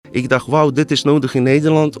Ik dacht, wauw, dit is nodig in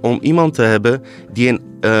Nederland om iemand te hebben die een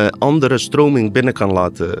andere stroming binnen kan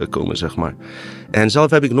laten komen, zeg maar. En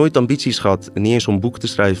zelf heb ik nooit ambities gehad, niet eens om boek te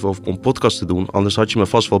schrijven of om podcast te doen. Anders had je me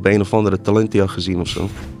vast wel bij een of andere talentia gezien of zo.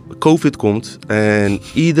 COVID komt en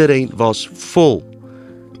iedereen was vol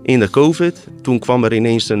in de COVID. Toen kwam er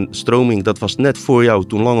ineens een stroming, dat was net voor jou,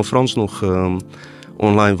 toen Lange Frans nog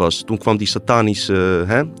online was. Toen kwam die satanische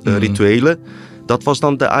rituelen. Dat was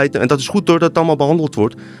dan de item. En dat is goed doordat het allemaal behandeld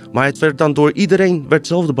wordt. Maar het werd dan door iedereen werd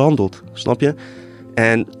hetzelfde behandeld. Snap je?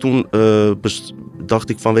 En toen dacht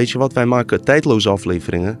ik van, weet je wat, wij maken tijdloze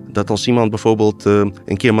afleveringen. Dat als iemand bijvoorbeeld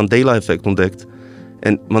een keer Mandela-effect ontdekt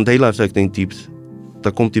en Mandela-effect intypt,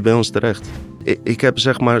 dan komt hij bij ons terecht. Ik heb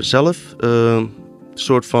zeg maar zelf een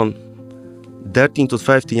soort van 13 tot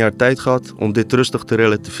 15 jaar tijd gehad om dit rustig te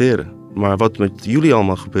relativeren. Maar wat met jullie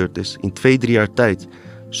allemaal gebeurd is, in 2-3 jaar tijd,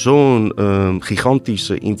 zo'n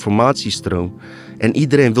gigantische informatiestroom. En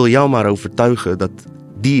iedereen wil jou maar overtuigen dat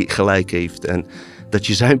die gelijk heeft en dat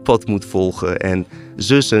je zijn pad moet volgen en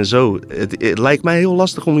zus en zo. Het lijkt mij heel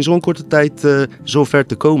lastig om in zo'n korte tijd zo ver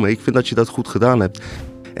te komen. Ik vind dat je dat goed gedaan hebt.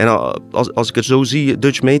 En als ik het zo zie,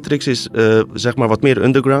 Dutch Matrix is zeg maar wat meer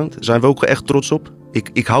underground. Daar zijn we ook echt trots op.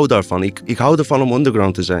 Ik hou daarvan. Ik hou ervan om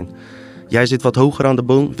underground te zijn. Jij zit wat hoger aan de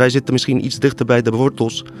boom. Wij zitten misschien iets dichter bij de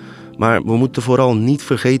wortels. Maar we moeten vooral niet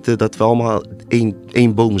vergeten dat we allemaal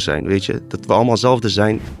één boom zijn, weet je. Dat we allemaal hetzelfde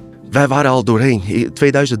zijn. Wij waren al doorheen. In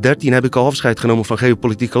 2013 heb ik al afscheid genomen van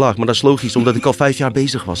geopolitieke laag. Maar dat is logisch, omdat ik al 5 jaar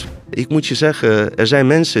bezig was. Ik moet je zeggen, er zijn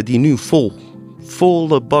mensen die nu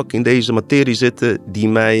volle bak in deze materie zitten, die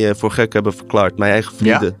mij voor gek hebben verklaard. Mijn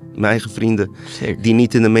eigen vrienden. Zeker. Die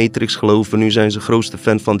niet in de Matrix geloven. Nu zijn ze grootste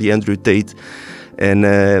fan van die Andrew Tate. En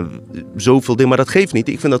zoveel dingen, maar dat geeft niet.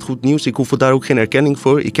 Ik vind dat goed nieuws. Ik hoef daar ook geen erkenning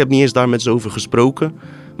voor. Ik heb niet eens daar met ze over gesproken.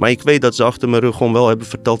 Maar ik weet dat ze achter mijn rug gewoon wel hebben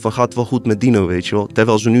verteld van, gaat het wel goed met Dino, weet je wel.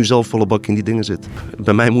 Terwijl ze nu zelf volle bak in die dingen zitten.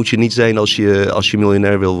 Bij mij moet je niet zijn als je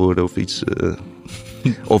miljonair wil worden of iets.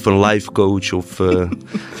 Of een life coach.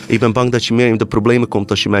 Ik ben bang dat je meer in de problemen komt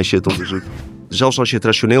als je mijn shit onderzoekt. Zelfs als je het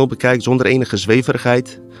rationeel bekijkt, zonder enige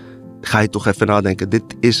zweverigheid, ga je toch even nadenken. Dit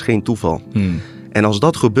is geen toeval. En als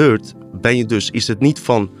dat gebeurt, is het niet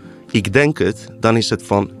van, ik denk het, dan is het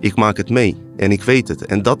van, ik maak het mee en ik weet het.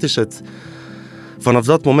 En dat is het. Vanaf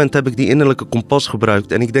dat moment heb ik die innerlijke kompas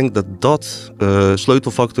gebruikt. En ik denk dat dat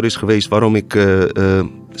sleutelfactor is geweest waarom ik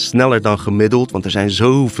sneller dan gemiddeld, want er zijn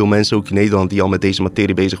zoveel mensen ook in Nederland die al met deze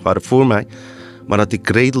materie bezig waren voor mij, maar dat ik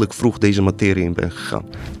redelijk vroeg deze materie in ben gegaan.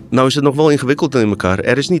 Nou is het nog wel ingewikkeld in elkaar.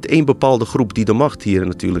 Er is niet één bepaalde groep die de macht hier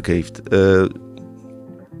natuurlijk heeft.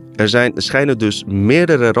 Er schijnen dus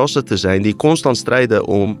meerdere rassen te zijn die constant strijden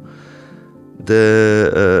om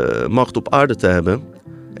de macht op aarde te hebben.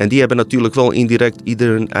 En die hebben natuurlijk wel indirect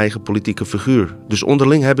ieder een eigen politieke figuur. Dus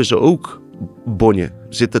onderling hebben ze ook bonje.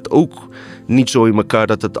 Zit het ook niet zo in elkaar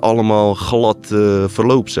dat het allemaal glad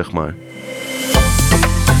verloopt, zeg maar.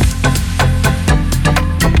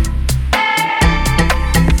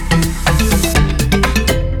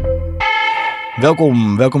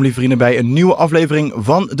 Welkom lieve vrienden bij een nieuwe aflevering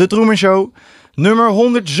van de Trueman Show. Nummer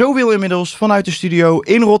 100 zoveel inmiddels vanuit de studio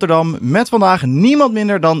in Rotterdam. Met vandaag niemand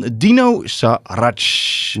minder dan Dino Sarac.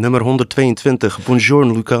 Nummer 122. Bonjour,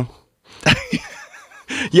 Luca.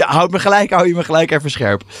 Ja, hou je me gelijk even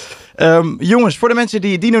scherp. Jongens, voor de mensen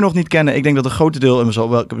die Dino nog niet kennen, ik denk dat een grote deel hem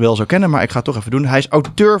wel zou kennen, maar ik ga het toch even doen. Hij is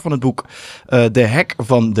auteur van het boek De Hack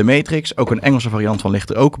van de Matrix. Ook een Engelse variant van ligt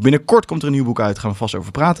er ook. Binnenkort komt er een nieuw boek uit, daar gaan we vast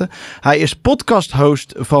over praten. Hij is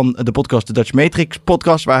podcast-host van de podcast De Dutch Matrix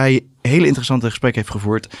podcast, waar hij hele interessante gesprekken heeft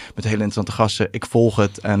gevoerd met hele interessante gasten. Ik volg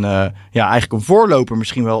het en eigenlijk een voorloper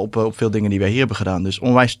misschien wel op veel dingen die wij hier hebben gedaan. Dus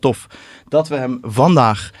onwijs tof dat we hem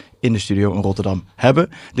vandaag in de studio in Rotterdam hebben.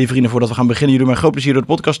 Lieve vrienden, voordat we gaan beginnen, jullie doen mij groot plezier door de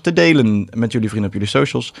podcast te delen met jullie vrienden op jullie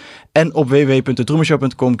socials. En op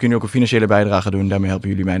www.truemanshow.com kun je ook een financiële bijdrage doen. Daarmee helpen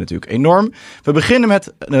jullie mij natuurlijk enorm. We beginnen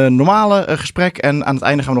met een normale gesprek en aan het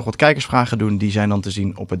einde gaan we nog wat kijkersvragen doen. Die zijn dan te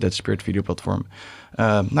zien op het Dead Spirit videoplatform.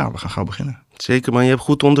 We gaan gauw beginnen. Zeker, man. Je hebt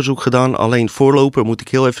goed onderzoek gedaan. Alleen voorloper moet ik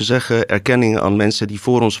heel even zeggen, erkenning aan mensen die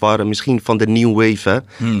voor ons waren. Misschien van de new wave, hè?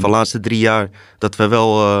 Van de laatste 3 jaar. Dat we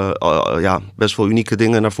wel best wel unieke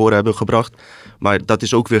dingen naar voren hebben gebracht. Maar dat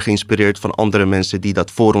is ook weer geïnspireerd van andere mensen die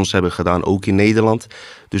dat voor ons hebben gedaan. Ook in Nederland.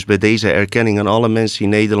 Dus bij deze erkenning aan alle mensen in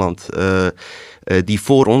Nederland die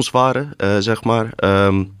voor ons waren, zeg maar.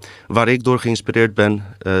 Waar ik door geïnspireerd ben.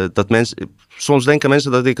 Dat mensen, soms denken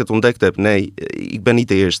mensen dat ik het ontdekt heb. Nee, ik ben niet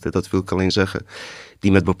de eerste, dat wil ik alleen zeggen,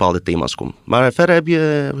 die met bepaalde thema's komt. Maar verder heb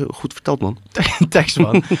je goed verteld, man. Tekst,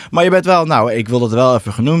 man. Maar je bent wel, ik wil dat wel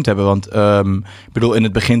even genoemd hebben. Want ik bedoel, in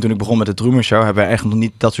het begin toen ik begon met de Trueman Show, hebben we echt nog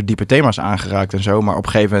niet dat soort diepe thema's aangeraakt en zo. Maar op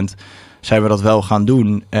een gegeven moment zijn we dat wel gaan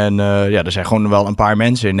doen. En er zijn gewoon wel een paar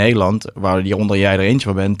mensen in Nederland, waar onder jij er eentje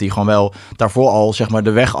van bent, die gewoon wel daarvoor al, zeg maar,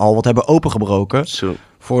 de weg al wat hebben opengebroken. Zo.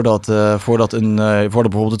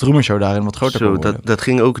 Dat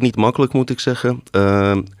ging ook niet makkelijk, moet ik zeggen.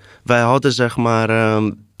 Wij hadden zeg maar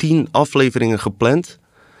 10 afleveringen gepland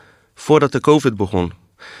voordat de COVID begon.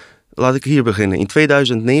 Laat ik hier beginnen. In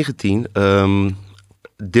 2019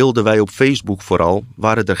 deelden wij op Facebook vooral,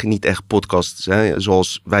 waren er niet echt podcasts,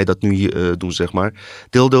 zoals wij dat nu doen, zeg maar.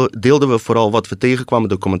 Deelden we vooral wat we tegenkwamen,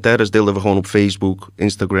 de commentaires deelden we gewoon op Facebook,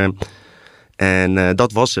 Instagram. En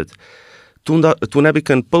dat was het. Toen heb ik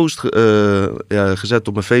een post gezet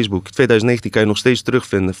op mijn Facebook. 2019 kan je nog steeds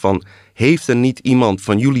terugvinden van, heeft er niet iemand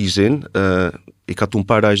van jullie zin, ik had toen een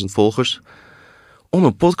paar duizend volgers, om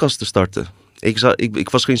een podcast te starten? Ik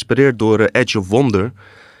was geïnspireerd door Edge of Wonder.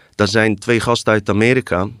 Dat zijn 2 gasten uit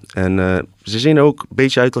Amerika. En ze zien er ook een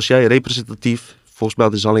beetje uit als jij, representatief. Volgens mij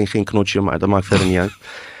is alleen geen knotje, maar dat maakt verder niet uit.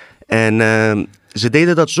 En ze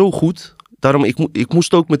deden dat zo goed. Daarom, ik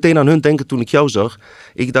moest ook meteen aan hun denken toen ik jou zag.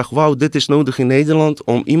 Ik dacht, wauw, dit is nodig in Nederland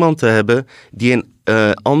om iemand te hebben die een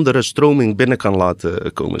andere stroming binnen kan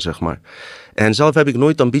laten komen, zeg maar. En zelf heb ik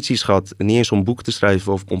nooit ambities gehad, niet eens om boek te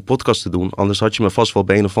schrijven of om podcast te doen. Anders had je me vast wel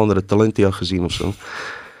bij een of andere talentenjacht gezien of zo.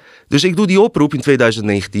 Dus ik doe die oproep in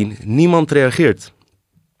 2019. Niemand reageert.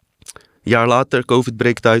 Een jaar later, COVID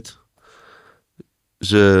breekt uit.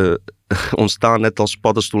 Ze ontstaan net als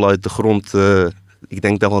paddenstoelen uit de grond. Ik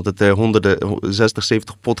denk dat er 60,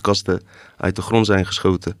 70 podcasten uit de grond zijn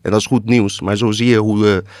geschoten. En dat is goed nieuws. Maar zo zie je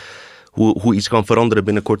hoe iets kan veranderen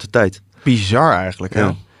binnen korte tijd. Bizar eigenlijk, hè?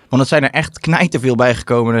 Ja. Want het zijn er echt knijterveel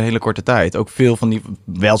bijgekomen in een hele korte tijd. Ook veel van die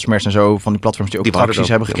Weltsmers en zo, van die platforms die ook tracties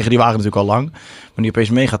hebben gekregen. Die waren natuurlijk al lang. Maar die opeens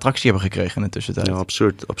mega tractie hebben gekregen in de tussentijd. Ja,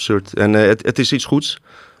 absurd. En het is iets goeds.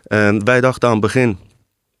 Wij dachten aan het begin,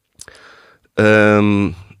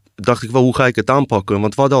 dacht ik wel, hoe ga ik het aanpakken?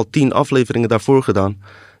 Want we hadden al 10 afleveringen daarvoor gedaan.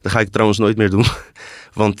 Dat ga ik trouwens nooit meer doen.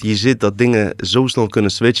 Want je ziet dat dingen zo snel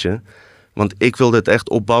kunnen switchen. Want ik wilde het echt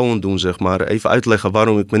opbouwend doen, zeg maar. Even uitleggen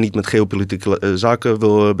waarom ik me niet met geopolitieke zaken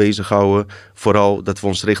wil bezighouden. Vooral dat we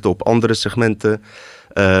ons richten op andere segmenten.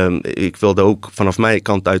 Ik wilde ook vanaf mijn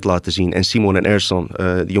kant uit laten zien. En Simon en Ersan,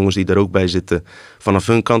 de jongens die er ook bij zitten, vanaf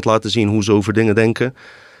hun kant laten zien hoe ze over dingen denken.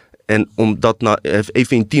 En om dat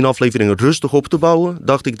even in 10 afleveringen rustig op te bouwen,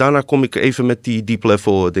 dacht ik, daarna kom ik even met die deep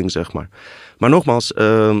level ding, zeg maar. Maar nogmaals,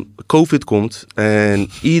 COVID komt en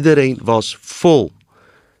iedereen was vol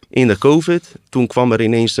in de COVID. Toen kwam er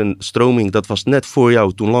ineens een stroming, dat was net voor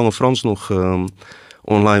jou, toen Lange Frans nog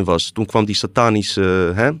online was. Toen kwam die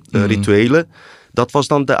satanische rituelen. Dat was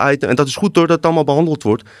dan de item. En dat is goed doordat het allemaal behandeld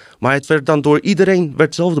wordt. Maar het werd dan door iedereen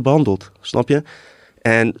hetzelfde behandeld. Snap je?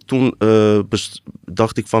 En toen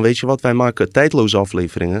dacht ik van, weet je wat, wij maken tijdloze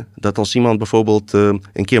afleveringen. Dat als iemand bijvoorbeeld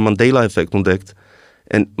een keer Mandela-effect ontdekt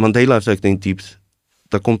en Mandela-effect intypt,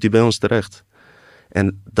 dan komt hij bij ons terecht.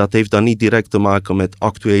 En dat heeft dan niet direct te maken met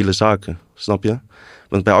actuele zaken, snap je?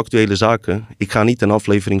 Want bij actuele zaken, ik ga niet een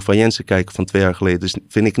aflevering van Jensen kijken van 2 jaar geleden. Dus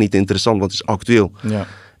vind ik niet interessant, want het is actueel. Ja.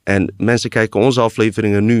 En mensen kijken onze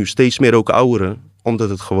afleveringen nu steeds meer ook ouderen, omdat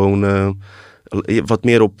het gewoon wat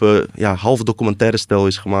meer op half documentaire stijl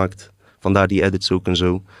is gemaakt. Vandaar die edits ook en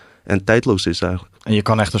zo. En tijdloos is eigenlijk. En je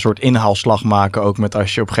kan echt een soort inhaalslag maken ook met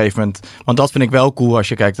als je op een gegeven moment... Want dat vind ik wel cool als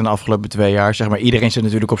je kijkt in de afgelopen 2 jaar. Zeg maar, iedereen zit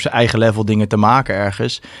natuurlijk op zijn eigen level dingen te maken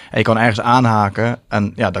ergens. En je kan ergens aanhaken.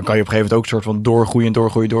 En ja, dan kan je op een gegeven moment ook een soort van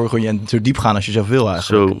doorgroeien. En zo diep gaan als je zelf wil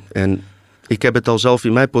eigenlijk. Zo, en ik heb het al zelf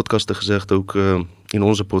in mijn podcasten gezegd. Ook in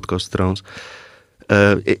onze podcast trouwens.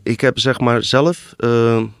 Ik heb zeg maar zelf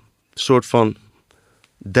een soort van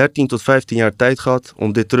 13 tot 15 jaar tijd gehad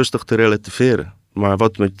om dit rustig te relativeren. Maar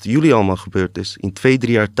wat met jullie allemaal gebeurd is, in 2-3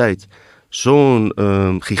 jaar tijd, zo'n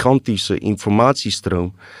gigantische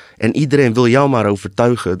informatiestroom. En iedereen wil jou maar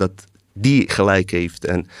overtuigen dat die gelijk heeft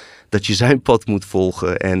en dat je zijn pad moet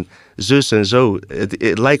volgen en zus en zo.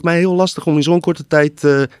 Het lijkt mij heel lastig om in zo'n korte tijd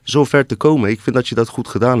zo ver te komen. Ik vind dat je dat goed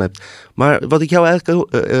gedaan hebt. Maar wat ik jou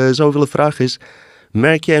eigenlijk zou willen vragen is,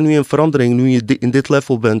 merk jij nu een verandering nu je in dit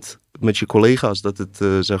level bent met je collega's, dat het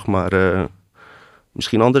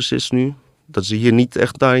misschien anders is nu? Dat ze hier niet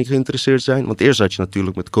echt daarin geïnteresseerd zijn? Want eerst had je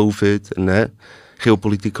natuurlijk met COVID en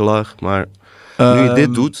geopolitieke laag. Maar nu je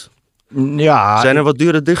dit doet, zijn er wat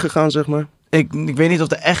deuren dichtgegaan, zeg maar? Ik weet niet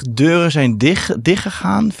of er echt deuren zijn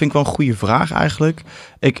dichtgegaan. Vind ik wel een goede vraag eigenlijk.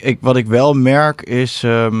 Wat ik wel merk is...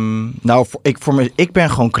 ik ben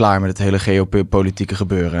gewoon klaar met het hele geopolitieke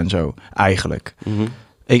gebeuren en zo, eigenlijk. Mm-hmm.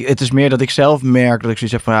 Het is meer dat ik zelf merk dat ik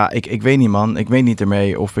zoiets heb van ik weet niet man, ik weet niet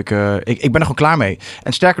ermee of ik ben er gewoon klaar mee.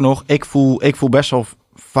 En sterker nog, ik voel best wel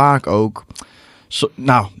vaak ook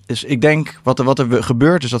Dus ik denk wat er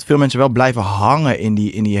gebeurt is dat veel mensen wel blijven hangen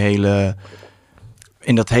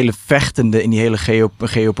in dat hele vechtende, in die hele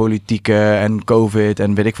geopolitieke en COVID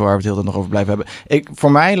en weet ik veel waar we het heel tijd nog over blijven hebben.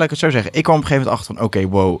 Voor mij, laat ik het zo zeggen, ik kwam op een gegeven moment achter van oké,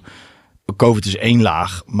 wow, COVID is 1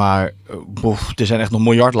 laag, maar er zijn echt nog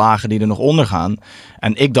miljard lagen die er nog onder gaan.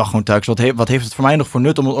 En ik dacht gewoon thuis, wat heeft het voor mij nog voor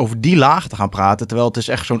nut om over die lagen te gaan praten, terwijl het is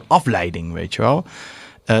echt zo'n afleiding, weet je wel.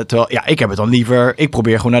 Terwijl, ja, ik heb het dan liever, ik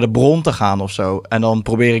probeer gewoon naar de bron te gaan of zo. En dan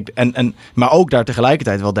probeer ik, maar ook daar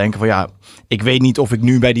tegelijkertijd wel denken van ja, ik weet niet of ik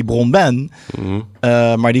nu bij die bron ben. Mm-hmm.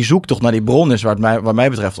 Maar die zoektocht naar die bron is waar het wat mij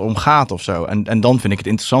betreft om gaat of zo. En dan vind ik het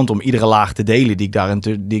interessant om iedere laag te delen die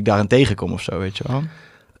ik daarin tegenkom of zo, weet je wel.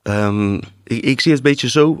 Ik zie het een beetje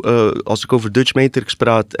zo, als ik over Dutch Matrix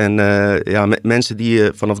praat en mensen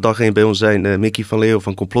die vanaf dag 1 bij ons zijn, Mickey van Leeuw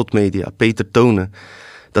van Complot Media, Peter Tonen.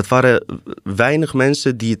 Dat waren weinig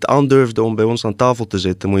mensen die het aandurfden om bij ons aan tafel te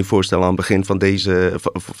zitten. Moet je je voorstellen aan het begin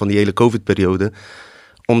van die hele COVID-periode.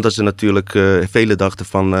 Omdat ze natuurlijk velen dachten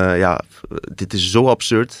van, dit is zo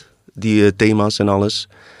absurd, die thema's en alles.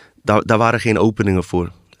 Daar waren geen openingen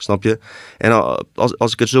voor, snap je? En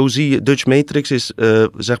als ik het zo zie, Dutch Matrix is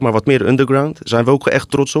zeg maar wat meer underground. Daar zijn we ook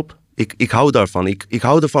echt trots op. Ik hou daarvan. Ik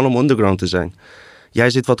hou ervan om underground te zijn. Jij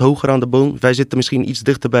zit wat hoger aan de boom. Wij zitten misschien iets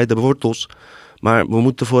dichter bij de wortels. Maar we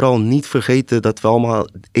moeten vooral niet vergeten dat we allemaal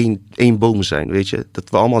één boom zijn, weet je. Dat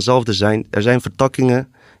we allemaal hetzelfde zijn. Er zijn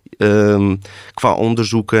vertakkingen qua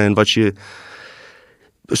onderzoeken en wat je...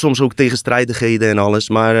 Soms ook tegenstrijdigheden en alles.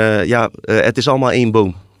 Maar het is allemaal één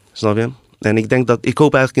boom, snap je? En ik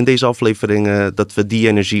hoop eigenlijk in deze aflevering dat we die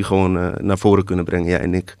energie gewoon naar voren kunnen brengen, jij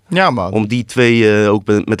en ik. Ja, man. Om die twee ook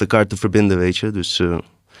met elkaar te verbinden, weet je. Dus...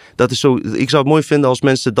 dat is zo. Ik zou het mooi vinden als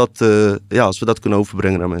mensen als we dat kunnen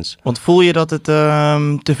overbrengen naar mensen. Want voel je dat het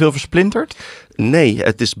te veel versplintert? Nee,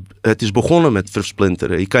 het is begonnen met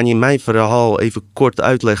versplinteren. Ik kan je mijn verhaal even kort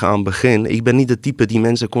uitleggen aan het begin. Ik ben niet de type die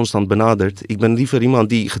mensen constant benadert. Ik ben liever iemand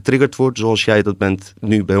die getriggerd wordt, zoals jij dat bent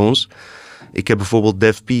nu bij ons. Ik heb bijvoorbeeld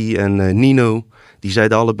Def P en Nino. Die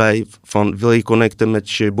zeiden allebei van, wil je connecten met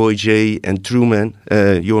je boy Jay en Trueman?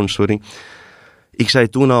 Jorn, sorry. Ik zei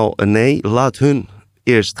toen al, nee, laat hun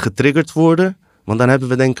eerst getriggerd worden, want dan hebben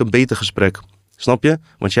we denk ik een beter gesprek. Snap je?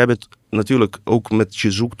 Want jij bent natuurlijk ook met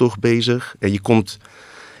je zoektocht bezig en je komt,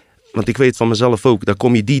 want ik weet van mezelf ook, dan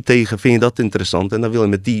kom je die tegen, vind je dat interessant en dan wil je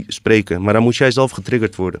met die spreken, maar dan moet jij zelf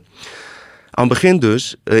getriggerd worden. Aan het begin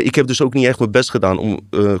dus, ik heb dus ook niet echt mijn best gedaan om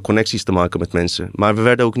connecties te maken met mensen, maar we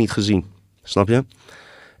werden ook niet gezien. Snap je?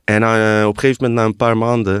 En op een gegeven moment na een paar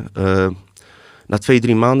maanden... Na 2-3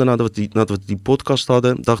 maanden nadat we die podcast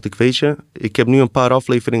hadden, dacht ik, weet je, ik heb nu een paar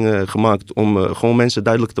afleveringen gemaakt om gewoon mensen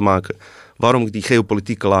duidelijk te maken waarom ik die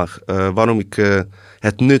geopolitieke laag, waarom ik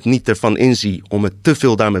het nut niet ervan inzie om me te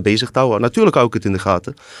veel daarmee bezig te houden. Natuurlijk hou ik het in de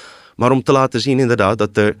gaten, maar om te laten zien inderdaad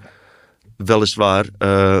dat er weliswaar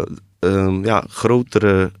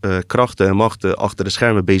grotere krachten en machten achter de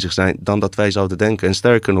schermen bezig zijn dan dat wij zouden denken. En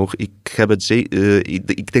sterker nog,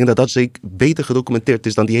 ik denk dat dat zeker beter gedocumenteerd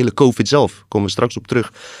is dan die hele COVID zelf. Daar komen we straks op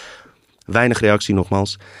terug. Weinig reactie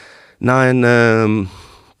nogmaals. Na een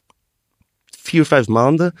 4-5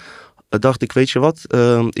 maanden dacht ik, weet je wat,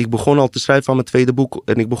 ik begon al te schrijven aan mijn tweede boek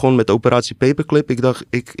en ik begon met Operatie Paperclip. Ik dacht,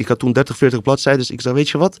 ik had toen 30-40 bladzijden, dus ik zei, weet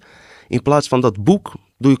je wat, in plaats van dat boek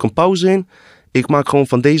doe ik een pauze in. Ik maak gewoon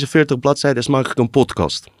van deze 40 bladzijden maak ik een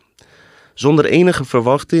podcast. Zonder enige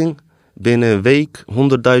verwachting, binnen een week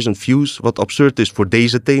 100.000 views, wat absurd is voor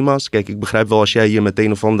deze thema's. Kijk, ik begrijp wel als jij hier met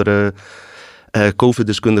een of andere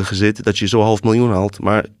COVID-deskundige zit, dat je zo 500.000 haalt.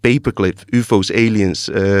 Maar Paperclip, UFO's, aliens,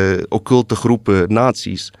 occulte groepen,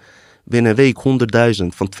 nazi's. Binnen een week 100.000,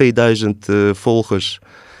 van 2000 volgers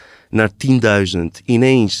naar 10.000.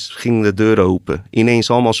 Ineens gingen de deuren open. Ineens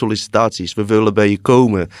allemaal sollicitaties. We willen bij je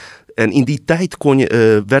komen. En in die tijd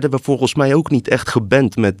werden we volgens mij ook niet echt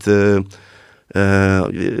geband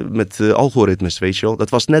met algoritmes, weet je wel. Dat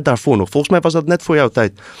was net daarvoor nog. Volgens mij was dat net voor jouw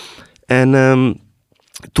tijd. En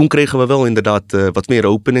toen kregen we wel inderdaad wat meer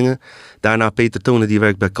openingen. Daarna Peter Tonen, die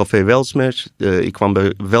werkt bij Café Welsmerch. Ik kwam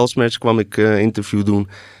bij Welsmerch, interview doen.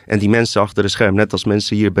 En die mensen achter de scherm, net als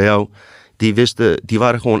mensen hier bij jou, die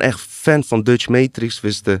waren gewoon echt fan van Dutch Matrix,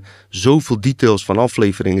 wisten zoveel details van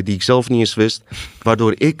afleveringen die ik zelf niet eens wist,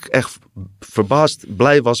 waardoor ik echt verbaasd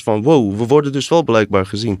blij was van wow, we worden dus wel blijkbaar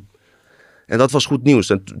gezien. En dat was goed nieuws.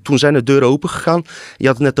 En toen zijn de deuren open gegaan. Je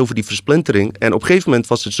had het net over die versplintering. En op een gegeven moment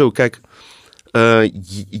was het zo, kijk,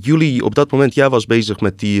 jullie op dat moment, jij was bezig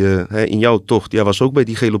met die, in jouw tocht, jij was ook bij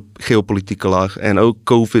die geopolitieke laag en ook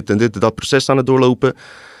COVID en dat proces aan het doorlopen.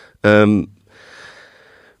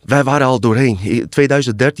 Wij waren al doorheen. In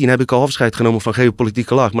 2013 heb ik al afscheid genomen van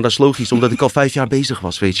geopolitieke laag. Maar dat is logisch, omdat ik al 5 jaar bezig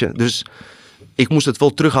was, weet je. Dus ik moest het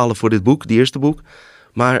wel terughalen voor dit boek, die eerste boek.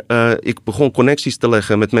 Maar ik begon connecties te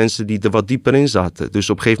leggen met mensen die er wat dieper in zaten. Dus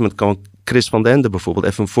op een gegeven moment kwam Chris van den Ende bijvoorbeeld,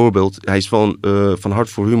 even een voorbeeld. Hij is van Hart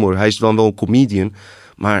voor Humor. Hij is dan wel een comedian.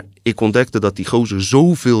 Maar ik ontdekte dat die gozer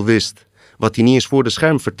zoveel wist. Wat hij niet eens voor de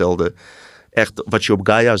scherm vertelde. Echt wat je op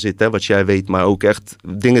Gaia zit, hè, wat jij weet. Maar ook echt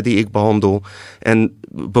dingen die ik behandel. En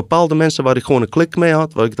bepaalde mensen waar ik gewoon een klik mee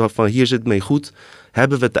had. Waar ik dacht van hier zit het mee goed.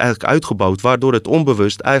 Hebben we het eigenlijk uitgebouwd. Waardoor het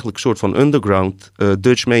onbewust eigenlijk een soort van underground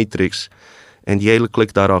Dutch Matrix. En die hele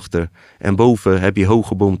klik daarachter. En boven heb je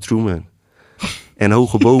hoge boom Trueman. En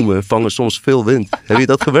hoge bomen vangen soms veel wind. Heb je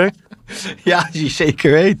dat gewerkt? Ja,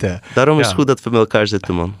 zeker weten. Daarom is het goed dat we met elkaar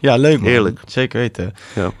zitten, man. Ja, leuk man. Heerlijk. Zeker weten.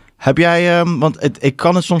 Ja. Heb jij, want ik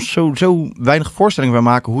kan het soms zo weinig voorstellingen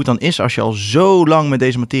bij maken hoe het dan is als je al zo lang met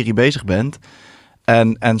deze materie bezig bent.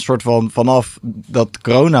 En soort van vanaf dat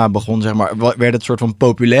corona begon, zeg maar, werd het soort van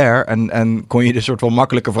populair. En kon je er soort van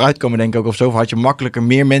makkelijker vooruitkomen, denk ik ook. Of zo, of had je makkelijker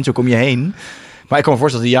meer mensen ook om je heen. Maar ik kan me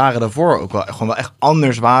voorstellen dat de jaren daarvoor ook wel gewoon wel echt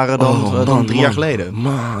anders waren dan 3 jaar geleden.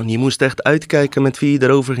 Man, je moest echt uitkijken met wie je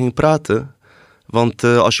erover ging praten. Want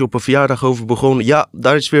als je op een verjaardag over begon, ja,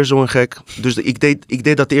 daar is weer zo'n gek. Dus ik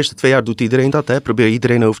deed dat de eerste 2 jaar, doet iedereen dat, hè? Probeer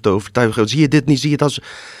iedereen over te overtuigen. Zie je dit niet, zie je dat?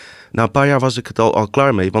 Na een paar jaar was ik het al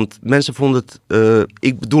klaar mee. Want mensen vonden het,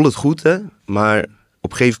 ik bedoel het goed, hè? Maar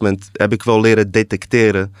op een gegeven moment heb ik wel leren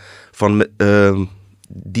detecteren van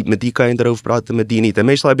met die kan je erover praten, met die niet. En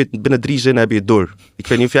meestal heb je het, binnen 3 zinnen heb je het door. Ik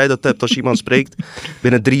weet niet of jij dat hebt als je iemand spreekt.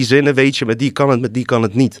 Binnen 3 zinnen weet je, met die kan het, met die kan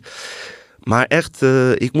het niet. Maar echt,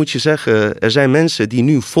 ik moet je zeggen, er zijn mensen die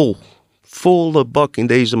nu volle bak in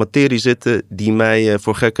deze materie zitten, die mij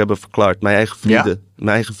voor gek hebben verklaard. Mijn eigen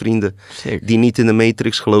vrienden, Zeker. Die niet in de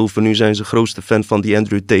Matrix geloven. Nu zijn ze grootste fan van die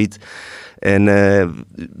Andrew Tate. En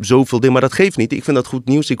zoveel dingen, maar dat geeft niet. Ik vind dat goed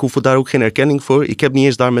nieuws. Ik hoef daar ook geen erkenning voor. Ik heb niet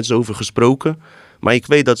eens daar met ze over gesproken. Maar ik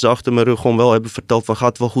weet dat ze achter mijn rug gewoon wel hebben verteld van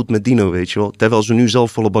gaat wel goed met Dino, weet je wel. Terwijl ze nu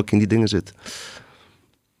zelf volle bak in die dingen zitten.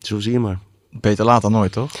 Zo zie je maar. Beter laat dan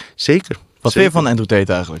nooit, toch? Zeker. Wat vind je van Andrew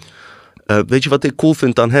Tate eigenlijk? Weet je wat ik cool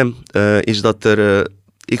vind aan hem? Is dat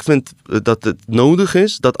ik vind dat het nodig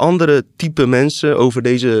is dat andere type mensen over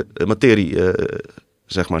deze materie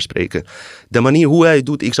zeg maar spreken. De manier hoe hij het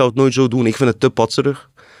doet, ik zou het nooit zo doen. Ik vind het te patserig.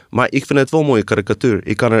 Maar ik vind het wel een mooie karikatuur.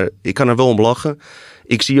 Ik kan er wel om lachen.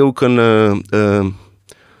 Ik zie ook een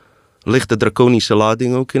lichte draconische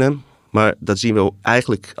lading ook in hem. Maar dat zien we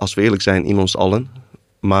eigenlijk, als we eerlijk zijn, in ons allen.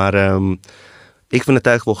 Maar ik vind het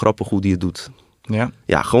eigenlijk wel grappig hoe hij het doet.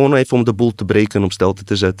 Ja, gewoon even om de boel te breken en op stelte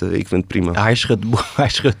te zetten. Ik vind het prima. Ja, hij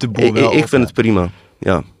schudt de boel wel Ik vind het prima,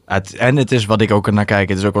 ja. En het is wat ik ook naar kijk.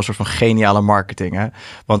 Het is ook wel een soort van geniale marketing. Hè?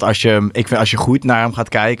 Want als je goed naar hem gaat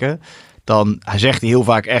kijken, dan hij zegt hij heel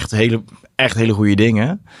vaak echt hele goede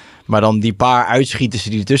dingen. Maar dan die paar uitschieters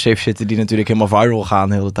die ertussen heeft zitten, die natuurlijk helemaal viral gaan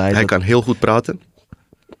de hele tijd. Hij kan heel goed praten.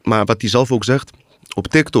 Maar wat hij zelf ook zegt, op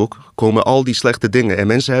TikTok komen al die slechte dingen. En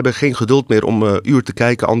mensen hebben geen geduld meer om een uur te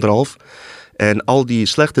kijken, 1,5. En al die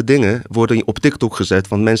slechte dingen worden op TikTok gezet.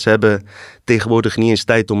 Want mensen hebben tegenwoordig niet eens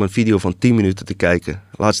tijd om een video van 10 minuten te kijken.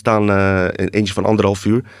 Laat staan eentje van 1,5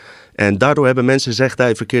 uur. En daardoor hebben mensen, zegt hij,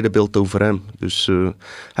 een verkeerde beeld over hem. Dus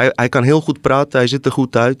hij kan heel goed praten, hij ziet er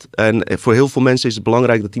goed uit. En voor heel veel mensen is het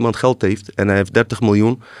belangrijk dat iemand geld heeft. En hij heeft 30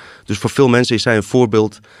 miljoen. Dus voor veel mensen is hij een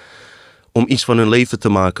voorbeeld om iets van hun leven te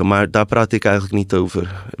maken. Maar daar praat ik eigenlijk niet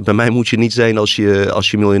over. Bij mij moet je niet zijn als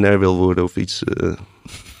je miljonair wil worden of iets.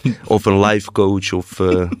 Of een life coach.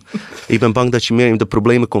 Ik ben bang dat je meer in de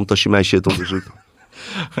problemen komt als je mijn shit onderzoekt.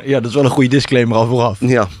 Ja, dat is wel een goede disclaimer al vooraf.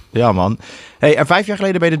 Ja, man. Hey, en 5 jaar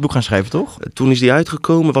geleden ben je dit boek gaan schrijven, toch? Toen is die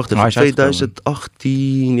uitgekomen. Wacht even,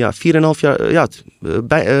 2018. Ja, 4,5 jaar. Ja,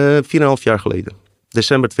 4,5 jaar geleden.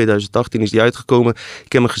 December 2018 is die uitgekomen.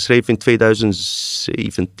 Ik heb hem geschreven in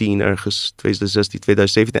 2017 ergens. 2016,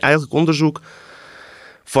 2017. Eigenlijk onderzoek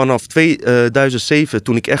vanaf 2007,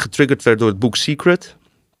 toen ik echt getriggerd werd door het boek Secret.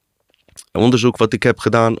 Onderzoek wat ik heb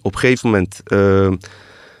gedaan. Op een gegeven moment,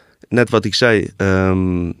 net wat ik zei,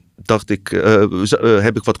 dacht ik,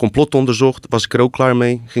 heb ik wat complot onderzocht. Was ik er ook klaar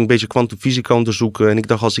mee. Ging een beetje kwantumfysica onderzoeken. En ik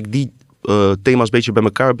dacht, als ik die thema's een beetje bij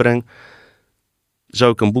elkaar breng,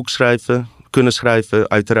 zou ik een boek kunnen schrijven.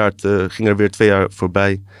 Uiteraard ging er weer 2 jaar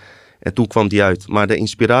voorbij. En toen kwam die uit. Maar de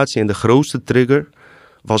inspiratie en de grootste trigger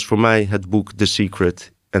was voor mij het boek The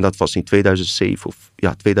Secret. En dat was in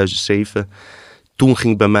 2007. Toen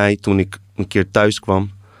ging bij mij, toen ik een keer thuis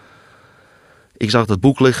kwam, ik zag dat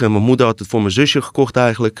boek liggen. Mijn moeder had het voor mijn zusje gekocht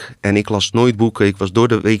eigenlijk. En ik las nooit boeken. Ik was door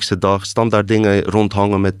de weekse dag standaard dingen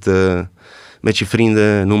rondhangen met je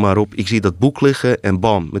vrienden, noem maar op. Ik zie dat boek liggen en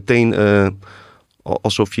bam, meteen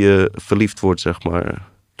alsof je verliefd wordt, zeg maar.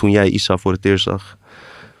 Toen jij Isa voor het eerst zag.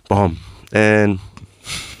 Bam. En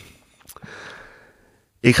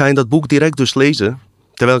Ik ga in dat boek direct dus lezen,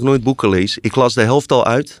 terwijl ik nooit boeken lees. Ik las de helft al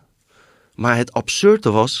uit. Maar het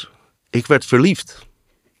absurde was, ik werd verliefd.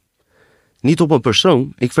 Niet op een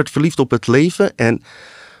persoon, ik werd verliefd op het leven. En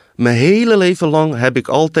mijn hele leven lang heb ik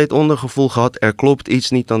altijd ondergevoel gehad, er klopt iets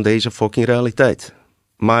niet aan deze fucking realiteit.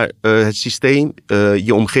 Maar het systeem,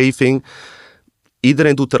 je omgeving,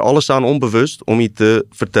 iedereen doet er alles aan onbewust om je te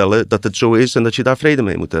vertellen dat het zo is en dat je daar vrede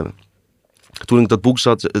mee moet hebben. Toen ik dat boek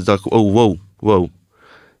zat, dacht ik, oh wow.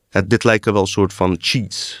 Dit lijken wel een soort van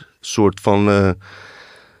cheats. Een soort van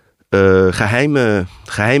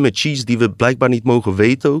geheime cheats die we blijkbaar niet mogen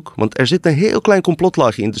weten ook. Want er zit een heel klein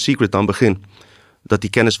complotlaagje in The Secret aan het begin. Dat die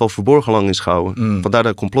kennis wel verborgen lang is gehouden. Vandaar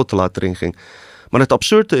dat complot later in ging. Maar het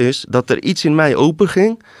absurde is dat er iets in mij open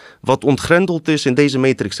ging wat ontgrendeld is in deze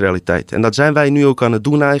matrix-realiteit. En dat zijn wij nu ook aan het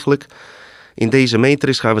doen eigenlijk. In deze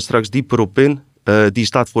matrix gaan we straks dieper op in. Die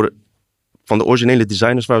staat voor, van de originele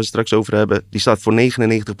designers waar we het straks over hebben, die staat voor 99%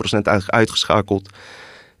 eigenlijk uitgeschakeld.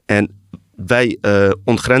 En wij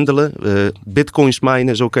ontgrendelen, bitcoins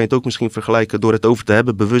minen, zo kan je het ook misschien vergelijken, door het over te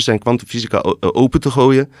hebben, bewustzijn, kwantumfysica open te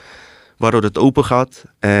gooien. Waardoor het open gaat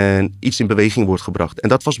en iets in beweging wordt gebracht. En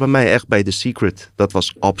dat was bij mij echt bij The Secret. Dat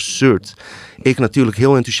was absurd. Ik natuurlijk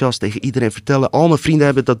heel enthousiast tegen iedereen vertellen. Al mijn vrienden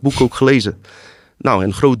hebben dat boek ook gelezen. Nou,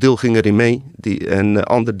 een groot deel ging erin mee. En een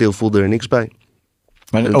ander deel voelde er niks bij.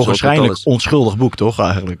 Maar een ogenschijnlijk onschuldig boek, toch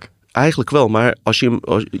eigenlijk? Eigenlijk wel, maar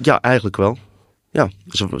ja, eigenlijk wel. Ja,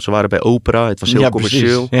 ze waren bij opera. Het was heel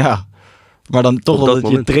commercieel. Precies. Ja, maar dan toch wel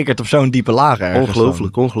dat je triggert op zo'n diepe laag ergens.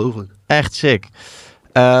 Ongelooflijk. Echt sick.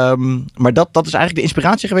 Maar dat is eigenlijk de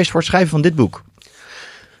inspiratie geweest voor het schrijven van dit boek?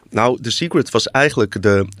 Nou, The Secret was eigenlijk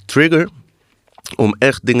de trigger om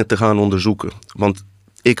echt dingen te gaan onderzoeken. Want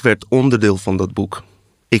ik werd onderdeel van dat boek.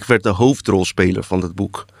 Ik werd de hoofdrolspeler van dat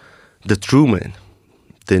boek. De Trueman.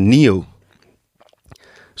 De Neo.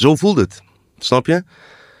 Zo voelde het. Snap je?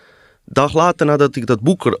 Dag later nadat ik dat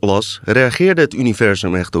boek las, reageerde het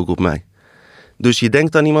universum echt ook op mij. Dus je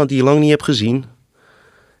denkt aan iemand die je lang niet hebt gezien.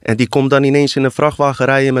 En die komt dan ineens in een vrachtwagen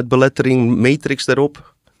rijden met belettering Matrix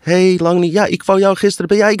erop. Lang niet. Ja, ik wou jou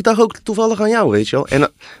gisteren. Ja, ik dacht ook toevallig aan jou, weet je wel.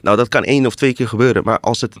 En nou, dat kan 1 of 2 keer gebeuren. Maar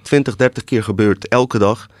als het 20, 30 keer gebeurt, elke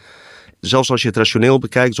dag. Zelfs als je het rationeel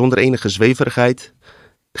bekijkt, zonder enige zweverigheid,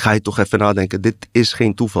 ga je toch even nadenken. Dit is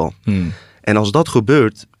geen toeval. En als dat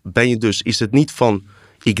gebeurt, is het niet van,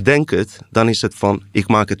 ik denk het. Dan is het van, ik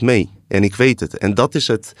maak het mee. En ik weet het. En dat is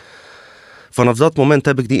het. Vanaf dat moment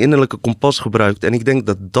heb ik die innerlijke kompas gebruikt. En ik denk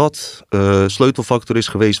dat dat sleutelfactor is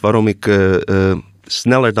geweest waarom ik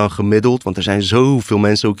sneller dan gemiddeld, want er zijn zoveel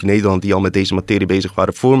mensen ook in Nederland die al met deze materie bezig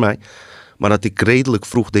waren voor mij, maar dat ik redelijk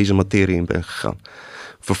vroeg deze materie in ben gegaan.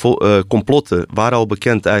 Complotten waren al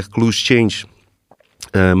bekend, eigenlijk loose change.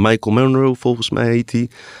 Michael Monroe, volgens mij heet hij,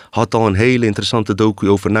 had al een hele interessante docu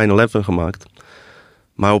over 9/11 gemaakt.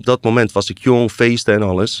 Maar op dat moment was ik jong, feesten en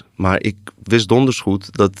alles. Maar ik wist donders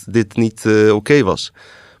goed dat dit niet oké was.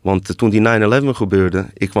 Want toen die 9/11 gebeurde,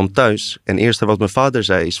 ik kwam thuis. En het eerste wat mijn vader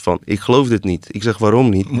zei is van, ik geloof dit niet. Ik zeg, waarom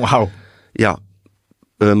niet? Wauw. Ja,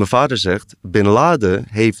 mijn vader zegt, Bin Laden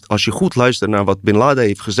heeft, als je goed luistert naar wat Bin Laden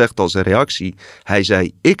heeft gezegd als een reactie. Hij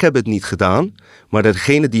zei, ik heb het niet gedaan. Maar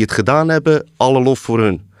degenen die het gedaan hebben, alle lof voor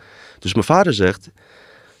hun. Dus mijn vader zegt,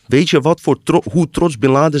 weet je hoe trots Bin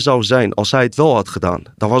Laden zou zijn als hij het wel had gedaan?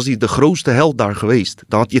 Dan was hij de grootste held daar geweest.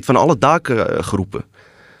 Dan had hij het van alle daken geroepen.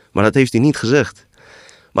 Maar dat heeft hij niet gezegd.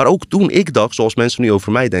 Maar ook toen ik dacht, zoals mensen nu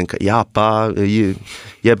over mij denken, ja pa, je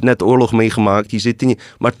hebt net oorlog meegemaakt, je zit in je...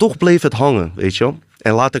 Maar toch bleef het hangen, weet je wel.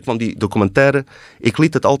 En later kwam die documentaire. Ik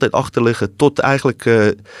liet het altijd achterliggen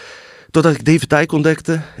totdat ik David Icke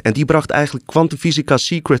ontdekte. En die bracht eigenlijk kwantumfysica,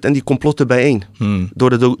 Secret en die complotten bijeen. Door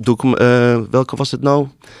de welke was het nou?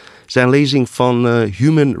 Zijn lezing van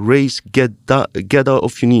Human Race Get Out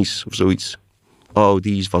of Your Knees of zoiets. Oh,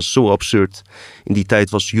 die was zo absurd. In die tijd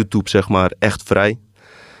was YouTube zeg maar echt vrij.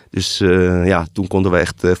 Dus toen konden we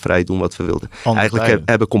echt vrij doen wat we wilden. Eigenlijk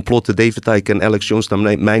hebben complotten David Icke en Alex Jones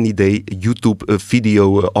naar mijn idee YouTube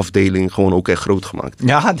video afdeling gewoon ook echt groot gemaakt.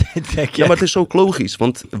 Ja, dit denk je. Ja, maar het is ook logisch.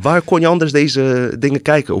 Want waar kon je anders deze dingen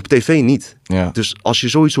kijken? Op tv niet. Ja. Dus als je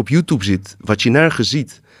zoiets op YouTube ziet, wat je nergens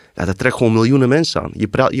ziet, ja, dat trekt gewoon miljoenen mensen aan.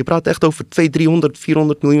 Je praat echt over 200, 300,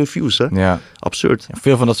 400 miljoen views. Hè? Ja. Absurd. Ja,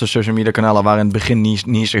 veel van dat soort social media kanalen waren in het begin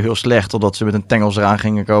niet zo heel slecht, totdat ze met een tengels eraan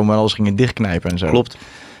gingen komen en alles gingen dichtknijpen en zo. Klopt.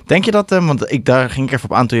 Denk je dat, want daar ging ik even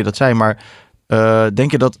op aan toen je dat zei, maar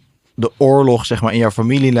denk je dat de oorlog zeg maar in jouw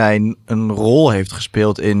familielijn een rol heeft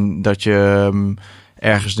gespeeld in dat je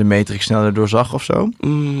ergens de matrix sneller doorzag of zo?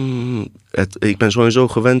 Ik ben sowieso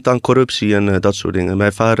gewend aan corruptie en dat soort dingen.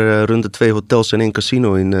 Mijn vader runde 2 hotels en 1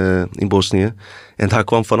 casino in Bosnië. En daar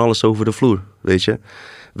kwam van alles over de vloer, weet je.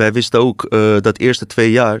 Wij wisten ook dat eerste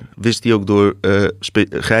 2 jaar, wist hij ook door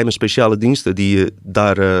geheime speciale diensten die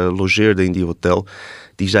daar logeerden in die hotel.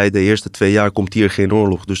 Die zeiden de eerste 2 jaar komt hier geen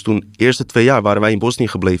oorlog. Dus toen, de eerste 2 jaar waren wij in Bosnië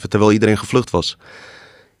gebleven, terwijl iedereen gevlucht was.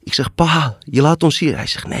 Ik zeg, pa, je laat ons hier. Hij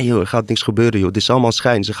zegt, nee joh, er gaat niks gebeuren joh. Dit is allemaal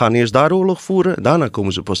schijn. Ze gaan eerst daar oorlog voeren, daarna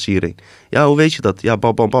komen ze pas hierheen. Ja, hoe weet je dat? Ja,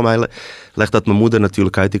 bam, bam, bam. Hij legt dat mijn moeder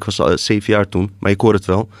natuurlijk uit. Ik was 7 jaar toen, maar ik hoor het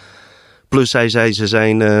wel. Plus hij zei, ze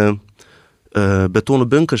zijn betonnen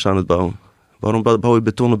bunkers aan het bouwen. Waarom bouw je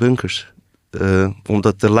betonnen bunkers?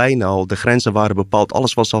 Omdat de lijnen al, de grenzen waren bepaald,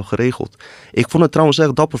 alles was al geregeld. Ik vond het trouwens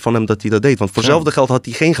echt dapper van hem dat hij dat deed. Want voor hetzelfde geld had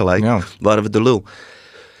hij geen gelijk, waren we de lul.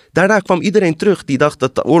 Daarna kwam iedereen terug die dacht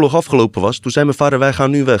dat de oorlog afgelopen was. Toen zei mijn vader, wij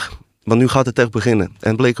gaan nu weg. Want nu gaat het echt beginnen.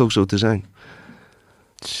 En bleek ook zo te zijn.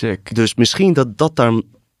 Sick. Dus misschien dat dat daar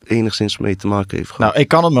enigszins mee te maken heeft gehad. Nou, ik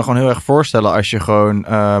kan het me gewoon heel erg voorstellen als je gewoon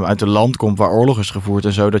uit een land komt waar oorlog is gevoerd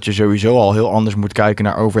en zo. Dat je sowieso al heel anders moet kijken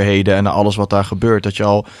naar overheden en naar alles wat daar gebeurt. Dat je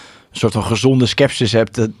al een soort van gezonde scepsis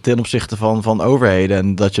hebt ten opzichte van overheden.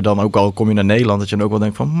 En dat je dan ook al, kom je naar Nederland, dat je dan ook wel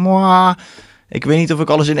denkt van, mwah, ik weet niet of ik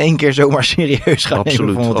alles in één keer zomaar serieus ga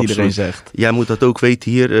nemen van wat iedereen zegt. Jij moet dat ook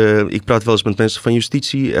weten hier. Ik praat wel eens met mensen van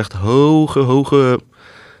justitie. Echt hoge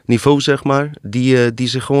niveau, zeg maar. Die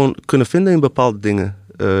zich gewoon kunnen vinden in bepaalde dingen.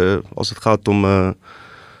 Als het gaat om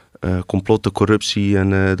complotten, corruptie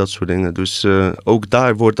en dat soort dingen. Dus ook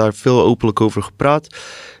daar wordt daar veel openlijk over gepraat.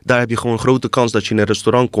 Daar heb je gewoon een grote kans dat je in een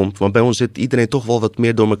restaurant komt. Want bij ons zit iedereen toch wel wat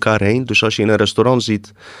meer door elkaar heen. Dus als je in een restaurant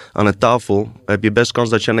ziet aan een tafel, heb je best kans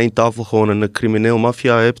dat je aan één tafel gewoon een crimineel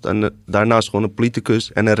maffia hebt. En daarnaast gewoon een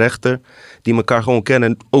politicus en een rechter die elkaar gewoon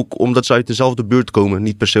kennen. Ook omdat ze uit dezelfde buurt komen.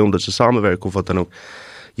 Niet per se omdat ze samenwerken of wat dan ook.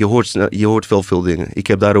 Je hoort veel dingen. Ik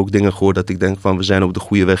heb daar ook dingen gehoord dat ik denk van we zijn op de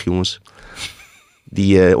goede weg, jongens.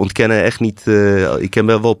 Die ontkennen echt niet. Ik heb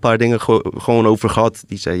er wel een paar dingen gewoon over gehad.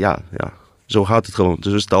 Die zei ja, zo gaat het gewoon.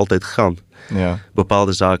 Dus is het altijd gegaan. Ja.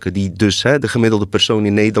 Bepaalde zaken die dus de gemiddelde persoon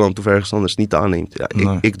in Nederland of ergens anders niet aanneemt. Ja,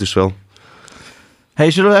 Nee. ik dus wel.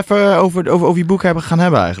 Hey, zullen we even over je boek gaan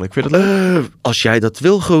hebben eigenlijk? Vind je dat leuk? Als jij dat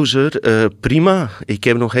wil, gozer, prima. Ik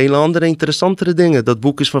heb nog hele andere, interessantere dingen. Dat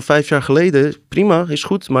boek is van 5 jaar geleden. Prima, is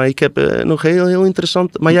goed. Maar ik heb nog heel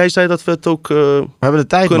interessant. Maar jij zei dat we het ook we hebben de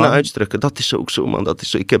tijd, kunnen man. uitstrekken. Dat is ook zo, man.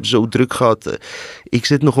 Ik heb zo druk gehad. Ik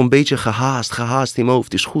zit nog een beetje gehaast in mijn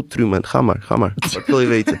hoofd. Is goed, Trueman. Ga maar. Wat wil je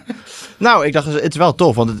weten? Nou, ik dacht, het is wel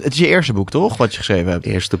tof. Want het is je eerste boek, toch? Wat je geschreven hebt.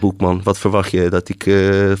 Eerste boek, man. Wat verwacht je? Dat ik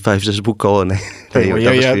 5, 6 boeken al...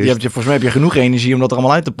 Volgens mij heb je genoeg energie om dat er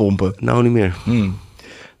allemaal uit te pompen. Nou, niet meer.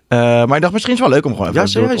 Maar ik dacht, misschien is het wel leuk om gewoon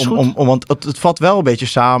even te doen. Want het vat wel een beetje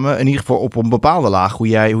samen, in ieder geval op een bepaalde laag, hoe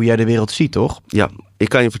jij de wereld ziet, toch? Ja, ik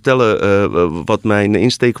kan je vertellen wat mijn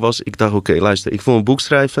insteek was. Ik dacht, oké, luister, ik wil een boek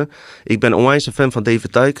schrijven. Ik ben onwijs een fan van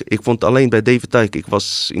David Icke. Ik vond alleen bij David Icke, ik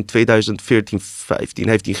was in 2014, 15,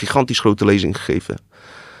 heeft hij een gigantisch grote lezing gegeven.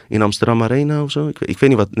 In Amsterdam Arena of zo. Ik weet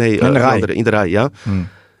niet wat. Nee, in de rij, ja.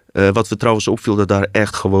 Wat we trouwens opviel, dat daar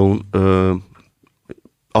echt gewoon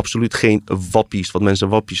absoluut geen wappies, wat mensen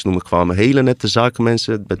wappies noemen, kwamen. Hele nette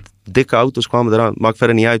zakenmensen met dikke auto's kwamen eraan. Maakt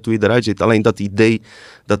verder niet uit hoe je eruit ziet. Alleen dat idee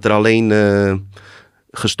dat er alleen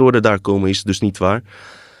gestoorden daar komen is dus niet waar.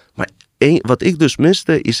 Maar wat ik dus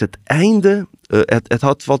miste is het einde. Het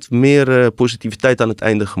had wat meer positiviteit aan het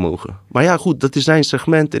einde gemogen. Maar ja, goed, dat is zijn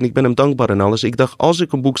segment en ik ben hem dankbaar en alles. Ik dacht, als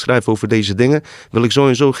ik een boek schrijf over deze dingen, wil ik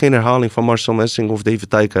sowieso geen herhaling van Marcel Messing of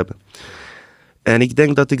David Icke hebben. En ik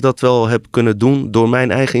denk dat ik dat wel heb kunnen doen door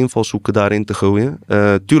mijn eigen invalshoeken daarin te gooien.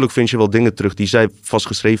 Tuurlijk vind je wel dingen terug die zij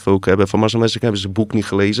vastgeschreven ook hebben. Van Marcel Messing hebben ze het boek niet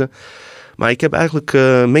gelezen. Maar ik heb eigenlijk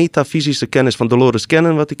metafysische kennis van Dolores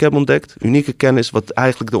Cannon wat ik heb ontdekt. Unieke kennis wat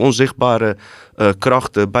eigenlijk de onzichtbare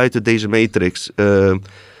krachten buiten deze matrix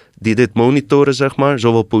die dit monitoren, zeg maar.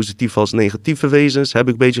 Zowel positieve als negatieve wezens. Heb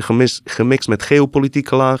ik een beetje gemixt met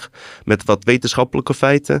geopolitieke laag. Met wat wetenschappelijke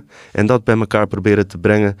feiten. En dat bij elkaar proberen te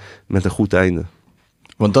brengen met een goed einde.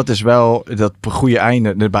 Want dat is wel dat goede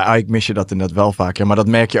einde. Bij Ike mis je dat inderdaad wel vaak. Ja, maar dat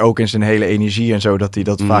merk je ook in zijn hele energie en zo. Dat hij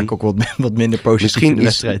dat vaak ook wat minder positief in de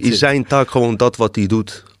wedstrijd Misschien is zijn taak gewoon dat wat hij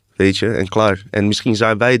doet. Weet je, en klaar. En misschien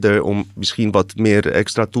zijn wij er om misschien wat meer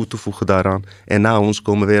extra toe te voegen daaraan. En na ons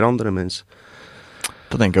komen weer andere mensen.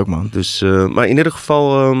 Dat denk ik ook, man. Dus, maar in ieder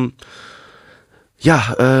geval,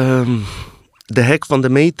 de hack van de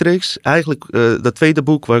Matrix. Eigenlijk, dat tweede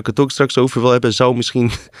boek waar ik het ook straks over wil hebben, zou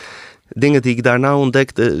misschien, dingen die ik daarna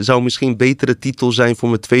ontdekte, zou misschien betere titel zijn voor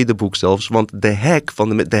mijn tweede boek zelfs. Want de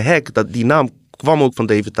hack, die naam kwam ook van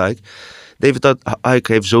David Icke. David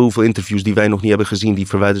Icke heeft zoveel interviews die wij nog niet hebben gezien, die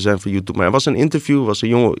verwijderd zijn van YouTube. Maar er was een interview,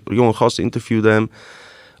 een jonge gast interviewde hem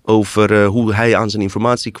over hoe hij aan zijn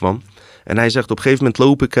informatie kwam. En hij zegt, op een gegeven moment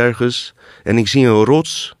loop ik ergens en ik zie een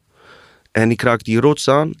rots En ik raak die rots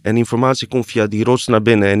aan en informatie komt via die rots naar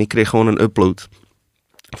binnen. En ik kreeg gewoon een upload.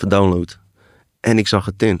 Of een download. En ik zag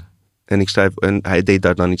het in. En ik schrijf, en hij deed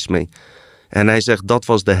daar dan iets mee. En hij zegt, dat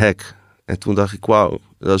was de hack. En toen dacht ik, wauw,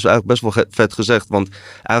 dat is eigenlijk best wel vet gezegd. Want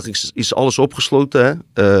eigenlijk is alles opgesloten,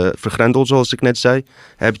 hè? Vergrendeld zoals ik net zei.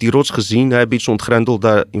 Hij heeft die rots gezien, hij heeft iets ontgrendeld,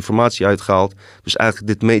 daar informatie uitgehaald. Dus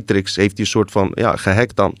eigenlijk dit Matrix heeft hij een soort van,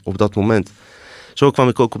 gehackt dan op dat moment. Zo kwam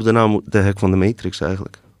ik ook op de naam de hack van de Matrix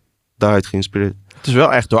eigenlijk. Daaruit geïnspireerd. Het is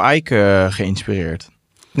wel echt door Ike geïnspireerd.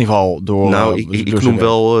 In ieder geval door... Nou, ik noem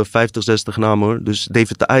wel 50, 60 namen hoor. Dus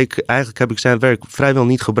David de Icke, eigenlijk heb ik zijn werk vrijwel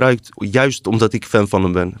niet gebruikt. Juist omdat ik fan van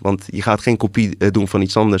hem ben. Want je gaat geen kopie doen van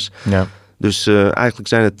iets anders. Ja. Dus eigenlijk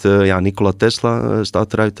zijn het... Nikola Tesla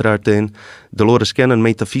staat er uiteraard in. Dolores Cannon,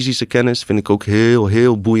 metafysische kennis, vind ik ook heel,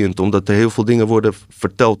 heel boeiend. Omdat er heel veel dingen worden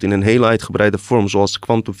verteld in een hele uitgebreide vorm. Zoals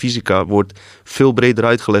kwantumfysica wordt veel breder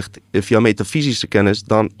uitgelegd via metafysische kennis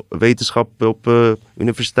dan wetenschap op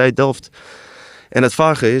Universiteit Delft. En het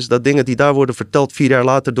vage is dat dingen die daar worden verteld 4 jaar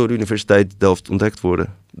later door de Universiteit Delft ontdekt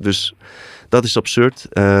worden. Dus dat is absurd.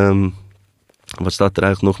 Wat staat er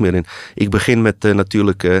eigenlijk nog meer in? Ik begin met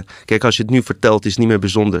natuurlijk... kijk, als je het nu vertelt, is het niet meer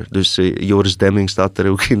bijzonder. Dus Joris Demming staat er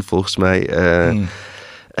ook in, volgens mij.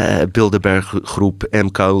 Bilderberg Groep,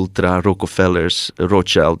 MK Ultra, Rockefellers,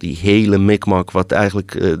 Rothschild. Die hele mikmak, wat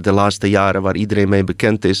eigenlijk de laatste jaren waar iedereen mee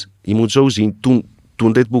bekend is. Je moet zo zien,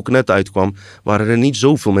 toen dit boek net uitkwam, waren er niet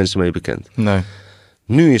zoveel mensen mee bekend. Nee.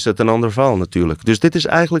 Nu is het een ander verhaal natuurlijk. Dus dit is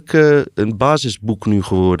eigenlijk een basisboek nu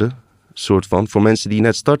geworden. Soort van, voor mensen die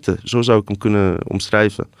net starten. Zo zou ik hem kunnen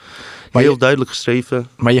omschrijven. Maar heel duidelijk geschreven.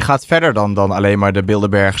 Maar je gaat verder dan alleen maar de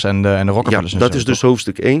Bilderbergs en de Rockefellers. Ja, dat is dus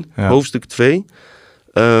hoofdstuk 1. Ja. Hoofdstuk 2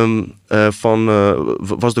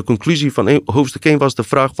 was de conclusie van hoofdstuk 1 was de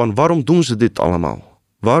vraag van waarom doen ze dit allemaal?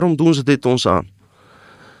 Waarom doen ze dit ons aan?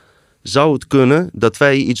 Zou het kunnen dat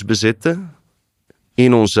wij iets bezitten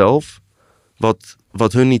in onszelf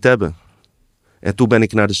wat hun niet hebben? En toen ben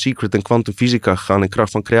ik naar de Secret en kwantumfysica gegaan in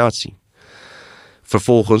kracht van creatie.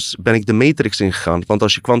 Vervolgens ben ik de Matrix ingegaan. Want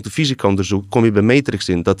als je kwantumfysica onderzoekt, kom je bij Matrix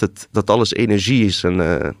in. Dat alles energie is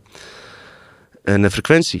en een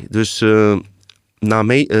frequentie. Dus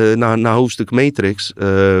na hoofdstuk Matrix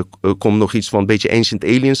komt nog iets van een beetje Ancient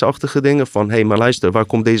Aliens-achtige dingen. Van, hé, maar luister, waar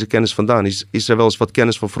komt deze kennis vandaan? Is er wel eens wat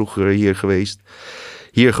kennis van vroeger hier geweest?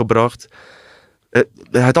 Hier gebracht?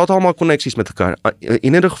 Het had allemaal connecties met elkaar.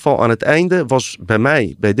 In ieder geval aan het einde was bij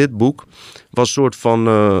mij, bij dit boek, was een soort van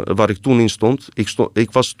waar ik toen in stond.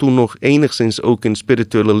 Ik was toen nog enigszins ook in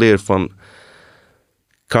spirituele leer van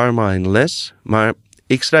karma en les. Maar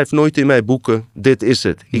ik schrijf nooit in mijn boeken, dit is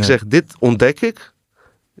het. Ik zeg, dit ontdek ik,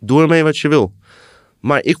 doe ermee wat je wil.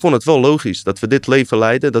 Maar ik vond het wel logisch dat we dit leven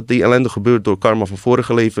leiden, dat die ellende gebeurt door karma van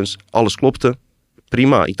vorige levens. Alles klopte,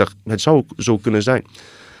 prima. Ik dacht, het zou zo kunnen zijn.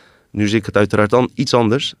 Nu zie ik het uiteraard dan iets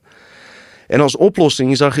anders. En als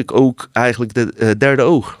oplossing zag ik ook eigenlijk de derde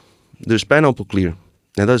oog. Dus pijnappelklier.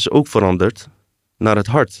 En dat is ook veranderd naar het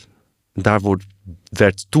hart. Daar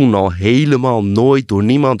werd toen al helemaal nooit door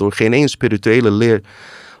niemand, door geen één spirituele leer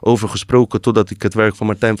over gesproken. Totdat ik het werk van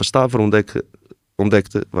Martijn van Staver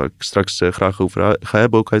ontdekte. Waar ik straks graag over ga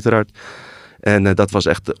hebben ook uiteraard. En dat was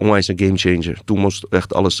echt onwijs een gamechanger. Toen moest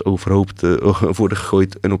echt alles overhoop worden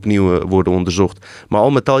gegooid en opnieuw worden onderzocht. Maar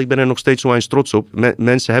al met al, ik ben er nog steeds onwijs trots op.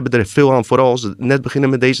 Mensen hebben er veel aan, vooral als ze net beginnen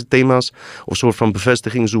met deze thema's. Of een soort van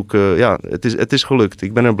bevestiging zoeken. Ja, het is gelukt.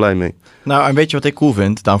 Ik ben er blij mee. Nou, en weet je wat ik cool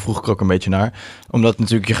vind? Daarom vroeg ik er ook een beetje naar. Omdat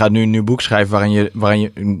natuurlijk, je gaat nu een nieuw boek schrijven waarin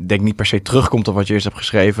je denk niet per se terugkomt op wat je eerst hebt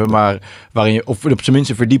geschreven. Maar waarin je of op zijn minst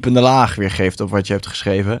een verdiepende laag weer geeft op wat je hebt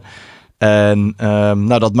geschreven. En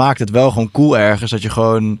dat maakt het wel gewoon cool ergens. Dat je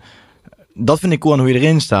gewoon... Dat vind ik cool aan hoe je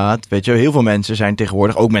erin staat. Weet je, heel veel mensen zijn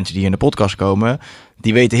tegenwoordig, ook mensen die hier in de podcast komen,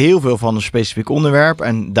 die weten heel veel van een specifiek onderwerp.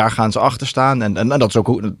 En daar gaan ze achter staan. En dat is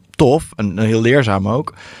ook tof en heel leerzaam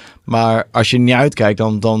ook. Maar als je niet uitkijkt,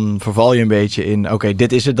 dan verval je een beetje in... Oké,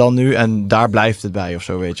 dit is het dan nu en daar blijft het bij of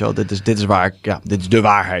zo, weet je wel. Dit is waar dit is de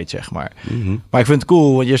waarheid, zeg maar. Mm-hmm. Maar ik vind het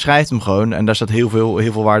cool, want je schrijft hem gewoon... en daar staat heel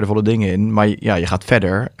veel waardevolle dingen in. Maar ja, je gaat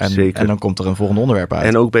verder en dan komt er een volgend onderwerp uit.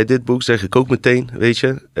 En ook bij dit boek zeg ik ook meteen, weet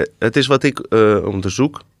je... Het is wat ik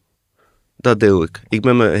onderzoek, dat deel ik. Ik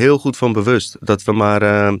ben me heel goed van bewust dat we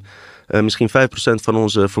maar misschien 5% van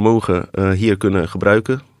onze vermogen hier kunnen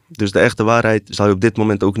gebruiken... Dus de echte waarheid zal je op dit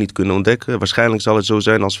moment ook niet kunnen ontdekken. Waarschijnlijk zal het zo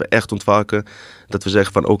zijn als we echt ontwaken. Dat we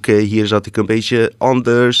zeggen van oké, hier zat ik een beetje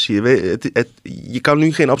anders. Je kan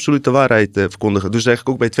nu geen absolute waarheid verkondigen. Dus zeg ik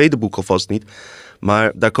ook bij het tweede boek alvast niet.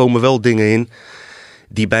 Maar daar komen wel dingen in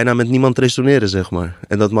die bijna met niemand resoneren, zeg maar.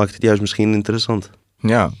 En dat maakt het juist misschien interessant.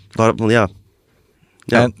 Ja.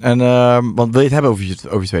 Ja. En wat wil je het hebben over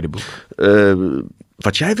je tweede boek?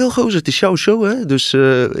 Wat jij wil, gozer, het is jouw show, hè? Dus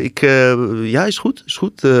ja, is goed.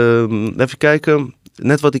 Even kijken.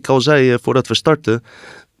 Net wat ik al zei voordat we starten.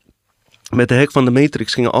 Met de Hek van de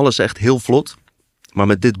Matrix ging alles echt heel vlot. Maar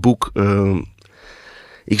met dit boek...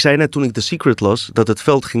 ik zei net toen ik The Secret las, dat het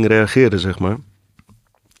veld ging reageren, zeg maar.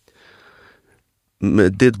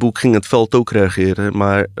 Met dit boek ging het veld ook reageren,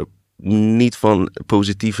 maar niet van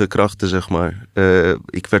positieve krachten, zeg maar.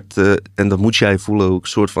 Ik werd, en dat moet jij voelen ook, een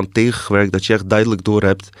soort van tegengewerkt, dat je echt duidelijk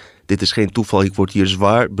doorhebt, dit is geen toeval, ik word hier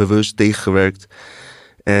zwaar bewust tegengewerkt.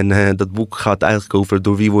 En dat boek gaat eigenlijk over,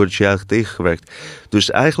 door wie word je eigenlijk tegengewerkt.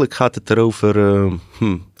 Dus eigenlijk gaat het erover,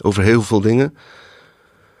 over heel veel dingen.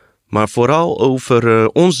 Maar vooral over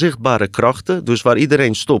onzichtbare krachten. Dus waar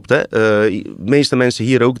iedereen stopt. Hè? De meeste mensen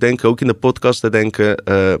hier ook denken, ook in de podcasten denken...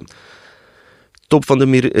 top van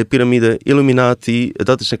de piramide, Illuminati.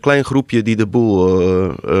 Dat is een klein groepje die de boel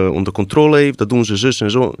onder controle heeft. Dat doen ze zus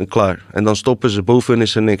en zo en klaar. En dan stoppen ze, boven hun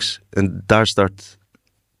is er niks. En daar start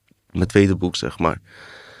mijn tweede boek, zeg maar.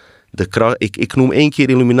 Ik noem 1 keer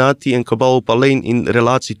Illuminati en Kabal op alleen in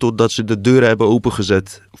relatie tot dat ze de deuren hebben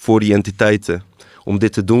opengezet voor die entiteiten. Om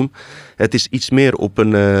dit te doen. Het is iets meer op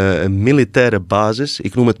een militaire basis.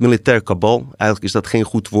 Ik noem het militair kabal. Eigenlijk is dat geen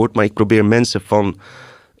goed woord, maar ik probeer mensen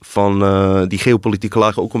van die geopolitieke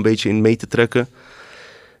lagen ook een beetje in mee te trekken.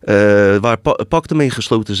 Waar pacten mee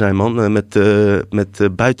gesloten zijn, man.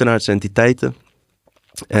 Met buitenaardse entiteiten.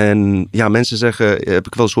 En ja, mensen zeggen, heb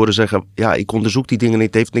ik wel eens horen zeggen, ja, ik onderzoek die dingen niet.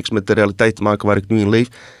 Het heeft niks met de realiteit te maken waar ik nu in leef.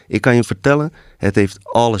 Ik kan je vertellen, het heeft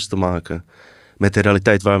alles te maken met de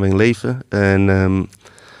realiteit waar we in leven. En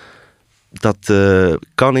dat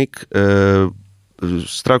kan ik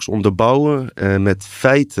straks onderbouwen met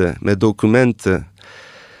feiten, met documenten,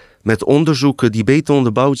 met onderzoeken die beter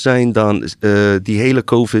onderbouwd zijn dan die hele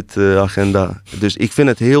COVID-agenda. Dus ik vind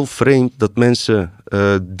het heel vreemd dat mensen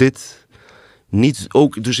dit niet,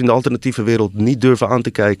 ook dus in de alternatieve wereld, niet durven aan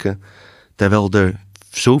te kijken. Terwijl er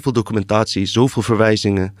zoveel documentatie, zoveel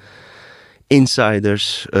verwijzingen,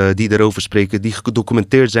 insiders die erover spreken, die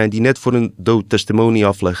gedocumenteerd zijn, die net voor hun dood testimonie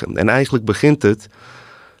afleggen. En eigenlijk begint het,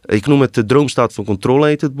 ik noem het de droomstaat van controle,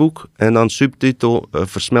 heet het boek. En dan subtitel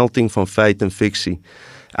versmelting van feit en fictie.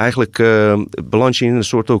 Eigenlijk beland je in een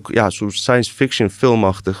soort ook, ja, soort science fiction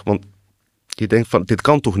filmachtig. Want je denkt van, dit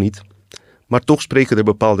kan toch niet? Maar toch spreken er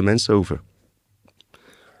bepaalde mensen over.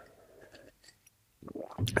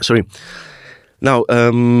 Sorry. Nou,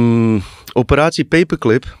 Operatie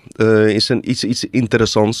Paperclip is iets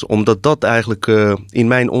interessants, omdat dat eigenlijk in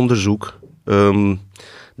mijn onderzoek,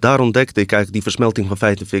 daar ontdekte ik eigenlijk die versmelting van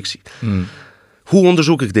feit en fictie. Hoe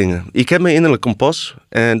onderzoek ik dingen? Ik heb mijn innerlijk kompas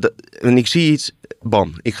en ik zie iets,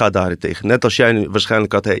 bam, ik ga daarin tegen. Net als jij nu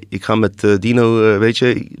waarschijnlijk had, hey, ik ga met Dino, weet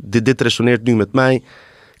je, dit resoneert nu met mij.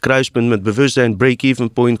 Kruispunt met bewustzijn,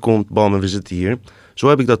 break-even point komt, bam, en we zitten hier. Zo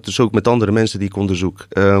heb ik dat dus ook met andere mensen die ik onderzoek.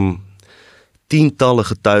 Tientallen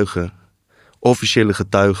getuigen, officiële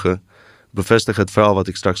getuigen, bevestigen het verhaal wat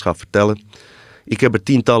ik straks ga vertellen. Ik heb er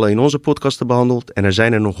tientallen in onze podcasten behandeld en er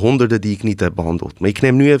zijn er nog honderden die ik niet heb behandeld. Maar ik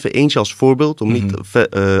neem nu even eentje als voorbeeld, om niet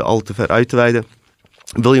al te ver uit te wijden.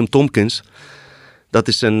 William Tompkins, dat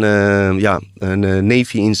is een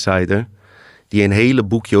Navy insider die een hele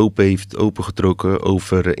boekje heeft opengetrokken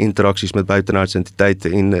over interacties met buitenaardse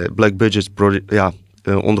entiteiten in black budget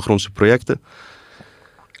ondergrondse projecten.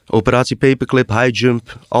 Operatie Paperclip, High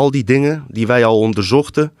Jump, al die dingen die wij al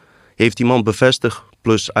onderzochten, heeft die man bevestigd,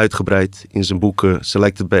 plus uitgebreid in zijn boeken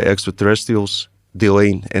Selected by Extraterrestrials, deel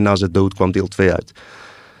 1, en na zijn dood kwam deel 2 uit.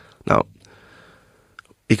 Nou,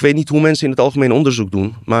 ik weet niet hoe mensen in het algemeen onderzoek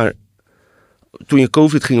doen, maar toen je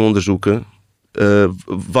COVID ging onderzoeken,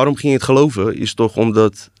 waarom ging je het geloven? Is toch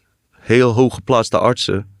omdat heel hooggeplaatste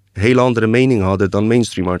artsen hele andere meningen hadden dan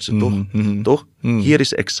mainstream artsen, toch? Toch? Hier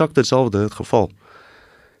is exact hetzelfde het geval.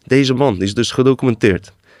 Deze man is dus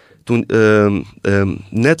gedocumenteerd. Toen,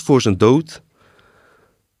 net voor zijn dood,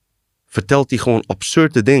 vertelt hij gewoon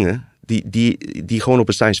absurde dingen die gewoon op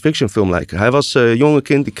een science fiction film lijken. Hij was jonge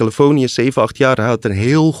kind in Californië, 7, 8 jaar. Hij had een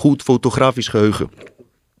heel goed fotografisch geheugen.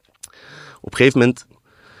 Op een gegeven moment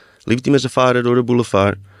liep hij met zijn vader door de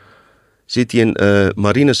boulevard. Ziet hij een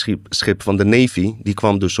marineschip van de Navy. Die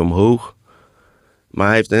kwam dus omhoog. Maar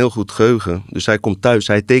hij heeft een heel goed geheugen. Dus hij komt thuis.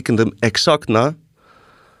 Hij tekent hem exact na.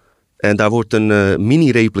 En daar wordt een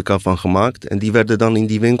mini-replica van gemaakt. En die werden dan in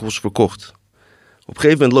die winkels verkocht. Op een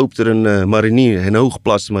gegeven moment loopt er een marinier, een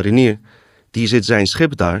hooggeplaatste marinier. Die zit zijn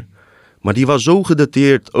schip daar. Maar die was zo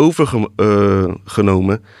gedateerd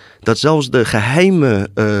overgenomen dat zelfs de geheime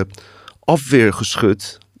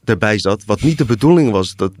afweergeschut erbij zat. Wat niet de bedoeling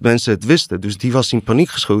was dat mensen het wisten. Dus die was in paniek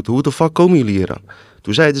geschoten. Hoe de fuck komen jullie hier aan?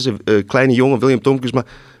 Toen zeiden ze, kleine jongen William Tompkins, maar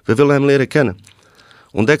we willen hem leren kennen.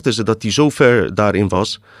 ontdekten ze dat hij zo ver daarin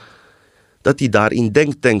was, dat hij daar in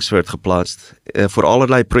denktanks werd geplaatst. Voor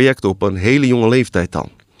allerlei projecten op een hele jonge leeftijd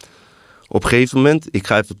al. Op een gegeven moment, ik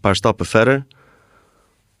ga even een paar stappen verder,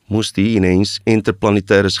 moest hij ineens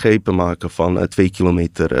interplanetaire schepen maken van 2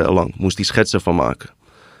 kilometer lang. Moest hij schetsen van maken.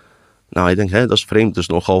 Nou, ik denk, dat is vreemd, dat is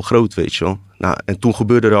nogal groot, weet je wel. Nou, en toen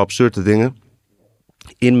gebeurden er absurde dingen.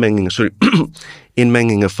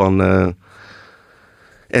 Inmengingen van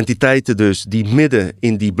entiteiten dus, die midden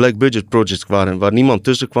in die black budget projects waren, waar niemand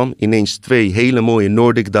tussen kwam. Ineens 2 hele mooie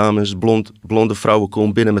Nordic dames, blonde vrouwen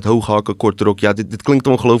komen binnen met hoge hakken, korte rok. Ja, dit klinkt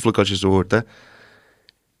ongelooflijk als je zo hoort, hè.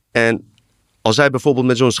 En als zij bijvoorbeeld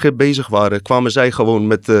met zo'n schip bezig waren, kwamen zij gewoon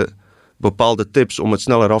met bepaalde tips om het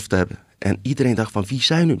sneller af te hebben. En iedereen dacht van, wie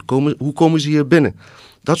zijn hun? Hoe komen ze hier binnen?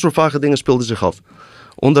 Dat soort vage dingen speelden zich af.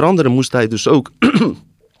 Onder andere moest hij dus ook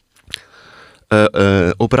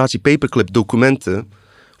operatie Paperclip documenten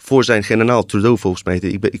voor zijn generaal Trudeau, volgens mij.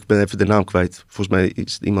 Ik ben even de naam kwijt. Volgens mij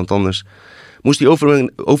is het iemand anders. Moest hij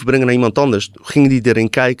overbrengen naar iemand anders. Gingen die erin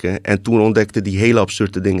kijken en toen ontdekte die hele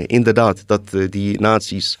absurde dingen. Inderdaad, dat die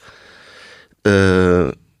nazi's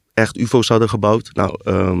echt UFO's hadden gebouwd. Nou,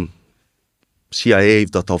 CIA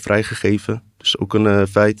heeft dat al vrijgegeven. Dus ook een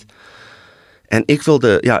feit. En ik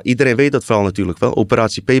wilde, iedereen weet dat verhaal natuurlijk wel.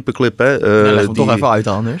 Operatie Paperclip, hè. Leg hem toch even uit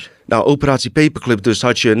anders. Nou, Operatie Paperclip, dus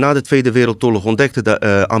had je na de Tweede Wereldoorlog ontdekte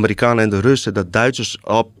de Amerikanen en de Russen dat Duitsers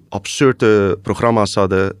absurde programma's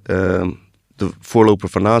hadden. De voorloper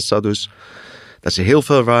van NASA dus. Dat ze heel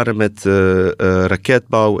veel waren met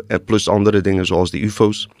raketbouw en plus andere dingen zoals die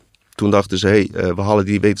UFO's. Toen dachten ze, we halen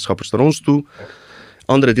die wetenschappers naar ons toe.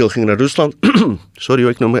 Andere deel ging naar Rusland. Sorry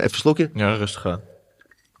hoor, ik neem even een slokje. Ja, rustig aan.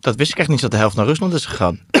 Dat wist ik echt niet, dat de helft naar Rusland is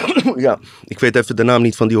gegaan. Ja, ik weet even de naam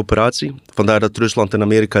niet van die operatie. Vandaar dat Rusland en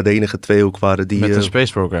Amerika de enige 2 ook waren die... Met een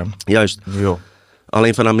space program. Juist. Jo.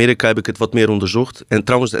 Alleen van Amerika heb ik het wat meer onderzocht. En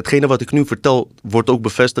trouwens, hetgene wat ik nu vertel wordt ook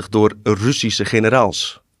bevestigd door Russische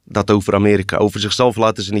generaals. Dat over Amerika. Over zichzelf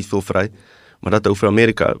laten ze niet veel vrij. Maar dat over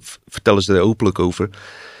Amerika vertellen ze er openlijk over.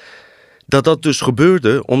 Dat dus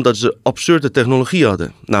gebeurde omdat ze absurde technologie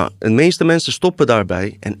hadden. Nou, de meeste mensen stoppen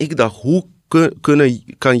daarbij. En ik dacht, hoe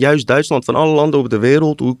kan juist Duitsland van alle landen op de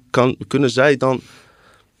wereld, hoe kunnen zij dan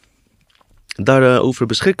daarover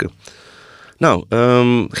beschikken? Nou,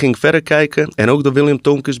 ging verder kijken en ook door William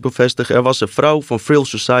Tompkins bevestigd. Er was een vrouw van Frill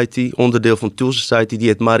Society, onderdeel van Tool Society, die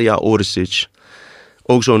heet Maria Oresic.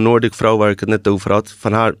 Ook zo'n Noordic vrouw waar ik het net over had.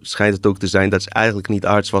 Van haar schijnt het ook te zijn dat ze eigenlijk niet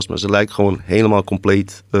aards was, maar ze lijkt gewoon helemaal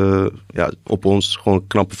compleet op ons. Gewoon een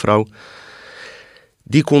knappe vrouw.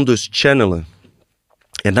 Die kon dus channelen.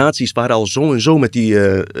 En nazi's waren al zo en zo met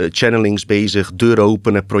die channelings bezig. Deuren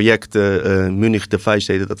openen, projecten. Munich de Vijf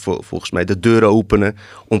deden dat volgens mij. De deuren openen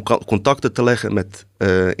om contacten te leggen met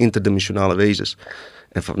interdimensionale wezens.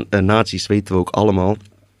 En van nazi's weten we ook allemaal.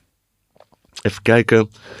 Even kijken.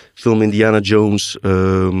 Film Indiana Jones.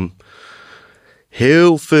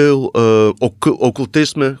 Heel veel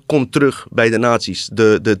occultisme komt terug bij de nazi's.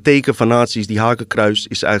 De teken van nazi's, die hakenkruis,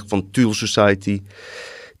 is eigenlijk van Tool Society.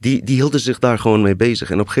 Die hielden zich daar gewoon mee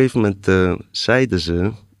bezig. En op een gegeven moment zeiden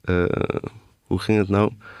ze... hoe ging het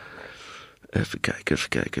nou? Even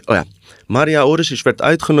kijken. Oh ja. Maria Oresic werd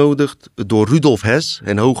uitgenodigd door Rudolf Hess,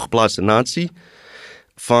 een hooggeplaatste nazi.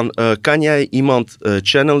 Van, kan jij iemand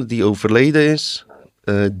channelen die overleden is?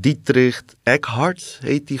 Dietrich Eckhart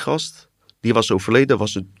heet die gast. Die was overleden,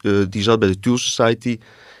 die zat bij de Tool Society.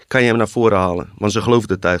 Kan je hem naar voren halen? Want ze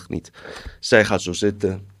geloofde het eigenlijk niet. Zij gaat zo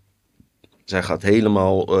zitten... Zij gaat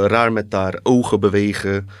helemaal raar met haar ogen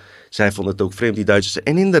bewegen. Zij vond het ook vreemd, die Duitsers.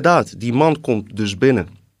 En inderdaad, die man komt dus binnen.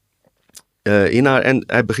 In haar en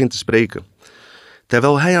hij begint te spreken.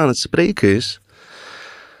 Terwijl hij aan het spreken is...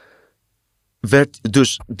 werd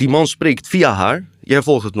dus... Die man spreekt via haar. Jij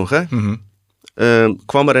volgt het nog, hè? Mm-hmm.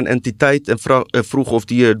 Kwam er een entiteit en vroeg of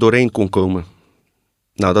die er doorheen kon komen.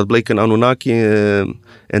 Nou, dat bleek een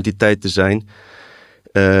Anunnaki-entiteit te zijn...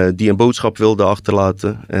 die een boodschap wilde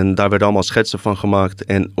achterlaten. En daar werden allemaal schetsen van gemaakt.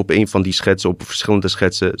 En op een van die schetsen, op verschillende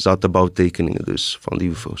schetsen, zaten bouwtekeningen dus van die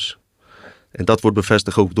UFO's. En dat wordt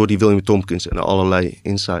bevestigd ook door die William Tompkins en allerlei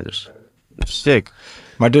insiders. Sick.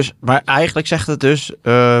 Maar eigenlijk zegt het dus,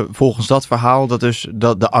 volgens dat verhaal, dat dus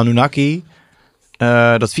dat de Anunnaki,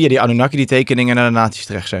 dat via die Anunnaki die tekeningen naar de nazi's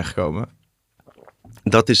terecht zijn gekomen.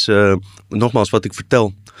 Dat is Nogmaals wat ik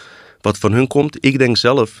vertel. Wat van hun komt, ik denk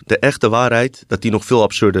zelf, de echte waarheid, dat die nog veel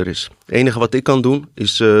absurder is. Het enige wat ik kan doen,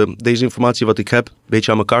 is deze informatie wat ik heb, een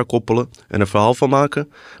beetje aan elkaar koppelen en een verhaal van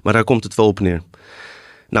maken. Maar daar komt het wel op neer.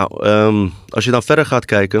 Nou, als je dan verder gaat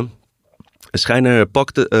kijken,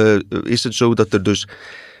 is het zo dat er dus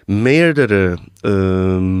meerdere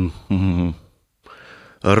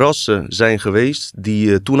rassen zijn geweest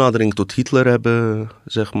die toenadering tot Hitler hebben,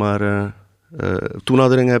 zeg maar,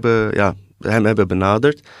 hem hebben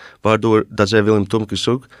benaderd. Waardoor, dat zei William Tompkins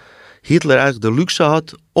ook, Hitler eigenlijk de luxe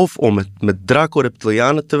had of om met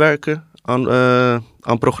Draco-reptilianen te werken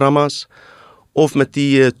aan programma's, of met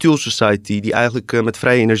die Thule Society die eigenlijk met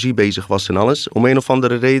vrije energie bezig was en alles. Om een of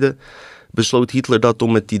andere reden besloot Hitler dat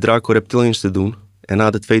om met die Draco-reptilians te doen. En na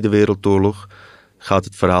de Tweede Wereldoorlog gaat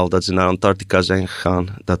het verhaal dat ze naar Antarctica zijn gegaan.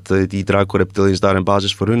 Dat die Draco-reptilians daar een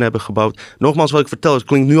basis voor hun hebben gebouwd. Nogmaals, wat ik vertel, het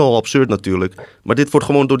klinkt nu al absurd natuurlijk. Maar dit wordt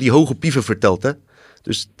gewoon door die hoge pieven verteld, hè.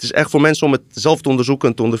 Dus het is echt voor mensen om het zelf te onderzoeken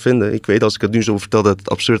en te ondervinden. Ik weet als ik het nu zo vertel dat het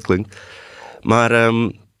absurd klinkt. Maar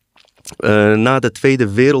na de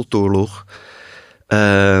Tweede Wereldoorlog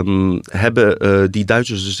hebben die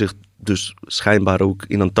Duitsers zich dus schijnbaar ook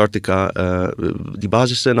in Antarctica die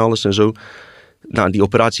basis en alles en zo. Nou, die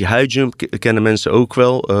operatie High Jump kennen mensen ook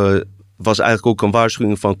wel. Was eigenlijk ook een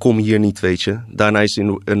waarschuwing van kom hier niet, weet je. Daarna is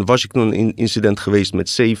in Washington een incident geweest met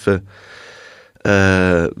 7...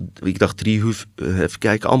 ik dacht 3, even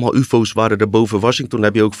kijken, allemaal ufo's waren er boven Washington, daar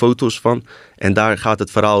heb je ook foto's van. En daar gaat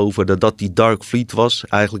het verhaal over dat die Dark Fleet was.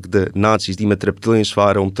 Eigenlijk de nazi's die met reptilians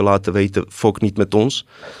waren om te laten weten, fok niet met ons.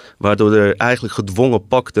 Waardoor er eigenlijk gedwongen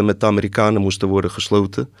pakten met de Amerikanen moesten worden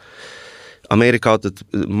gesloten. Amerika had het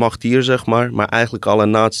macht hier, zeg maar. Maar eigenlijk alle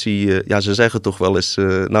nazi, ze zeggen toch wel eens,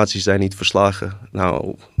 nazi's zijn niet verslagen.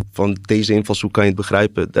 Nou, van deze invalshoek kan je het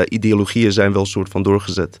begrijpen. De ideologieën zijn wel een soort van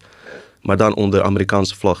doorgezet. Maar dan onder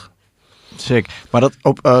Amerikaanse vlag. Sick. Maar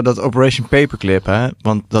dat Operation Paperclip, hè?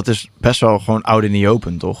 Want dat is best wel gewoon oud en niet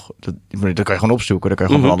open, toch? Dat kan je gewoon opzoeken, daar kan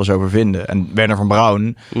je gewoon van alles over vinden. En Werner van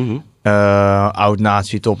Braun,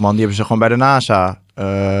 oud-nazi-topman, die hebben ze gewoon bij de NASA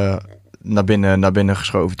naar binnen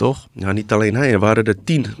geschoven, toch? Ja, niet alleen hij. Er waren er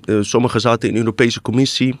 10. Sommigen zaten in de Europese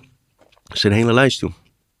Commissie. Dat is een hele lijst, joh.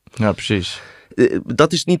 Ja, precies.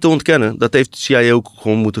 Dat is niet te ontkennen. Dat heeft de CIA ook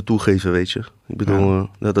gewoon moeten toegeven, weet je. Ik bedoel,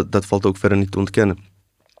 dat valt ook verder niet te ontkennen.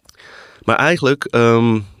 Maar eigenlijk,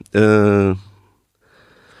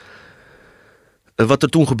 wat er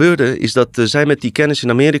toen gebeurde, is dat zij met die kennis in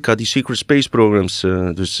Amerika, die secret space programs,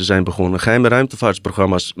 dus ze zijn begonnen, geheime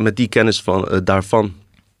ruimtevaartprogramma's, met die kennis daarvan.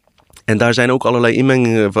 En daar zijn ook allerlei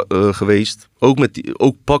inmengingen geweest.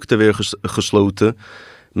 Ook pakten weer gesloten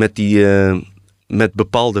met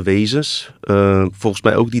bepaalde wezens. Volgens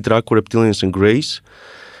mij ook die Draco-reptilians en Greys.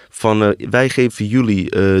 Van wij geven jullie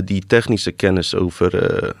die technische kennis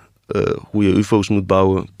over hoe je ufo's moet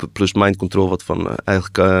bouwen. Plus mind control, wat van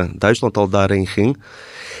eigenlijk Duitsland al daarheen ging.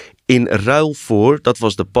 In ruil voor, dat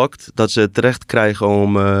was de pact, dat ze terecht krijgen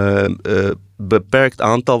om beperkt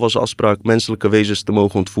aantal, was afspraak, menselijke wezens te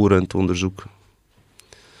mogen ontvoeren en te onderzoeken.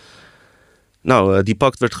 Nou, die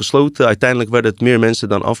pact werd gesloten. Uiteindelijk werden het meer mensen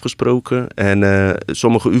dan afgesproken. En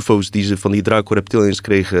sommige ufo's die ze van die Draco-reptilians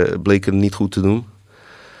kregen, bleken niet goed te doen.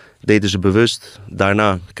 Deden ze bewust.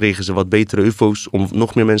 Daarna kregen ze wat betere ufo's om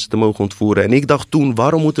nog meer mensen te mogen ontvoeren. En ik dacht toen,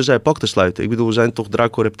 waarom moeten zij pacten sluiten? Ik bedoel, we zijn toch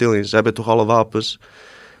Draco-reptilians, ze hebben toch alle wapens.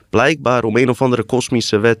 Blijkbaar om een of andere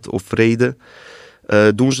kosmische wet of reden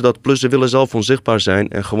doen ze dat. Plus ze willen zelf onzichtbaar zijn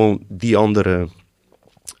en gewoon die andere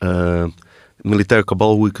militair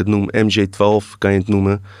kabal, hoe ik het noem, MJ-12 kan je het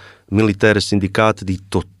noemen. Militaire syndicaten die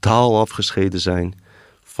totaal afgescheiden zijn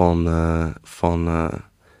van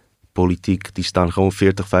politiek. Die staan gewoon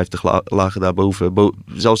 40, 50 lagen daarboven.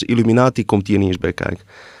 Zelfs Illuminati komt hier niet eens bij kijken.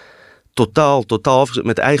 Totaal afgescheiden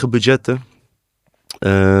met eigen budgetten.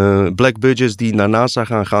 Black budgets die naar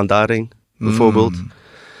NASA gaan daarheen, bijvoorbeeld.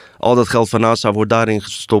 Al dat geld van NASA wordt daarin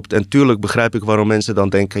gestopt. En tuurlijk begrijp ik waarom mensen dan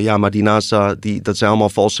denken, ja, maar die NASA, dat zijn allemaal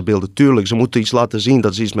valse beelden. Tuurlijk, ze moeten iets laten zien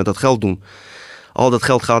dat ze iets met dat geld doen. Al dat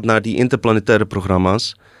geld gaat naar die interplanetaire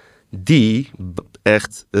programma's, die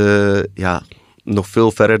echt nog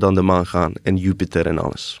veel verder dan de maan gaan. En Jupiter en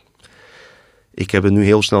alles. Ik heb het nu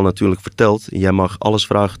heel snel natuurlijk verteld. Jij mag alles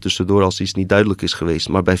vragen tussendoor als iets niet duidelijk is geweest.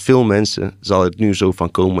 Maar bij veel mensen zal het nu zo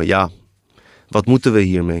van komen, ja, wat moeten we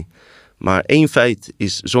hiermee? Maar 1 feit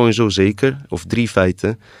is sowieso zeker, of 3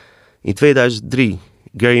 feiten. In 2003,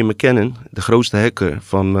 Gary McKinnon, de grootste hacker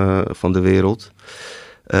van de wereld,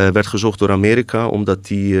 werd gezocht door Amerika omdat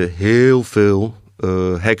hij heel veel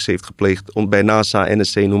hacks heeft gepleegd bij NASA,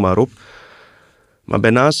 NSC, noem maar op. Maar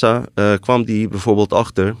bij NASA kwam hij bijvoorbeeld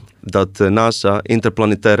achter dat NASA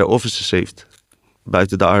interplanetaire offices heeft,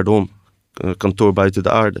 buiten de aarde om. Kantoor buiten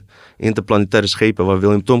de aarde. Interplanetaire schepen waar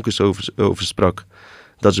William Tompkins over sprak.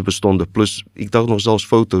 Dat ze bestonden. Plus, ik dacht nog zelfs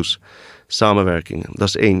foto's. Samenwerkingen. Dat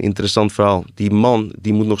is 1. Interessant verhaal. Die man,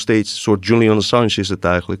 die moet nog steeds, een soort Julian Assange is het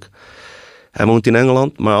eigenlijk. Hij woont in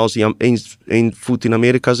Engeland, maar als hij één voet in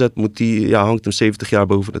Amerika zet, hangt hem 70 jaar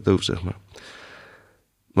boven het hoofd, zeg maar.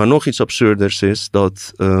 Maar nog iets absurders is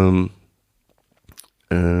dat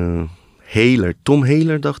Tom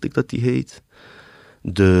Haler, dacht ik dat hij heet,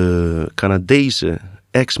 de Canadese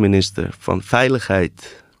ex-minister van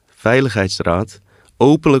Veiligheidsraad,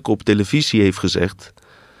 openlijk op televisie heeft gezegd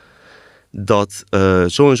dat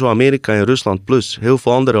zo en zo Amerika en Rusland plus heel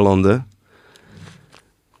veel andere landen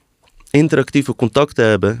interactieve contacten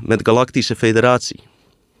hebben met de Galactische Federatie.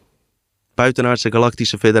 Buitenaardse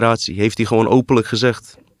Galactische Federatie, heeft hij gewoon openlijk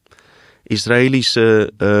gezegd.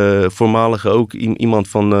 Israëlische voormalige ook iemand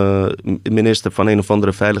van minister van een of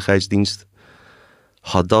andere veiligheidsdienst.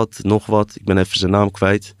 Haddad, nog wat, ik ben even zijn naam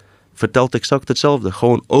kwijt. Vertelt exact hetzelfde.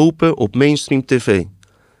 Gewoon open op mainstream tv.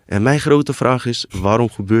 En mijn grote vraag is, waarom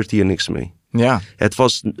gebeurt hier niks mee? Ja. Het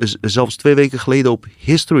was zelfs 2 weken geleden op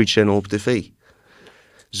History Channel op tv.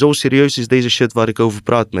 Zo serieus is deze shit waar ik over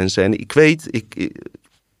praat, mensen. En ik weet,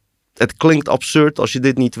 het klinkt absurd als je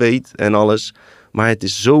dit niet weet en alles. Maar het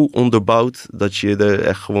is zo onderbouwd dat je er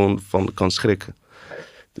echt gewoon van kan schrikken.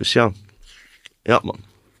 Dus ja. Ja, man.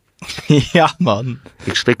 Ja, man.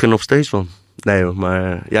 Ik schrik er nog steeds van. Nee,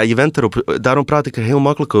 maar ja, je went erop. Daarom praat ik er heel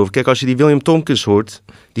makkelijk over. Kijk, als je die William Tompkins hoort,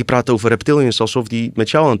 die praat over reptilians alsof die met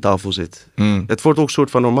jou aan tafel zit. Het wordt ook een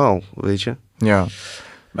soort van normaal, weet je. Ja.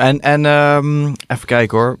 En even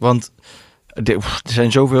kijken hoor, want er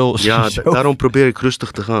zijn zoveel... Ja, daarom probeer ik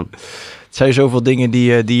rustig te gaan. Het zijn zoveel dingen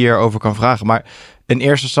die je hierover kan vragen. Maar in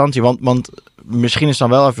eerste instantie, want misschien is het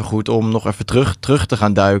dan wel even goed om nog even terug te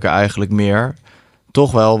gaan duiken eigenlijk meer.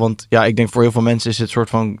 Toch wel, want ja, ik denk voor heel veel mensen is het soort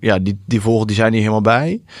van, ja, die volgen, die zijn hier helemaal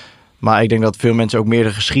bij. Maar ik denk dat veel mensen ook meer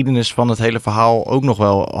de geschiedenis van het hele verhaal ook nog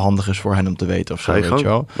wel handig is voor hen om te weten of zo, weet je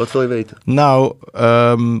wel. Wat wil je weten? Nou,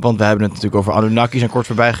 want we hebben het natuurlijk over Anunnakis en kort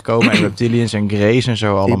voorbij gekomen en reptilians en Greys en zo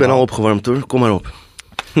allemaal. Ik ben al opgewarmd hoor, kom maar op.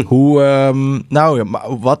 Hoe,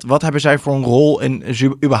 wat hebben zij voor een rol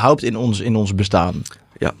überhaupt in ons bestaan?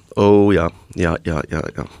 Ja, ja.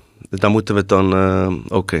 Daar moeten we het dan,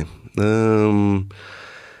 oké.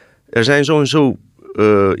 Er zijn sowieso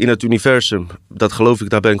in het universum, dat geloof ik,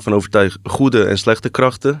 daar ben ik van overtuigd, goede en slechte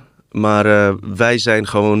krachten. Maar wij zijn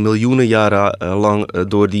gewoon miljoenen jaren lang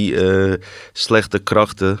door die slechte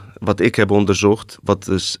krachten, wat ik heb onderzocht,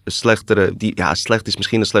 wat slechtere, slecht is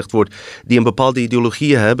misschien een slecht woord, die een bepaalde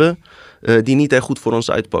ideologieën hebben, die niet echt goed voor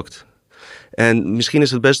ons uitpakt. En misschien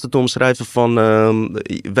is het beste te omschrijven van,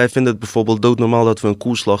 wij vinden het bijvoorbeeld doodnormaal dat we een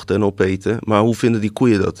koe slachten en opeten, maar hoe vinden die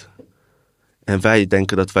koeien dat? En wij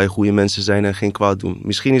denken dat wij goede mensen zijn en geen kwaad doen.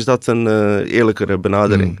 Misschien is dat een eerlijkere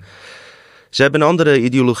benadering. Ze hebben een andere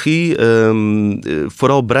ideologie,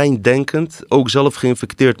 vooral breindenkend. Ook zelf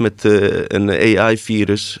geïnfecteerd met een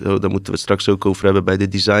AI-virus. Daar moeten we het straks ook over hebben bij de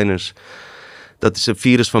designers. Dat is een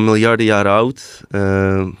virus van miljarden jaren oud.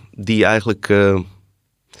 Die eigenlijk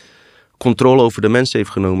controle over de mens heeft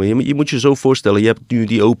genomen. Je moet je zo voorstellen, je hebt nu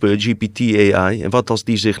die open GPT-AI. En wat als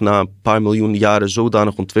die zich na een paar miljoen jaren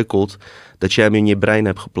zodanig ontwikkelt dat jij hem in je brein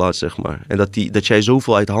hebt geplaatst, zeg maar. En dat jij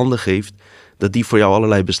zoveel uit handen geeft dat die voor jou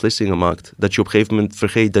allerlei beslissingen maakt. Dat je op een gegeven moment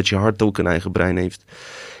vergeet dat je hart ook een eigen brein heeft.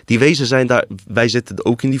 Die wezens zijn daar, wij zitten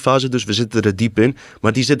ook in die fase, dus we zitten er diep in.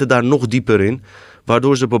 Maar die zitten daar nog dieper in,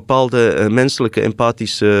 waardoor ze bepaalde menselijke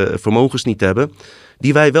empathische vermogens niet hebben,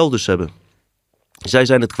 die wij wel dus hebben. Zij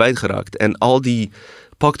zijn het kwijtgeraakt. En al die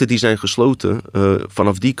pakten die zijn gesloten,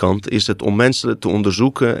 vanaf die kant, is het om mensen te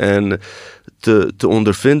onderzoeken en te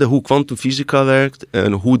ondervinden hoe kwantumfysica werkt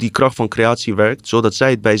en hoe die kracht van creatie werkt, zodat zij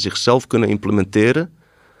het bij zichzelf kunnen implementeren.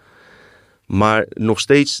 Maar nog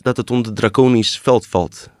steeds dat het onder draconisch veld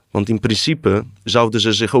valt. Want in principe zouden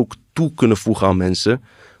ze zich ook toe kunnen voegen aan mensen,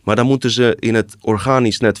 maar dan moeten ze in het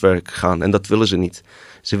organisch netwerk gaan en dat willen ze niet.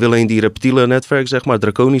 Ze willen in die reptiele netwerk, zeg maar,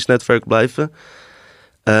 draconisch netwerk blijven.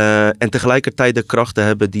 En tegelijkertijd de krachten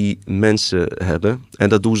hebben die mensen hebben. En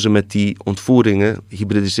dat doen ze met die ontvoeringen,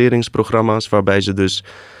 hybridiseringsprogramma's, waarbij ze dus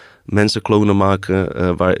mensen klonen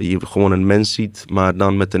maken, waar je gewoon een mens ziet, maar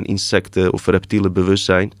dan met een insecten- of reptiele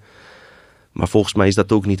bewustzijn. Maar volgens mij is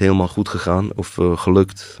dat ook niet helemaal goed gegaan of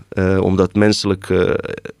gelukt, omdat menselijke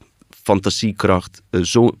fantasiekracht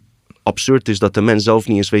zo absurd is dat de mens zelf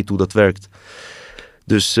niet eens weet hoe dat werkt.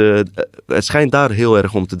 Dus het schijnt daar heel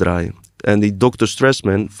erg om te draaien. En die Dr.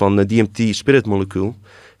 Trueman van DMT Spirit Molecule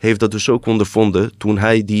heeft dat dus ook ondervonden toen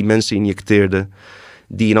hij die mensen injecteerde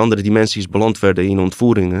die in andere dimensies beland werden in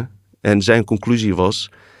ontvoeringen. En zijn conclusie was,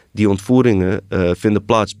 die ontvoeringen vinden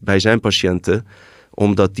plaats bij zijn patiënten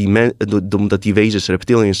omdat die wezens,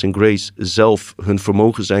 reptilians en greys, zelf hun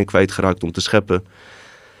vermogen zijn kwijtgeraakt om te scheppen.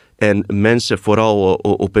 En mensen vooral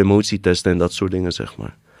op emotie testen en dat soort dingen, zeg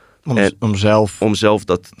maar. Om zelf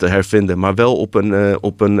dat te hervinden, maar wel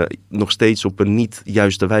op een nog steeds op een niet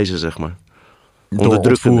juiste wijze, zeg maar.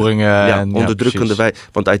 Ontvoeringen. Onderdrukkende wij.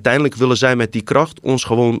 Want uiteindelijk willen zij met die kracht ons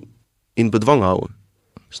gewoon in bedwang houden.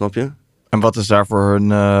 Snap je? En wat is daar voor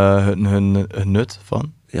hun nut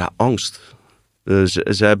van? Ja, angst.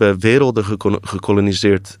 Ze hebben werelden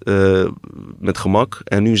gekoloniseerd met gemak.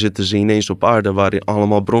 En nu zitten ze ineens op aarde waarin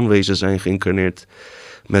allemaal bronwezens zijn geïncarneerd.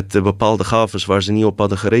 Met bepaalde gaves waar ze niet op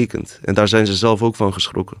hadden gerekend. En daar zijn ze zelf ook van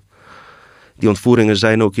geschrokken. Die ontvoeringen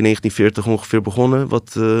zijn ook in 1940 ongeveer begonnen.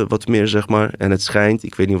 Wat meer, zeg maar. En het schijnt,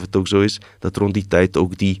 ik weet niet of het ook zo is, dat rond die tijd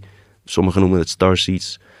ook sommigen noemen het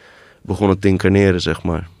starseeds, begonnen te incarneren, zeg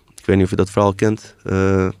maar. Ik weet niet of je dat verhaal kent.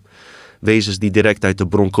 Wezens die direct uit de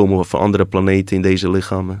bron komen van andere planeten in deze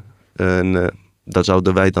lichamen. En dat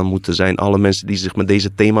zouden wij dan moeten zijn. Alle mensen die zich met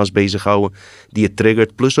deze thema's bezighouden, die het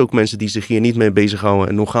triggert. Plus ook mensen die zich hier niet mee bezighouden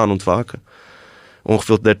en nog gaan ontwaken.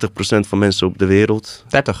 Ongeveer 30% van mensen op de wereld.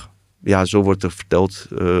 30? Ja, zo wordt er verteld.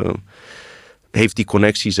 Heeft die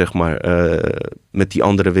connectie, zeg maar, met die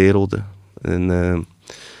andere werelden. En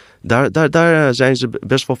daar zijn ze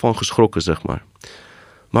best wel van geschrokken, zeg maar.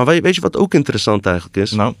 Maar weet je wat ook interessant eigenlijk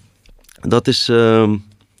is? Nou? Dat is...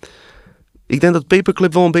 ik denk dat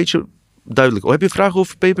Paperclip wel een beetje duidelijk... Oh, heb je vragen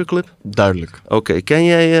over Paperclip? Duidelijk. Oké, ken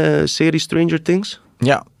jij serie Stranger Things?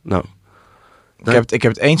 Ja. Nou. Ik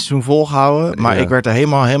heb het 1 seizoen volgehouden, maar ik werd er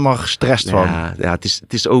helemaal gestrest van. Ja,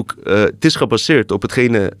 het is ook... het is gebaseerd op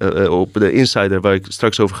op de insider waar ik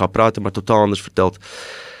straks over ga praten, maar totaal anders verteld.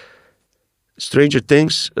 Stranger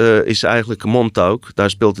Things is eigenlijk Montauk. Daar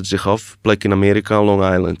speelt het zich af. Plek in Amerika,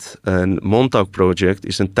 Long Island. En Montauk Project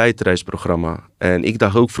is een tijdreisprogramma. En ik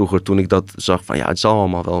dacht ook vroeger toen ik dat zag van het zal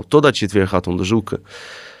allemaal wel. Totdat je het weer gaat onderzoeken.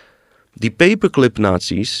 Die paperclip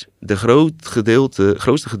nazi's, de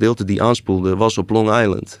grootste gedeelte die aanspoelde was op Long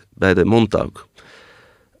Island. Bij de Montauk.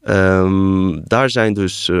 Daar zijn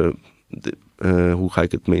dus... hoe ga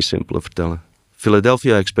ik het meest simpele vertellen?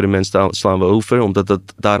 Philadelphia-experiment slaan we over, omdat dat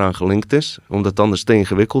daaraan gelinkt is. Omdat het anders te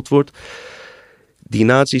ingewikkeld wordt. Die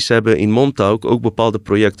nazi's hebben in Montauk ook bepaalde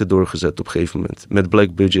projecten doorgezet op een gegeven moment. Met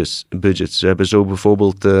black budgets. Ze hebben zo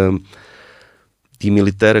bijvoorbeeld... die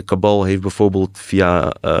militaire kabal heeft bijvoorbeeld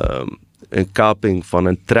via een kaping van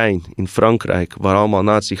een trein in Frankrijk, waar allemaal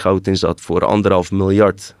nazi-goud in zat, voor 1,5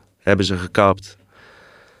 miljard, hebben ze gekaapt.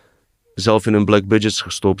 Zelf in hun black budgets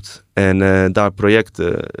gestopt. En daar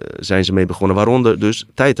projecten zijn ze mee begonnen. Waaronder dus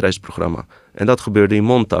tijdreisprogramma. En dat gebeurde in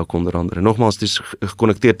Montauk onder andere. Nogmaals, het is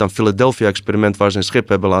geconnecteerd aan Philadelphia-experiment waar ze een schip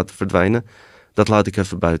hebben laten verdwijnen. Dat laat ik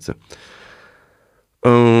even buiten.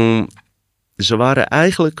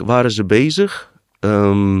 Waren ze bezig...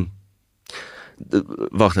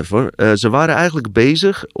 wacht even hoor. Ze waren eigenlijk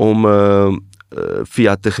bezig om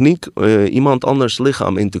via techniek iemand anders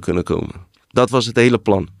lichaam in te kunnen komen. Dat was het hele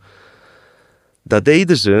plan. Dat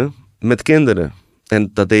deden ze met kinderen.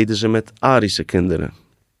 En dat deden ze met Arische kinderen.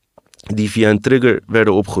 Die via een trigger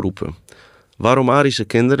werden opgeroepen. Waarom Arische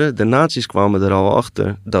kinderen? De nazi's kwamen er al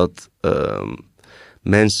achter dat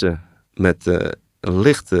mensen met een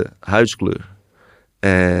lichte huidskleur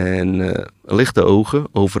en lichte ogen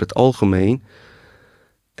over het algemeen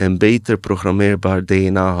een beter programmeerbaar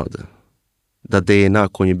DNA hadden. Dat DNA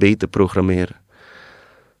kon je beter programmeren.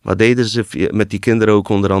 Wat deden ze met die kinderen ook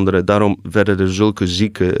onder andere? Daarom werden er zulke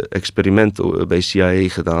zieke experimenten bij CIA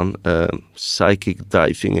gedaan. Psychic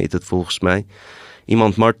diving heet het volgens mij.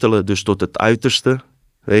 Iemand martelen dus tot het uiterste,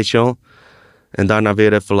 weet je al. En daarna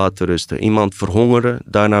weer even laten rusten. Iemand verhongeren,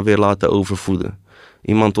 daarna weer laten overvoeden.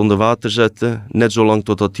 Iemand onder water zetten, net zo lang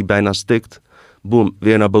totdat hij bijna stikt. Boom,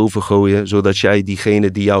 weer naar boven gooien, zodat jij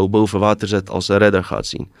diegene die jou boven water zet als een redder gaat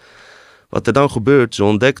zien. Wat er dan gebeurt, ze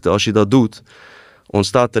ontdekten, als je dat doet,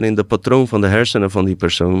 ontstaat er in de patroon van de hersenen van die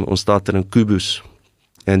persoon, ontstaat er een kubus.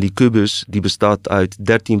 En die kubus die bestaat uit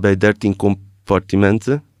 13 bij 13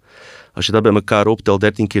 compartimenten. Als je dat bij elkaar optelt,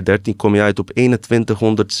 13 keer 13, kom je uit op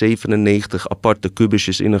 2197 aparte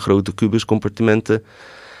kubusjes in een grote kubuscompartimenten.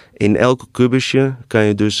 In elke kubusje kan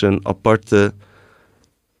je dus een aparte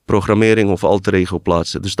programmering of alter ego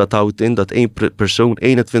plaatsen. Dus dat houdt in dat één persoon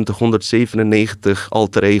 2197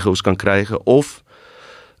 alter ego's kan krijgen of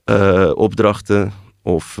opdrachten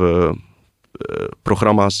of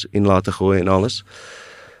programma's in laten gooien en alles.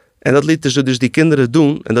 En dat lieten ze dus die kinderen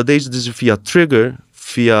doen. En dat deden ze via trigger,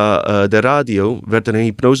 via de radio, werd er een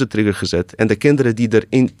hypnose-trigger gezet. En de kinderen die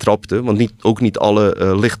erin trapten, want ook niet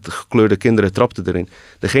alle licht gekleurde kinderen trapten erin.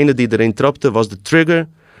 Degene die erin trapte was de trigger.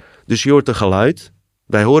 Dus je hoort een geluid.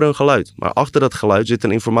 Wij horen een geluid. Maar achter dat geluid zit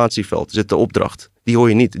een informatieveld, zit de opdracht. Die hoor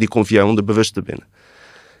je niet, die komt via je onderbewuste binnen.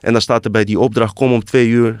 En dan staat er bij die opdracht, kom om 2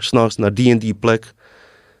 uur 's nachts naar die en die plek.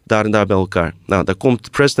 Daar en daar bij elkaar. Nou, daar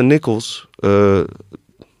komt Preston Nichols,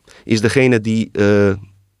 is degene die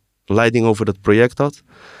leiding over dat project had.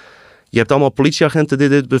 Je hebt allemaal politieagenten die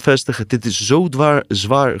dit bevestigen. Dit is zo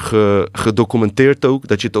zwaar gedocumenteerd ook,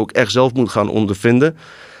 dat je het ook echt zelf moet gaan ondervinden.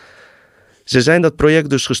 Ze zijn dat project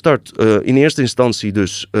dus gestart, in eerste instantie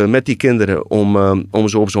dus met die kinderen om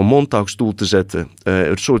ze op zo'n mondhoudstoel te zetten.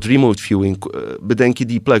 Een soort remote viewing. Bedenk je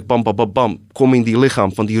die plek, bam, bam, bam, bam. Kom in die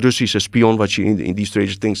lichaam van die Russische spion wat je in die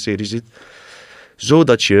Stranger Things serie ziet.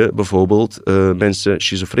 Zodat je bijvoorbeeld mensen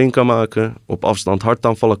schizofreen kan maken, op afstand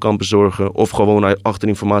hartaanvallen kan bezorgen of gewoon achter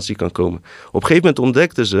informatie kan komen. Op een gegeven moment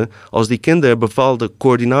ontdekten ze, als die kinderen een bepaalde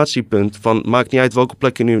coördinatiepunt van maakt niet uit welke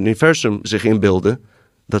plek in het universum zich inbeelden,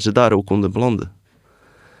 dat ze daar ook konden belanden.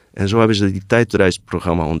 En zo hebben ze die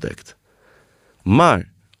tijdreisprogramma ontdekt. Maar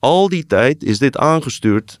al die tijd is dit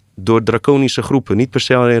aangestuurd door draconische groepen, niet per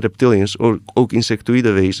se alleen reptilians, ook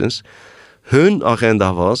insectoïde wezens. Hun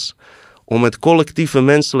agenda was om het collectieve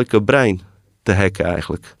menselijke brein te hacken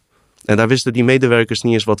eigenlijk. En daar wisten die medewerkers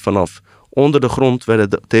niet eens wat vanaf. Onder de grond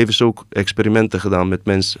werden tevens ook experimenten gedaan met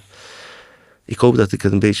mensen. Ik hoop dat ik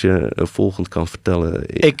het een beetje volgend kan vertellen.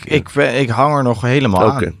 Ik hang er nog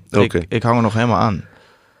helemaal aan. Ik hang er nog helemaal aan.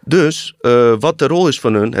 Dus wat de rol is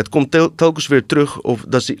van hun, het komt telkens weer terug of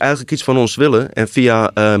dat ze eigenlijk iets van ons willen. En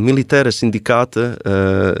via militaire syndicaten,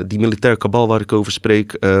 die militaire kabal waar ik over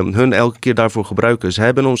spreek, hun elke keer daarvoor gebruiken. Ze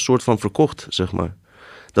hebben ons soort van verkocht, zeg maar.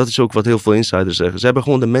 Dat is ook wat heel veel insiders zeggen. Ze hebben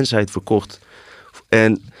gewoon de mensheid verkocht.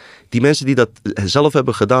 En die mensen die dat zelf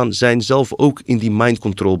hebben gedaan, zijn zelf ook in die mind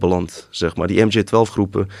control beland, zeg maar. Die MJ-12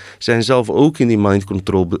 groepen zijn zelf ook in die mind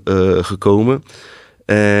control gekomen.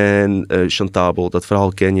 En chantabel, dat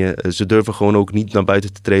verhaal ken je. Ze durven gewoon ook niet naar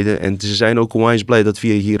buiten te treden. En ze zijn ook onwijs blij dat we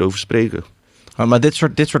hierover spreken. Maar dit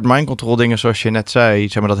soort mind control dingen, zoals je net zei,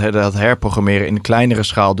 zeg maar dat herprogrammeren in een kleinere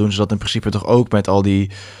schaal, doen ze dat in principe toch ook met al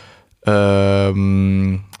die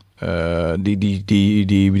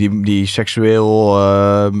die seksueel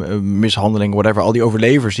mishandeling, whatever, al die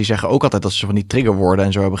overlevers, die zeggen ook altijd dat ze van die triggerwoorden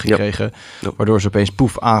en zo hebben gekregen, yep. Waardoor ze opeens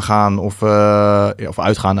poef aangaan of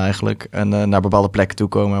uitgaan eigenlijk en naar bepaalde plekken toe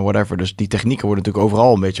komen en whatever. Dus die technieken worden natuurlijk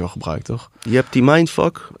overal een beetje wel gebruikt, toch? Je hebt die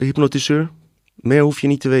mindfuck, hypnotiseur. Meer hoef je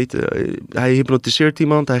niet te weten. Hij hypnotiseert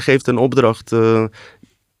iemand, hij geeft een opdracht.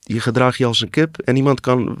 Je gedraagt je als een kip en iemand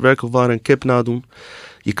kan werkelijk waar een kip nadoen.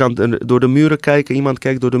 Je kan door de muren kijken, iemand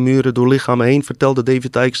kijkt door de muren, door lichamen heen, vertelde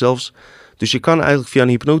David Icke zelfs. Dus je kan eigenlijk via een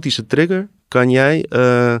hypnotische trigger, kan jij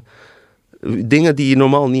dingen die je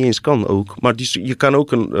normaal niet eens kan ook. Maar je kan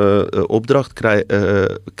ook een opdracht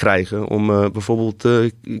krijgen om bijvoorbeeld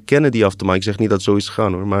Kennedy af te maken. Ik zeg niet dat het zo is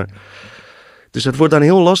gegaan hoor, maar... Dus het wordt dan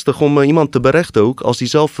heel lastig om iemand te berechten ook, als hij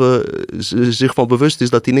zelf zich van bewust is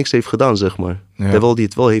dat hij niks heeft gedaan, zeg maar. Ja. Terwijl hij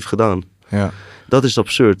het wel heeft gedaan. Ja. Dat is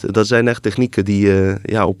absurd. Dat zijn echt technieken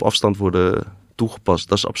die op afstand worden toegepast.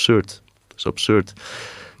 Dat is absurd.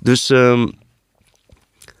 Dus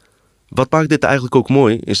wat maakt dit eigenlijk ook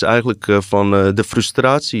mooi, is eigenlijk van de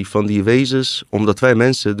frustratie van die wezens, omdat wij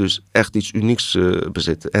mensen dus echt iets unieks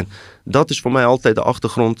bezitten. En dat is voor mij altijd de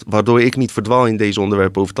achtergrond, waardoor ik niet verdwaal in deze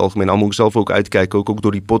onderwerpen over het algemeen. Al moet ik zelf ook uitkijken, ook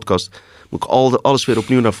door die podcast, moet ik alles weer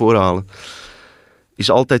opnieuw naar voren halen. Is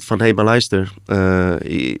altijd van, hé, maar luister,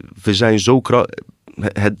 we zijn zo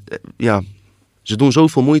ze doen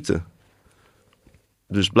zoveel moeite.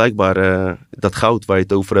 Dus blijkbaar dat goud waar je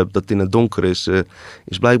het over hebt, dat in het donker is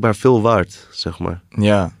blijkbaar veel waard, zeg maar.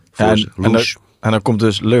 Ja, en dan komt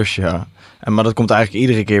dus Lush, ja. Maar dat komt eigenlijk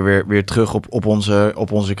iedere keer weer terug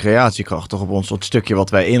op onze creatiekracht, toch? Op ons het stukje wat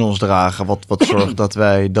wij in ons dragen, wat zorgt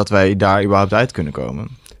dat wij daar überhaupt uit kunnen komen.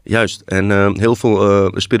 Juist, en heel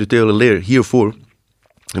veel spirituele leer hiervoor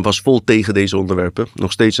was vol tegen deze onderwerpen.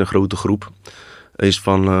 Nog steeds een grote groep. Is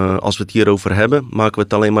van, als we het hierover hebben, maken we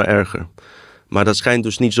het alleen maar erger. Maar dat schijnt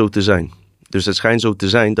dus niet zo te zijn. Dus het schijnt zo te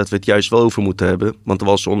zijn dat we het juist wel over moeten hebben. Want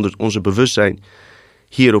als we onze bewustzijn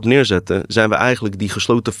hierop neerzetten, zijn we eigenlijk die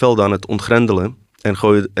gesloten velden aan het ontgrendelen. En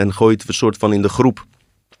gooien het een soort van in de groep.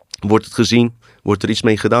 Wordt het gezien, wordt er iets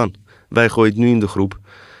mee gedaan. Wij gooien het nu in de groep.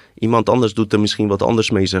 Iemand anders doet er misschien wat anders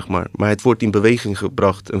mee, zeg maar. Maar het wordt in beweging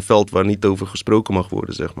gebracht. Een veld waar niet over gesproken mag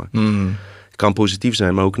worden, zeg maar. Mm. Het kan positief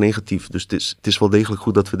zijn, maar ook negatief. Dus het is wel degelijk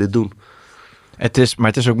goed dat we dit doen. Maar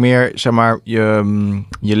het is ook meer, zeg maar, je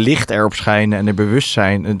licht erop schijnen en er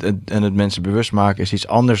bewustzijn en het mensen bewust maken is iets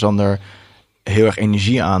anders dan er heel erg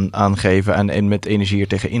energie aan geven en met energie er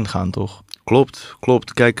tegen ingaan, toch?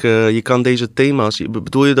 Klopt. Kijk, je kan deze thema's,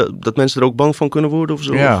 bedoel je dat mensen er ook bang van kunnen worden of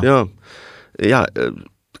zo? Ja,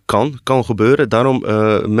 kan gebeuren. Daarom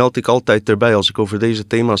meld ik altijd erbij als ik over deze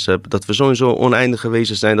thema's heb, dat we sowieso oneindige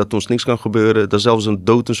wezens zijn, dat ons niks kan gebeuren, dat zelfs een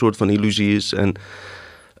dood een soort van illusie is en...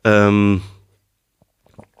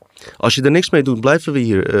 als je er niks mee doet, blijven we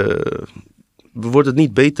hier. we worden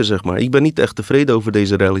niet beter, zeg maar. Ik ben niet echt tevreden over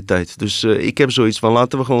deze realiteit. Dus ik heb zoiets van,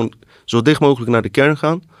 laten we gewoon zo dicht mogelijk naar de kern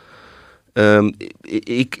gaan.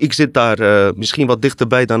 Ik zit daar misschien wat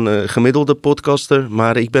dichterbij dan gemiddelde podcaster,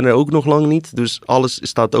 maar ik ben er ook nog lang niet. Dus alles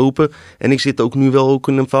staat open. En ik zit ook nu wel ook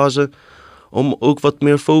in een fase om ook wat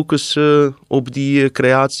meer focus op die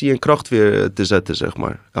creatie en kracht weer te zetten, zeg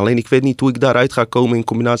maar. Alleen ik weet niet hoe ik daaruit ga komen in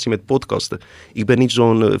combinatie met podcasten. Ik ben niet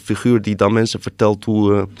zo'n figuur die dan mensen vertelt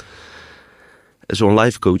hoe... zo'n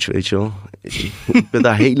life coach, weet je wel. Ik ben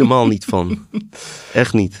daar helemaal niet van.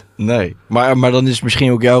 Echt niet. Nee, maar dan is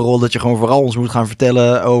misschien ook jouw rol dat je gewoon vooral ons moet gaan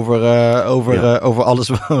vertellen over alles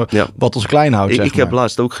wat ons klein houdt. Ik heb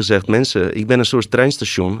laatst ook gezegd, mensen, ik ben een soort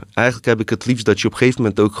treinstation. Eigenlijk heb ik het liefst dat je op een gegeven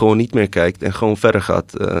moment ook gewoon niet meer kijkt en gewoon verder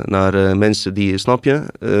gaat naar mensen die, snap je?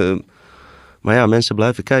 Maar ja, mensen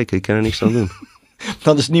blijven kijken, ik kan er niks aan doen.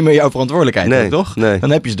 Dan is het niet meer jouw verantwoordelijkheid, nee, toch? Nee.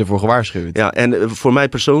 Dan heb je ze ervoor gewaarschuwd. Ja, en voor mij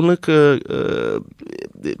persoonlijk, de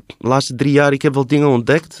laatste 3 jaar, ik heb wel dingen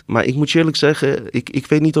ontdekt. Maar ik moet je eerlijk zeggen, ik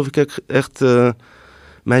weet niet of ik echt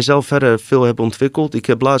mijzelf verder veel heb ontwikkeld. Ik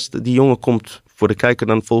heb laatst, die jongen komt voor de kijker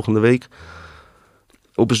dan volgende week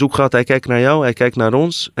op bezoek gehad. Hij kijkt naar jou, hij kijkt naar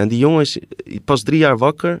ons. En die jongen is pas 3 jaar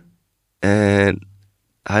wakker. En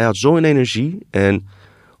hij had zo'n energie en...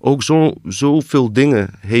 Ook zoveel dingen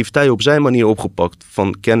heeft hij op zijn manier opgepakt.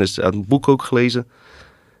 Van kennis, uit een boek ook gelezen.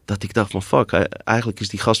 Dat ik dacht van fuck, eigenlijk is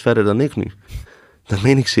die gast verder dan ik nu. Dat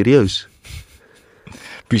meen ik serieus.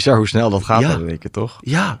 Bizar hoe snel dat gaat in één keer, toch?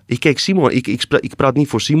 Ja, ik keek Simon. Ik praat niet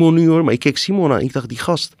voor Simon nu hoor. Maar ik keek Simon aan. Ik dacht die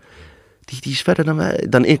gast, die is verder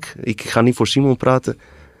dan ik. Ik ga niet voor Simon praten.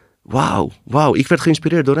 Wauw. Ik werd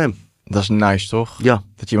geïnspireerd door hem. Dat is nice, toch? Ja.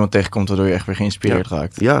 Dat je iemand tegenkomt waardoor je echt weer geïnspireerd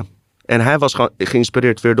raakt. Ja. En hij was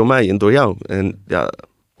geïnspireerd weer door mij en door jou. En ja,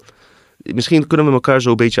 misschien kunnen we elkaar zo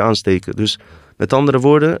een beetje aansteken. Dus met andere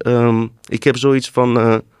woorden, ik heb zoiets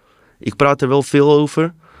van... ik praat er wel veel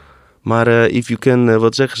over. Maar if you can,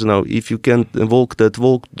 wat zeggen ze nou? If you can walk that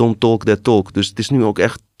walk, don't talk that talk. Dus het is nu ook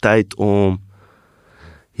echt tijd om...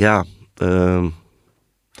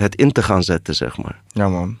 het in te gaan zetten, zeg maar. Ja,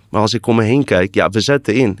 man. Maar als ik om me heen kijk, we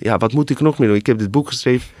zetten in. Ja, wat moet ik nog meer doen? Ik heb dit boek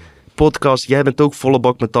geschreven... podcast, jij bent ook volle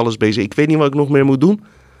bak met alles bezig. Ik weet niet wat ik nog meer moet doen.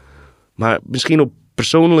 Maar misschien op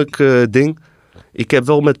persoonlijk ding. Ik heb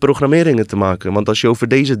wel met programmeringen te maken. Want als je over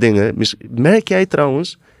deze dingen... Merk jij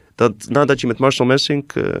trouwens dat nadat je met Marcel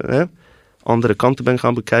Messink andere kanten bent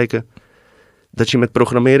gaan bekijken, dat je met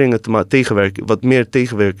programmeringen wat meer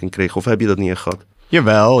tegenwerking kreeg? Of heb je dat niet echt gehad?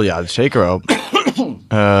 Jawel, ja, zeker wel.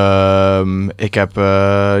 Ik heb...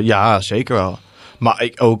 zeker wel. Maar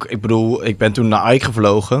ik ben toen naar Ike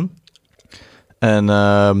gevlogen. En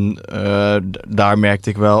daar merkte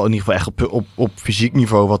ik wel in ieder geval echt op fysiek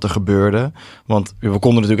niveau wat er gebeurde. Want we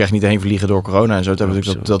konden natuurlijk echt niet heen vliegen door corona en zo. Toen hebben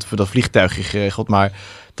we natuurlijk dat vliegtuigje geregeld. Maar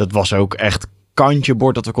dat was ook echt kantje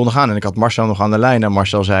boord dat we konden gaan. En ik had Marcel nog aan de lijn. En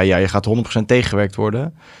Marcel zei, ja, je gaat 100% tegengewerkt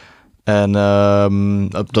worden. En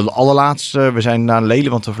de allerlaatste, we zijn naar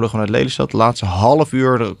Lelystad, want we vlogen naar Lelystad. De laatste half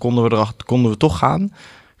uur konden we toch gaan.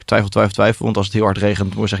 Twijfel. Want als het heel hard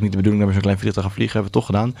regent, was echt niet de bedoeling dat we zo'n klein vliegtuig gaan vliegen. Hebben we toch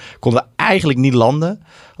gedaan. Konden we eigenlijk niet landen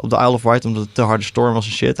op de Isle of Wight, omdat het te harde storm was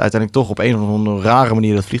en shit. Uiteindelijk toch op een of andere rare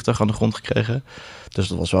manier dat vliegtuig aan de grond gekregen. Dus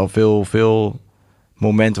dat was wel veel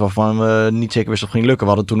momenten waarvan we niet zeker wisten of het ging lukken.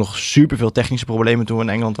 We hadden toen nog superveel technische problemen toen we in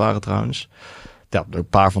Engeland waren trouwens. Ja, een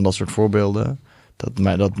paar van dat soort voorbeelden.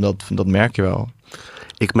 Dat merk je wel.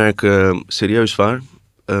 Ik merk serieus waar...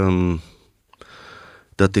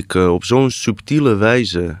 dat ik op zo'n subtiele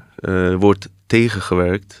wijze word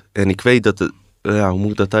tegengewerkt. En ik weet dat het... hoe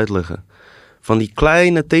moet ik dat uitleggen? Van die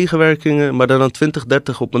kleine tegenwerkingen, maar dan 20,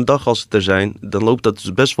 30 op een dag als het er zijn, dan loopt dat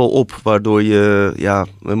dus best wel op, waardoor je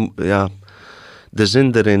de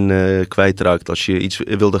zin erin kwijtraakt als je iets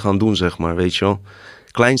wilde gaan doen, zeg maar, weet je wel.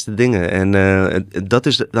 Kleinste dingen. En dat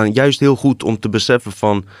is dan juist heel goed om te beseffen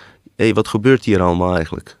van, wat gebeurt hier allemaal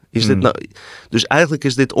eigenlijk? Dus eigenlijk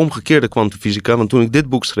is dit omgekeerde kwantumfysica. Want toen ik dit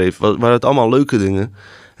boek schreef, waren het allemaal leuke dingen.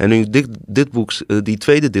 En nu ik dit boek, die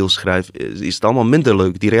tweede deel schrijf, is het allemaal minder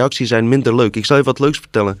leuk. Die reacties zijn minder leuk. Ik zal je wat leuks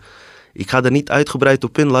vertellen. Ik ga er niet uitgebreid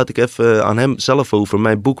op in. Laat ik even aan hem zelf over.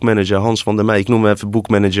 Mijn boekmanager, Hans van der Meij. Ik noem hem even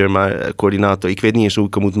boekmanager, maar coördinator. Ik weet niet eens hoe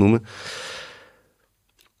ik hem moet noemen.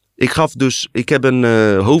 Ik heb een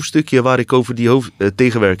hoofdstukje waar ik over die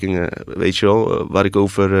tegenwerkingen, weet je wel, waar ik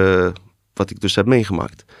over wat ik dus heb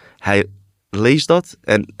meegemaakt. Hij leest dat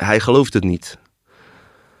en hij gelooft het niet.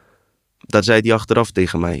 Dat zei hij achteraf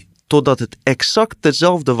tegen mij. Totdat het exact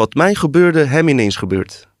hetzelfde wat mij gebeurde, hem ineens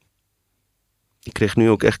gebeurt. Ik kreeg nu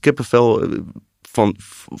ook echt kippenvel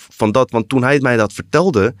van dat. Want toen hij mij dat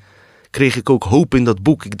vertelde, kreeg ik ook hoop in dat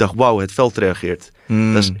boek. Ik dacht, wauw, het veld reageert.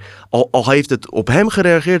 Dus, al heeft het op hem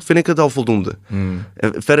gereageerd, vind ik het al voldoende.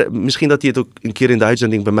 Verder, misschien dat hij het ook een keer in de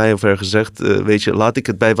uitzending bij mij of ergens zegt. Weet je, laat ik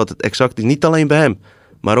het bij wat het exact is. Niet alleen bij hem,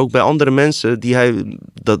 maar ook bij andere mensen die hij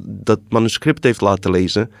dat manuscript heeft laten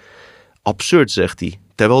lezen. Absurd, zegt hij.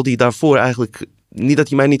 Terwijl hij daarvoor eigenlijk, niet dat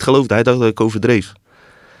hij mij niet geloofde, hij dacht dat ik overdreef.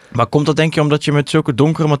 Maar komt dat denk je omdat je met zulke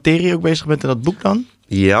donkere materie ook bezig bent in dat boek dan?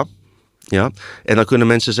 Ja. En dan kunnen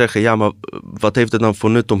mensen zeggen, ja, maar wat heeft het dan voor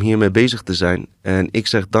nut om hiermee bezig te zijn? En ik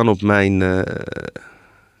zeg dan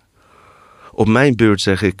op mijn beurt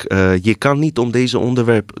zeg ik, je kan niet om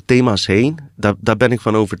deze thema's heen. Daar ben ik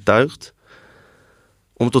van overtuigd.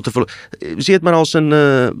 Zie het maar als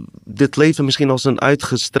dit leven misschien als een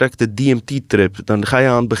uitgestrekte DMT-trip. Dan ga je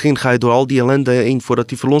aan het begin door al die ellende heen voordat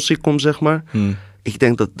die verlossing komt, zeg maar. Ik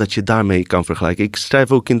denk dat je daarmee kan vergelijken. Ik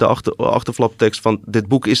schrijf ook in de achterflaptekst van, dit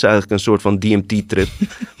boek is eigenlijk een soort van DMT-trip.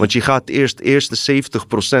 Want je gaat eerste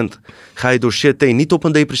 70% ga je door shit heen. Niet op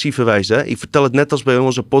een depressieve wijze. Hè? Ik vertel het net als bij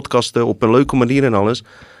onze podcasten op een leuke manier en alles.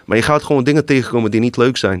 Maar je gaat gewoon dingen tegenkomen die niet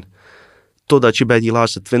leuk zijn. Totdat je bij die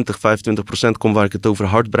laatste 20-25% komt waar ik het over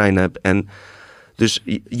hartbrein heb. En dus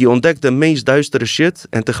je ontdekt de meest duistere shit.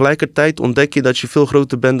 En tegelijkertijd ontdek je dat je veel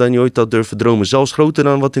groter bent dan je ooit had durven dromen. Zelfs groter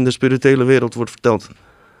dan wat in de spirituele wereld wordt verteld.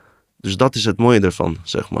 Dus dat is het mooie ervan,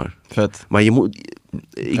 zeg maar. Vet. Maar je moet...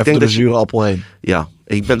 Ik denk de zure appel heen. Ja,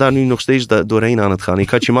 ik ben daar nu nog steeds doorheen aan het gaan. Ik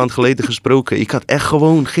had je maand geleden gesproken. Ik had echt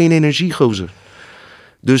gewoon geen energie, gozer.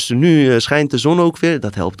 Dus nu schijnt de zon ook weer.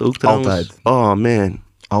 Dat helpt ook trouwens. Altijd. Oh man.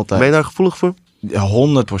 Altijd. Ben je daar gevoelig voor? Ja,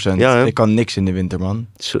 100%. Ja, ik kan niks in de winter, man.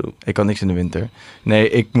 Zo. Ik kan niks in de winter. Nee,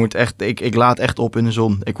 ik laat echt op in de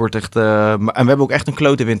zon. Ik word echt... en we hebben ook echt een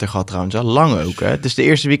klote winter gehad trouwens. Hè? Lang ook, hè. Het is de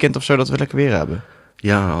eerste weekend of zo dat we lekker weer hebben.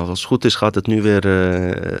 Ja, als het goed is gaat het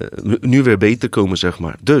nu weer beter komen, zeg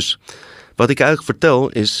maar. Dus, wat ik eigenlijk vertel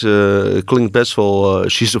is... klinkt best wel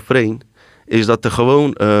schizofreen. Is dat er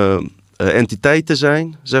gewoon entiteiten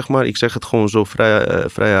zijn, zeg maar. Ik zeg het gewoon zo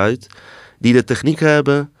vrij uit. Die de techniek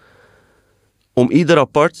hebben... om ieder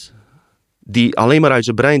apart, die alleen maar uit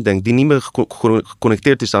zijn brein denkt, die niet meer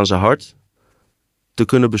geconnecteerd is aan zijn hart, te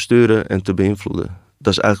kunnen besturen en te beïnvloeden.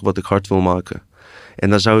 Dat is eigenlijk wat ik hard wil maken. En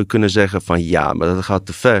dan zou je kunnen zeggen van ja, maar dat gaat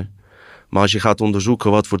te ver. Maar als je gaat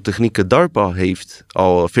onderzoeken wat voor technieken DARPA heeft,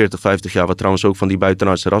 al 40, 50 jaar, wat trouwens ook van die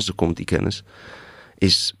buitenaardse rassen komt, die kennis,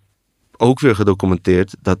 is ook weer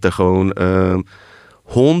gedocumenteerd dat er gewoon...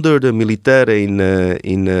 honderden militairen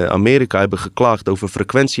in Amerika hebben geklaagd over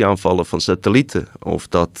frequentieaanvallen van satellieten. Of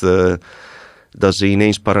dat ze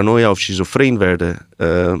ineens paranoia of schizofreen werden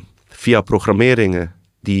via programmeringen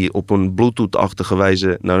die op een Bluetooth-achtige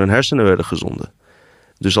wijze naar hun hersenen werden gezonden.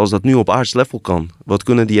 Dus als dat nu op aards level kan, wat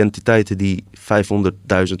kunnen die entiteiten die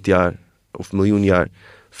 500.000 jaar of miljoen jaar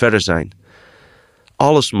verder zijn?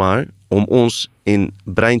 Alles maar om ons in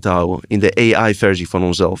brein te houden, in de AI-versie van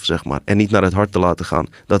onszelf, zeg maar. En niet naar het hart te laten gaan.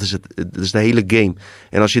 Dat is de hele game.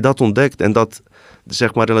 En als je dat ontdekt en dat,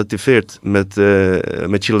 zeg maar, relativeert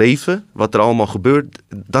met je leven, wat er allemaal gebeurt,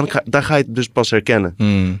 dan ga je het dus pas herkennen.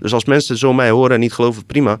 Dus als mensen zo mij horen en niet geloven,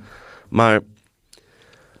 prima. Maar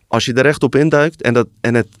als je er recht op induikt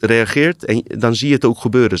en het reageert, dan zie je het ook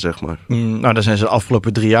gebeuren, zeg maar. Nou, daar zijn ze de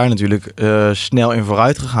afgelopen 3 jaar natuurlijk snel in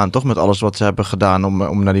vooruit gegaan, toch? Met alles wat ze hebben gedaan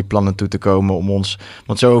om naar die plannen toe te komen. Om ons,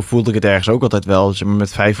 want zo voelde ik het ergens ook altijd wel. Zeg maar,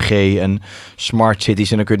 met 5G en smart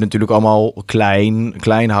cities. En dan kun je het natuurlijk allemaal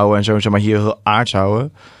klein houden en zo, zeg maar, hier heel aards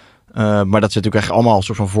houden. Maar dat zijn natuurlijk echt allemaal een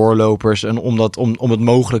soort van voorlopers. En om het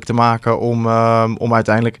mogelijk te maken om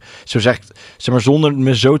uiteindelijk, zo zegt, zeg maar, zonder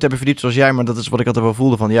me zo te hebben verdiept zoals jij, maar dat is wat ik altijd wel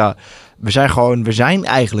voelde van, ja, we zijn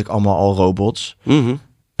eigenlijk allemaal al robots.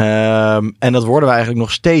 En dat worden we eigenlijk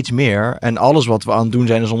nog steeds meer. En alles wat we aan het doen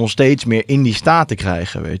zijn is om ons steeds meer in die staat te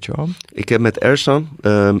krijgen, weet je wel. Ik heb met Ersan,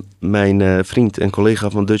 mijn vriend en collega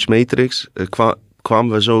van Dutch Matrix,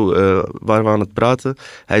 kwamen we zo, waren we aan het praten.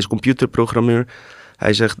 Hij is computerprogrammeur.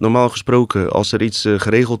 Hij zegt, normaal gesproken, als er iets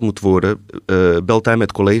geregeld moet worden, belt hij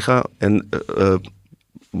met collega en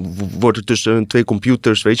wordt er tussen hun 2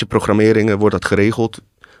 computers, weet je, programmeringen, wordt dat geregeld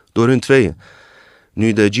door hun 2.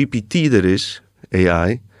 Nu de GPT er is,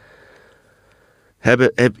 AI,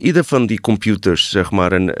 heb ieder van die computers, zeg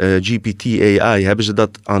maar, een GPT AI, hebben ze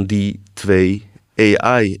dat aan die 2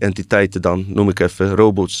 AI-entiteiten dan, noem ik even,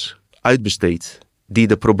 robots, uitbesteed. Die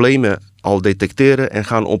de problemen al detecteren en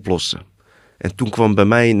gaan oplossen. En toen kwam bij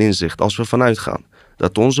mij een inzicht, als we vanuit gaan,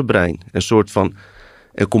 dat onze brein een soort van,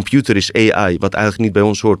 een computer is AI, wat eigenlijk niet bij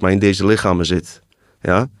ons hoort, maar in deze lichamen zit.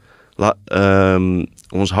 Ja?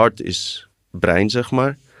 Ons hart is brein, zeg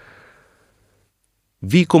maar.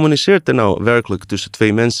 Wie communiceert er nou werkelijk tussen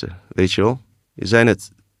 2 mensen, weet je wel? Zijn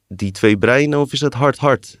het die 2 breinen of is het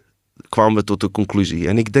hart? kwamen we tot de conclusie.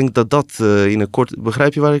 En ik denk dat in een kort...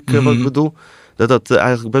 Begrijp je wat ik bedoel? Dat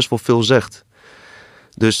eigenlijk best wel veel zegt.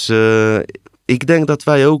 Dus ik denk dat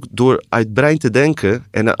wij ook door uit brein te denken...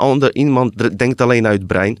 en een ander iemand denkt alleen uit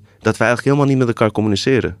brein... dat wij eigenlijk helemaal niet met elkaar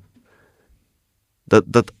communiceren.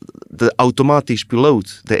 Dat de automatisch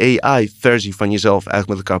piloot, de AI-versie van jezelf eigenlijk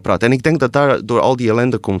met elkaar praat. En ik denk dat daar door al die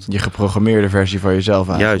ellende komt. Je geprogrammeerde versie van jezelf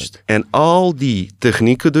eigenlijk. Juist. En al die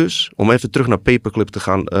technieken dus, om even terug naar Paperclip te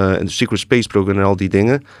gaan... en de Secret Space Program en al die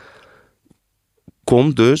dingen...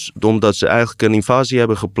 komt dus omdat ze eigenlijk een invasie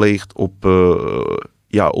hebben gepleegd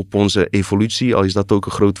op onze evolutie. Al is dat ook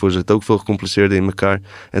een groot woord, zit ook veel gecompliceerder in elkaar.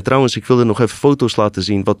 En trouwens, ik wilde nog even foto's laten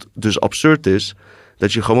zien, wat dus absurd is,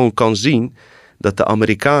 dat je gewoon kan zien dat de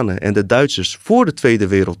Amerikanen en de Duitsers voor de Tweede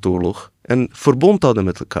Wereldoorlog een verbond hadden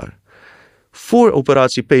met elkaar. Voor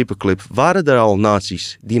operatie Paperclip waren er al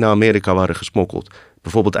nazi's die naar Amerika waren gesmokkeld.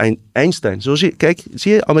 Bijvoorbeeld Einstein. Kijk,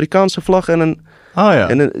 zie je Amerikaanse vlag en een...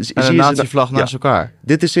 En een nazi-vlag naast elkaar.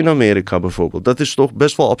 Dit is in Amerika bijvoorbeeld. Dat is toch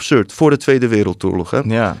best wel absurd voor de Tweede Wereldoorlog. Hè?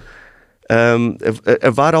 Ja.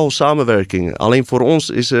 Er waren al samenwerkingen. Alleen voor ons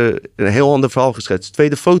is er een heel ander verhaal geschetst.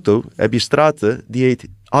 Tweede foto heb je straten, die heet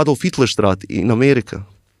Adolf Hitlerstraat in Amerika.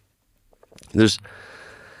 Dus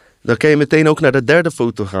dan kan je meteen ook naar de derde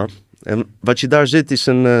foto gaan. En wat je daar ziet is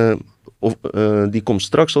die komt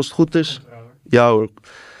straks als het goed is. Ja hoor.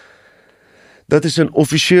 Dat is een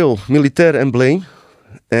officieel militair embleem.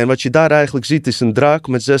 En wat je daar eigenlijk ziet is een draak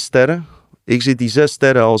met 6 sterren. Ik zie die 6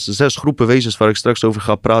 sterren als 6 groepen wezens waar ik straks over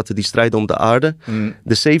ga praten. Die strijden om de aarde.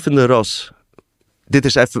 De 7e ras. Dit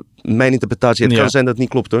is even mijn interpretatie. Het kan zijn dat het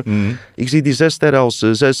niet klopt hoor. Ik zie die 6 sterren als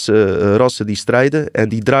 6 rassen die strijden. En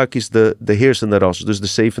die draak is de heersende ras. Dus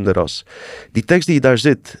de 7e ras. Die tekst die daar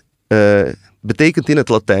zit betekent in het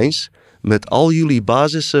Latijns: met al jullie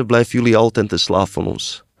basissen blijven jullie altijd een slaaf van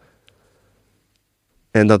ons.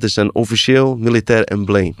 En dat is een officieel militair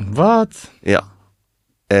embleem. Wat? Ja.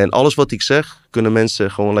 En alles wat ik zeg, kunnen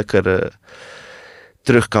mensen gewoon lekker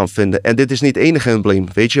terug kan vinden. En dit is niet het enige embleem.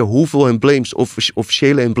 Weet je hoeveel embleems,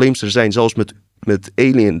 officiële embleems er zijn, zelfs met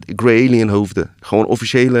grey alien hoofden. Gewoon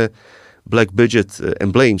officiële black budget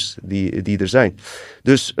embleems die er zijn.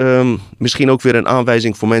 Dus misschien ook weer een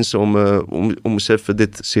aanwijzing voor mensen om eens even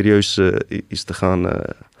dit serieus eens te gaan...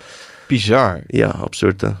 Bizar. Ja,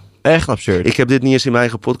 absurd hè. Echt absurd. Ik heb dit niet eens in mijn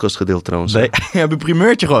eigen podcast gedeeld trouwens. Nee, je hebt een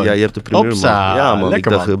primeurtje gewoon. Ja, je hebt een primeur. Hopsa, man. Ja man,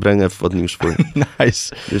 lekker, ik dacht, man. breng even wat nieuws voor je.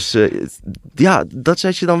 Nice. Dus dat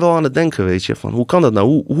zet je dan wel aan het denken, weet je. Van, hoe kan dat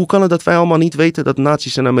nou? Hoe kan het dat wij allemaal niet weten dat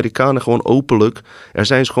nazi's en Amerikanen gewoon openlijk... Er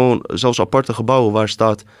zijn gewoon zelfs aparte gebouwen waar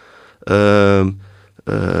staat...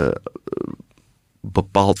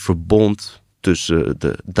 bepaald verbond tussen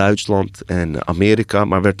Duitsland en Amerika.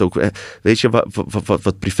 Maar werd ook... weet je,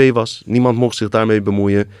 wat privé was. Niemand mocht zich daarmee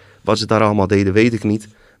bemoeien. Wat ze daar allemaal deden, weet ik niet.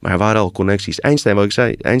 Maar er waren al connecties. Einstein, wat ik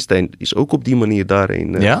zei, Einstein is ook op die manier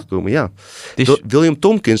daarheen gekomen. Ja. William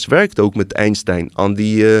Tompkins werkte ook met Einstein aan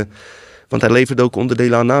die... want hij leverde ook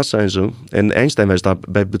onderdelen aan NASA en zo. En Einstein was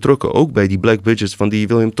daarbij betrokken. Ook bij die black budgets van die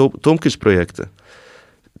William Tompkins projecten.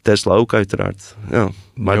 Tesla ook uiteraard. Ja.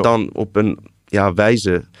 Maar dan op een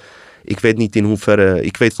wijze... Ik weet niet in hoeverre...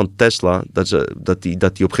 Ik weet van Tesla dat die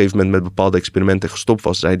op een gegeven moment met bepaalde experimenten gestopt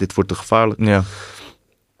was. Zei, dit wordt te gevaarlijk. Ja.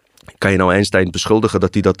 Kan je nou Einstein beschuldigen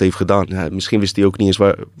dat hij dat heeft gedaan? Ja, misschien wist hij ook niet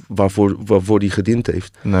eens waarvoor hij gediend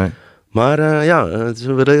heeft. Nee. Maar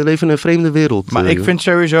we leven in een vreemde wereld. Maar ik vind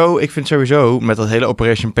sowieso met dat hele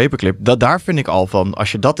Operation Paperclip... daar vind ik al van...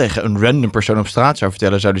 Als je dat tegen een random persoon op straat zou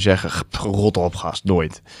vertellen... zou die zeggen, rot op gast,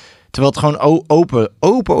 nooit. Terwijl het gewoon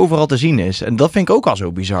open overal te zien is. En dat vind ik ook al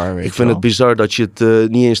zo bizar. Ik vind het bizar dat je het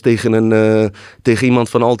niet eens tegen iemand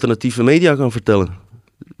van alternatieve media kan vertellen.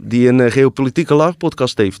 Die een geopolitieke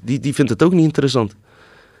laagpodcast heeft. Die vindt het ook niet interessant.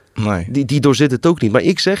 Nee. Die doorzit het ook niet. Maar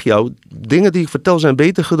ik zeg jou, dingen die ik vertel zijn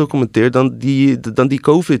beter gedocumenteerd dan die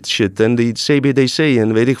COVID shit en die CBDC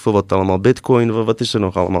en weet ik veel wat allemaal. Bitcoin, wat is er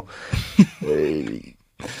nog allemaal?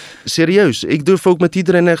 Serieus, ik durf ook met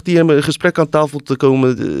iedereen echt die een gesprek aan tafel te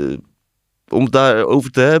komen om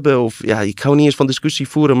daarover te hebben. Of ja, ik hou niet eens van discussie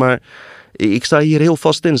voeren, maar ik sta hier heel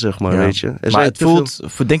vast in, zeg maar, weet je. Maar het voelt,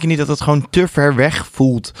 denk je niet dat het gewoon te ver weg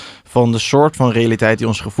voelt van de soort van realiteit die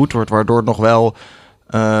ons gevoed wordt, waardoor het nog wel...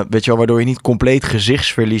 waardoor je niet compleet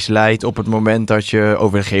gezichtsverlies leidt op het moment dat je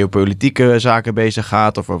over de geopolitieke zaken bezig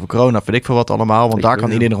gaat of over corona, weet ik veel wat allemaal, want daar kan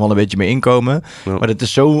iedereen nog wel een beetje mee inkomen. Ja. Maar het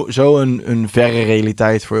is zo een verre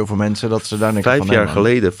realiteit voor heel veel mensen dat ze daar niks van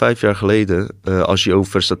hebben. 5 jaar geleden, als je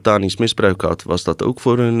over satanisch misbruik had, was dat ook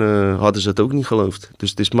voor hun, hadden ze het ook niet geloofd. Dus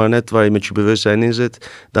het is maar net waar je met je bewustzijn in zit.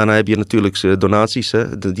 Daarna heb je natuurlijk donaties,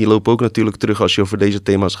 hè? Die lopen ook natuurlijk terug als je over deze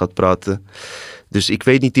thema's gaat praten. Dus ik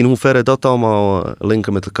weet niet in hoeverre dat allemaal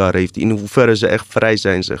linken met elkaar heeft. In hoeverre ze echt vrij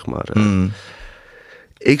zijn, zeg maar.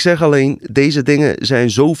 Ik zeg alleen, deze dingen zijn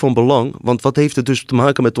zo van belang. Want wat heeft het dus te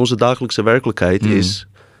maken met onze dagelijkse werkelijkheid is...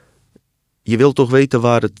 Je wilt toch weten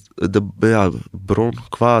waar het, bron,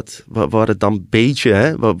 kwaad, waar het dan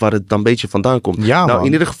waar het dan beetje vandaan komt. Ja, nou, man.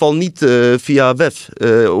 in ieder geval niet via WEF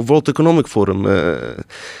of World Economic Forum.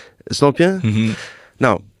 Snap je?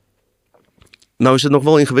 Nou is het nog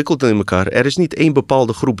wel ingewikkeld in elkaar. Er is niet één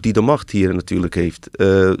bepaalde groep die de macht hier natuurlijk heeft.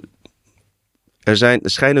 Er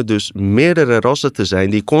schijnen dus meerdere rassen te zijn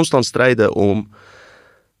die constant strijden om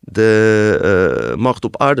de macht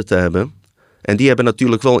op aarde te hebben. En die hebben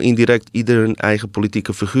natuurlijk wel indirect ieder hun eigen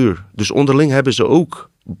politieke figuur. Dus onderling hebben ze ook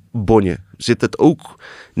bonje. Zit het ook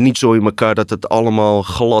niet zo in elkaar dat het allemaal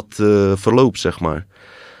glad verloopt, zeg maar.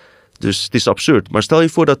 Dus het is absurd. Maar stel je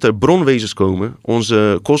voor dat er bronwezens komen,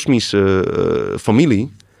 onze kosmische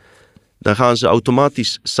familie. Dan gaan ze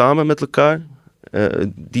automatisch samen met elkaar.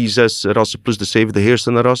 Die 6 rassen plus de 7e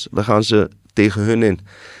heersende ras, dan gaan ze tegen hun in.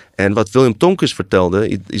 En wat William Tompkins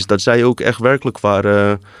vertelde, is dat zij ook echt werkelijk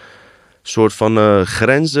waren... soort van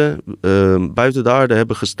grenzen buiten de aarde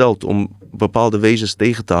hebben gesteld om bepaalde wezens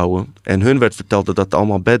tegen te houden. En hun werd verteld dat dat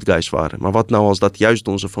allemaal bad guys waren. Maar wat nou als dat juist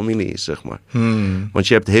onze familie is, zeg maar. Want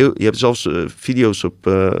je hebt zelfs video's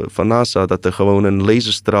van NASA dat er gewoon een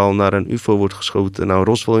laserstraal naar een UFO wordt geschoten. Nou,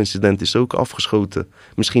 Roswell-incident is ook afgeschoten.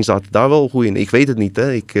 Misschien zat daar wel goed in. Ik weet het niet,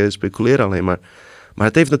 hè. Ik speculeer alleen maar. Maar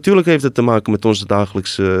het heeft natuurlijk te maken met onze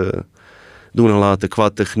dagelijkse... doen en laten qua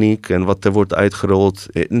techniek en wat er wordt uitgerold.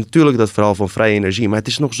 Natuurlijk dat verhaal van vrije energie, maar het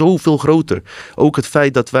is nog zoveel groter. Ook het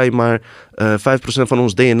feit dat wij maar 5% van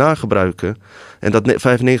ons DNA gebruiken en dat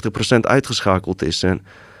 95% uitgeschakeld is. En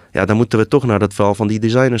ja, dan moeten we toch naar dat verhaal van die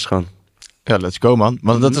designers gaan. Ja, let's go, man.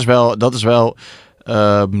 Want dat is wel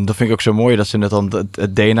dat vind ik ook zo mooi, dat ze net dan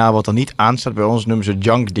het DNA wat dan niet aanstaat, bij ons noemen ze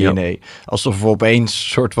junk DNA. Ja. Alsof we opeens een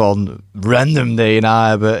soort van random DNA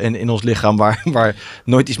hebben in ons lichaam waar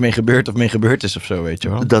nooit iets mee gebeurd is of zo, weet je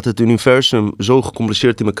wel. Dat het universum zo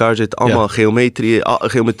gecompliceerd in elkaar zit, allemaal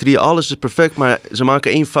geometrie, alles is perfect, maar ze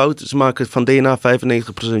maken één fout, ze maken van DNA 95%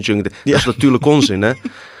 junk DNA. Dat is natuurlijk onzin, hè.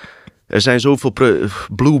 Er zijn zoveel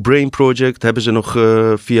Blue Brain Project, hebben ze nog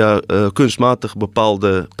via kunstmatig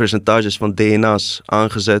bepaalde percentages van DNA's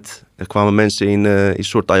aangezet. Er kwamen mensen in een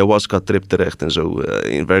soort ayahuasca-trip terecht en zo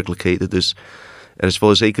in werkelijkheden. Dus er is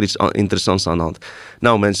wel zeker iets interessants aan de hand.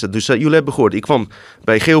 Nou mensen, dus jullie hebben gehoord, ik kwam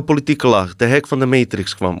bij geopolitieke laag, de hack van de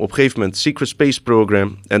Matrix kwam. Op een gegeven moment Secret Space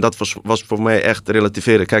Program. En dat was voor mij echt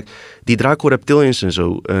relativeren. Kijk, die Draco Reptilians en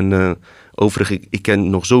zo. En overigens, ik kan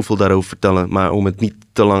nog zoveel daarover vertellen, maar om het niet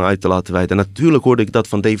te lang uit te laten wijden. Natuurlijk hoorde ik dat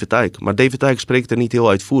van David Icke, maar David Icke spreekt er niet heel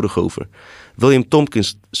uitvoerig over. William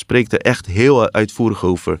Tompkins spreekt er echt heel uitvoerig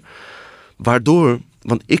over. Waardoor,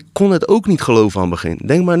 want ik kon het ook niet geloven aan het begin.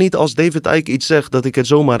 Denk maar niet als David Icke iets zegt dat ik het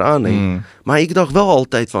zomaar aanneem. Maar ik dacht wel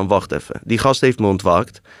altijd van, wacht even, die gast heeft me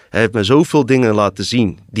ontwaakt. Hij heeft me zoveel dingen laten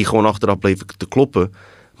zien die gewoon achteraf bleven te kloppen.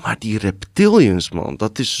 Maar die reptilians, man,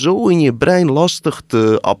 dat is zo in je brein lastig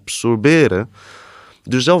te absorberen.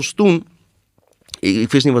 Dus zelfs toen,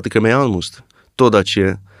 ik wist niet wat ik ermee aan moest. Totdat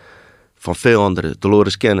je van veel andere,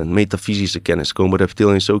 Dolores Cannon, metafysische kennis, komen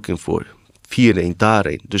reptilians ook in voor. Hierheen,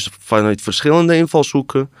 daarheen. Dus vanuit verschillende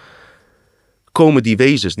invalshoeken komen die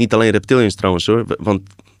wezens. Niet alleen reptilians trouwens hoor, want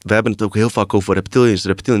we hebben het ook heel vaak over reptilians.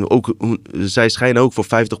 Ook, zij schijnen ook voor 50%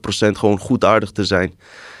 gewoon goedaardig te zijn.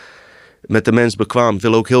 Met de mens bekwaam,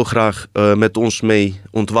 willen ook heel graag met ons mee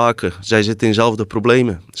ontwaken. Zij zitten in dezelfde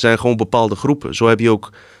problemen. Er zijn gewoon bepaalde groepen. Zo heb je ook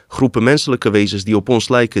groepen menselijke wezens die op ons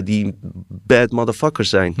lijken, die bad motherfuckers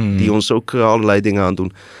zijn. Die ons ook allerlei dingen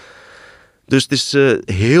aandoen. Dus het is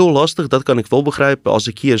heel lastig, dat kan ik wel begrijpen, als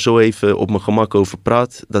ik hier zo even op mijn gemak over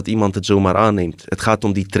praat, dat iemand het zomaar aanneemt. Het gaat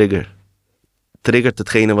om die trigger. Triggert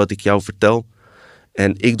hetgene wat ik jou vertel.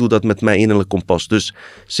 En ik doe dat met mijn innerlijk kompas. Dus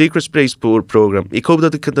Secret Space Program. Ik hoop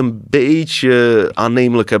dat ik het een beetje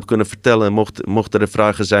aannemelijk heb kunnen vertellen. Mochten er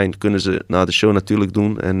vragen zijn, kunnen ze na de show natuurlijk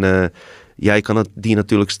doen. En jij kan die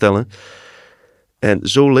natuurlijk stellen. En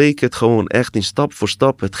zo leek het gewoon echt in stap voor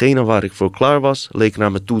stap. Hetgene waar ik voor klaar was, leek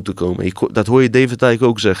naar me toe te komen. Dat hoor je David Icke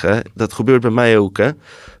ook zeggen. Hè? Dat gebeurt bij mij ook. Hè?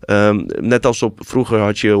 Net als vroeger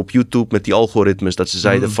had je op YouTube met die algoritmes. Dat ze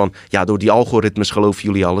zeiden van, ja, door die algoritmes geloven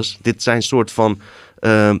jullie alles. Dit zijn soort van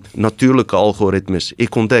natuurlijke algoritmes.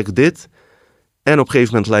 Ik ontdek dit. En op een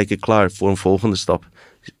gegeven moment lijk ik klaar voor een volgende stap.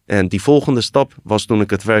 En die volgende stap was toen ik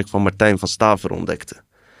het werk van Martijn van Staver ontdekte.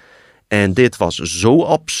 En dit was zo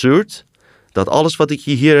absurd, dat alles wat ik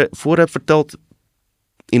je hiervoor heb verteld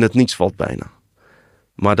in het niets valt bijna.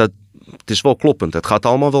 Maar het is wel kloppend. Het gaat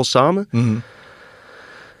allemaal wel samen.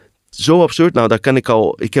 Zo absurd.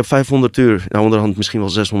 Nou, ik heb 500 uur, nou onderhand misschien wel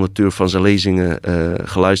 600 uur van zijn lezingen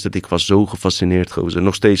geluisterd. Ik was zo gefascineerd, gozer.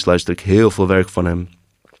 Nog steeds luister ik heel veel werk van hem.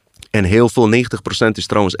 En heel veel, 90% is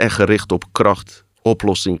trouwens echt gericht op kracht,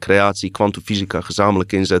 oplossing, creatie, kwantumfysica,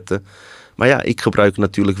 gezamenlijk inzetten. Maar ja, ik gebruik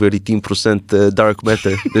natuurlijk weer die 10% dark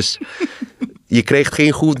matter. Dus je krijgt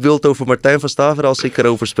geen goed beeld over Martijn van Staveren als ik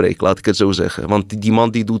erover spreek, laat ik het zo zeggen. Want die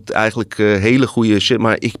man die doet eigenlijk hele goede shit.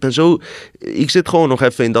 Maar ik zit gewoon nog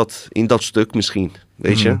even in dat stuk misschien,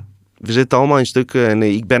 weet je. We zitten allemaal in stukken en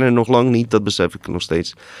ik ben er nog lang niet, dat besef ik nog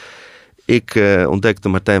steeds. Ik ontdekte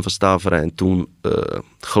Martijn van Staveren en toen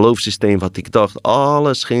geloofssysteem wat ik dacht,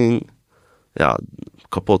 alles ging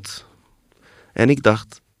kapot. En ik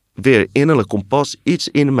dacht, weer innerlijk kompas, iets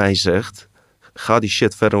in mij zegt, ga die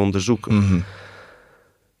shit verder onderzoeken.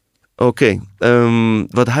 Oké,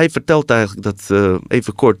 wat hij vertelt eigenlijk,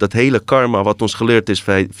 even kort, dat hele karma wat ons geleerd is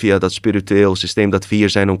via dat spiritueel systeem, dat we hier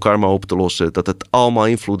zijn om karma op te lossen, dat het allemaal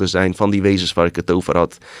invloeden zijn van die wezens waar ik het over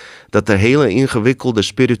had. Dat er hele ingewikkelde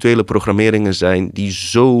spirituele programmeringen zijn die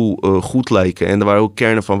zo goed lijken en waar ook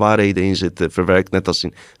kernen van waarheden in zitten, verwerkt net als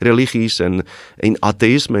in religies en in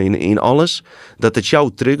atheïsme, in alles. Dat het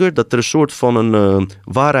jou triggert, dat er een soort van een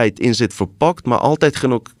waarheid in zit verpakt, maar altijd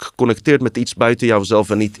geconnecteerd met iets buiten jouzelf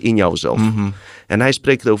en niet in jouzelf. En hij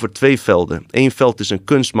spreekt over 2 velden. Eén veld is een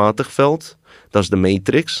kunstmatig veld, dat is de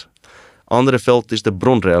matrix. Andere veld is de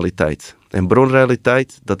bronrealiteit. En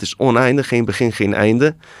bronrealiteit, dat is oneindig, geen begin, geen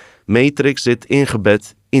einde. Matrix zit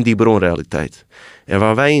ingebed in die bronrealiteit. En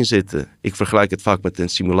waar wij in zitten, ik vergelijk het vaak met een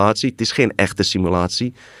simulatie. Het is geen echte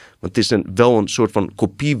simulatie, want het is wel een soort van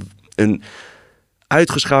kopie, een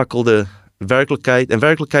uitgeschakelde werkelijkheid. Een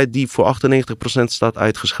werkelijkheid die voor 98% staat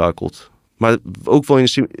uitgeschakeld. Maar ook wel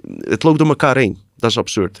het loopt door elkaar heen. Dat is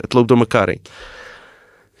absurd. Het loopt door elkaar heen.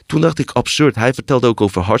 Toen dacht ik, absurd. Hij vertelde ook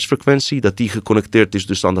over hartsfrequentie. Dat die geconnecteerd is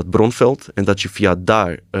dus aan dat bronveld. En dat je via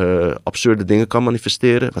daar absurde dingen kan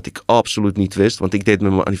manifesteren. Wat ik absoluut niet wist. Want ik deed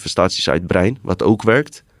mijn manifestaties uit het brein. Wat ook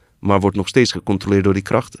werkt. Maar wordt nog steeds gecontroleerd door die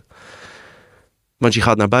krachten. Want je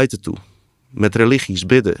gaat naar buiten toe. Met religies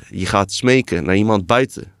bidden. Je gaat smeken naar iemand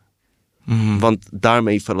buiten. Want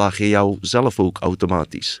daarmee verlaag je jouzelf ook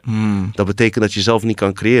automatisch. Dat betekent dat je zelf niet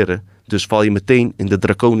kan creëren. Dus val je meteen in de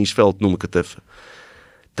draconisch veld, noem ik het even.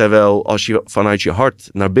 Terwijl als je vanuit je hart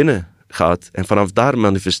naar binnen gaat en vanaf daar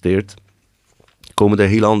manifesteert, komen er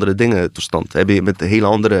hele andere dingen tot stand. Heb je met een hele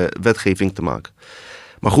andere wetgeving te maken.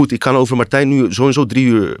 Maar goed, ik kan over Martijn nu sowieso 3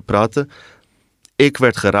 uur praten. Ik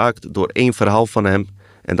werd geraakt door 1 verhaal van hem.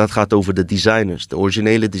 En dat gaat over de designers, de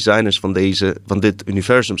originele designers van dit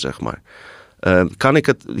universum, zeg maar.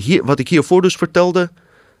 Wat ik hiervoor dus vertelde,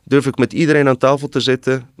 durf ik met iedereen aan tafel te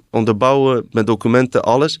zitten, onderbouwen met documenten,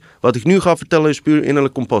 alles. Wat ik nu ga vertellen is puur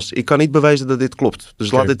innerlijk kompas. Ik kan niet bewijzen dat dit klopt,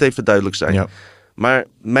 dus laat dit even duidelijk zijn. Ja. Maar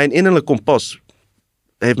mijn innerlijk kompas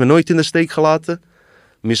heeft me nooit in de steek gelaten.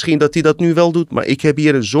 Misschien dat hij dat nu wel doet, maar ik heb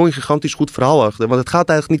hier zo'n gigantisch goed verhaal achter. Want het gaat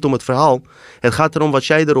eigenlijk niet om het verhaal. Het gaat erom wat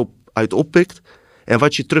jij erop uit oppikt en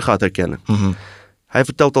wat je terug gaat herkennen. Hij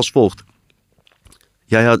vertelt als volgt.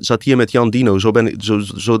 Jij zat hier met Dino.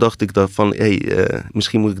 Zo dacht ik dat van,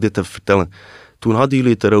 misschien moet ik dit even vertellen. Toen hadden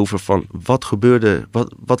jullie het erover van, wat gebeurde,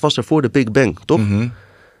 wat was er voor de Big Bang, toch?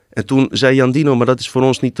 En toen zei Dino, maar dat is voor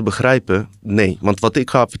ons niet te begrijpen. Nee, want wat ik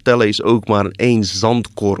ga vertellen is ook maar 1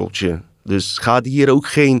 zandkorreltje. Dus ga hier ook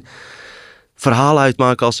geen verhaal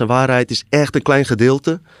uitmaken als een waarheid. Het is echt een klein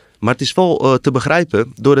gedeelte. Maar het is wel te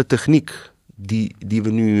begrijpen door de techniek die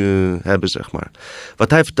we nu hebben, zeg maar. Wat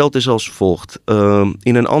hij vertelt is als volgt.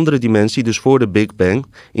 In een andere dimensie, dus voor de Big Bang,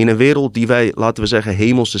 in een wereld die wij, laten we zeggen,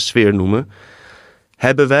 hemelse sfeer noemen,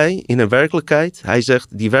 hebben wij in een werkelijkheid, hij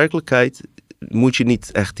zegt, die werkelijkheid moet je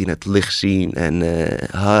niet echt in het licht zien en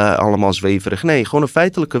allemaal zweverig. Nee, gewoon een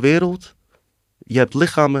feitelijke wereld. Je hebt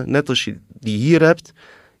lichamen, net als je die hier hebt.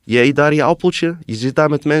 Je eet daar je appeltje, je zit daar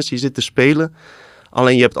met mensen, je zit te spelen.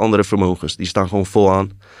 Alleen je hebt andere vermogens, die staan gewoon vol aan.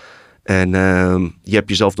 En je hebt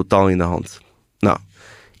jezelf totaal in de hand. Nou,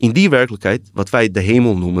 in die werkelijkheid, wat wij de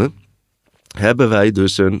hemel noemen, hebben wij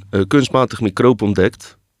dus een kunstmatig microop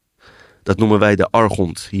ontdekt. Dat noemen wij de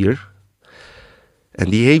argont hier. En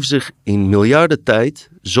die heeft zich in miljarden tijd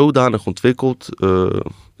zodanig ontwikkeld,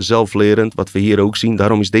 zelflerend, wat we hier ook zien.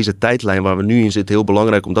 Daarom is deze tijdlijn waar we nu in zitten heel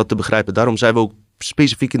belangrijk om dat te begrijpen. Daarom zijn we ook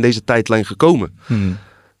specifiek in deze tijdlijn gekomen.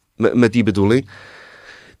 Met die bedoeling.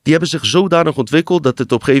 Die hebben zich zodanig ontwikkeld dat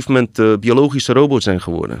het op een gegeven moment biologische robots zijn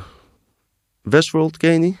geworden. Westworld,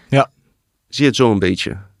 ken je die? Ja. Zie je het zo een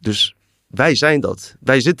beetje. Dus wij zijn dat.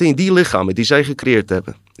 Wij zitten in die lichamen die zij gecreëerd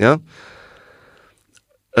hebben. Ja?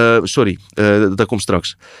 Dat komt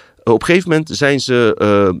straks. Op een gegeven moment zijn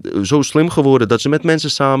ze zo slim geworden dat ze met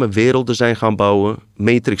mensen samen werelden zijn gaan bouwen.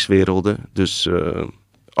 Matrixwerelden, dus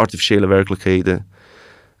artificiële werkelijkheden,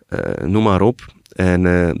 noem maar op.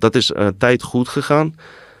 En dat is een tijd goed gegaan,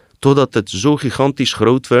 totdat het zo gigantisch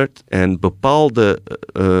groot werd en bepaalde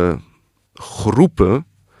groepen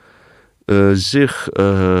zich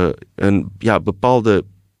een bepaalde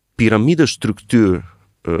piramidestructuur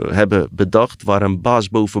hebben bedacht waar een baas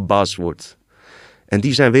boven baas wordt. En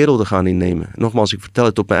die zijn werelden gaan innemen. Nogmaals, ik vertel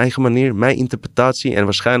het op mijn eigen manier, mijn interpretatie. En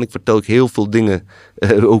waarschijnlijk vertel ik heel veel dingen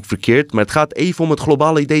ook verkeerd. Maar het gaat even om het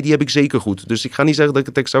globale idee, die heb ik zeker goed. Dus ik ga niet zeggen dat ik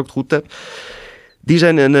het exact goed heb. Die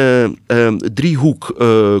zijn een driehoek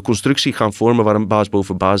constructie gaan vormen waar een baas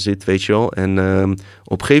boven baas zit, weet je wel. En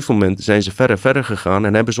op een gegeven moment zijn ze verder gegaan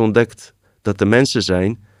en hebben ze ontdekt dat de mensen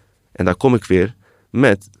zijn, en daar kom ik weer,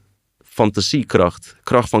 met fantasiekracht,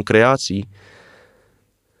 kracht van creatie.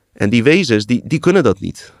 En die wezens, die kunnen dat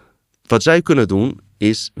niet. Wat zij kunnen doen,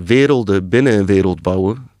 is werelden binnen een wereld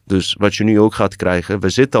bouwen. Dus wat je nu ook gaat krijgen, we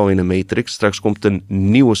zitten al in een matrix, straks komt een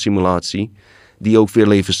nieuwe simulatie, die ook weer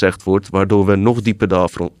levenszecht wordt, waardoor we nog dieper de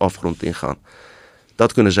afgrond ingaan.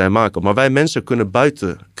 Dat kunnen zij maken. Maar wij mensen kunnen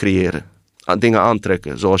buiten creëren, dingen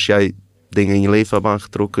aantrekken, zoals jij dingen in je leven hebt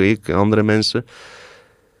aangetrokken, ik en andere mensen.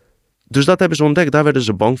 Dus dat hebben ze ontdekt, daar werden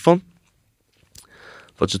ze bang van.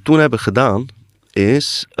 Wat ze toen hebben gedaan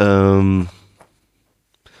is,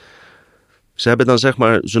 ze hebben dan zeg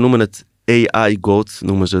maar, ze noemen het AI-God,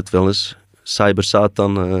 noemen ze het wel eens.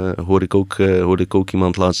 Cyber-Satan, hoorde ik ook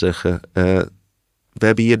iemand laten zeggen. We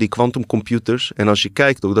hebben hier die quantumcomputers. En als je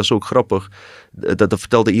kijkt, ook, dat is ook grappig, dat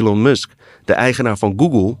vertelde Elon Musk, de eigenaar van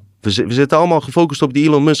Google. We zitten allemaal gefocust op die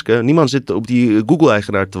Elon Musk. Hè? Niemand zit op die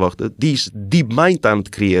Google-eigenaar te wachten. Die is deep mind aan het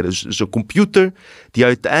creëren. Dus een computer die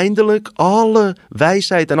uiteindelijk alle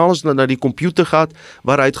wijsheid en alles naar die computer gaat,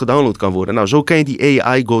 waaruit gedownload kan worden. Nou, zo kan je die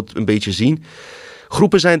AI-God een beetje zien.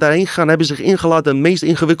 Groepen zijn daarheen gegaan, hebben zich ingelaten in de meest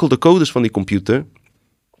ingewikkelde codes van die computer.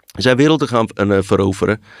 Zijn werelden gaan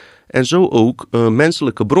veroveren. En zo ook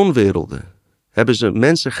menselijke bronwerelden. Hebben ze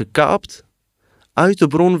mensen gekaapt uit de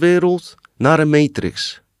bronwereld naar een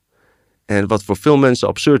matrix. En wat voor veel mensen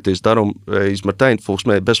absurd is, daarom is Martijn volgens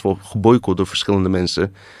mij best wel geboycott door verschillende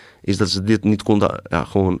mensen, is dat ze dit niet konden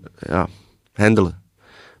handelen.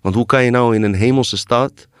 Want hoe kan je nou in een hemelse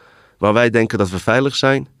staat, waar wij denken dat we veilig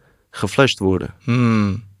zijn, geflasht worden?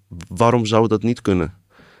 Waarom zou dat niet kunnen?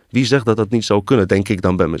 Wie zegt dat dat niet zou kunnen, denk ik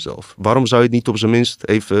dan bij mezelf. Waarom zou je het niet op zijn minst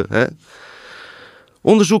even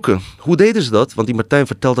onderzoeken? Hoe deden ze dat? Want die Martijn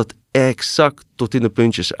vertelt dat exact tot in de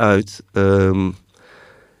puntjes uit.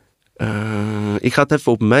 Ik ga het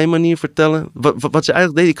even op mijn manier vertellen. Wat ze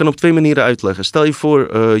eigenlijk deden, ik kan op 2 manieren uitleggen. Stel je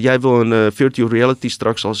voor, jij wil een virtual reality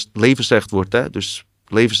straks als het levenszecht wordt. Hè? Dus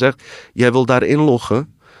levenszecht, jij wil daar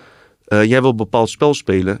inloggen. Jij wil een bepaald spel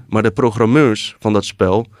spelen. Maar de programmeurs van dat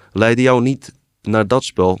spel leiden jou niet naar dat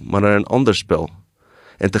spel, maar naar een ander spel.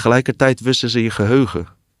 En tegelijkertijd wisten ze je geheugen.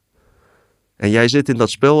 En jij zit in dat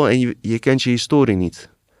spel en je kent je historie niet.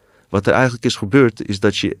 Wat er eigenlijk is gebeurd, is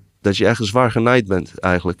dat je eigenlijk zwaar genaaid bent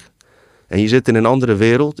eigenlijk. En je zit in een andere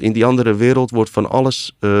wereld. In die andere wereld wordt van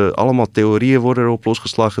alles, allemaal theorieën worden erop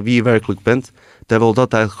losgeslagen wie je werkelijk bent, terwijl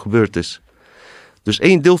dat eigenlijk gebeurd is. Dus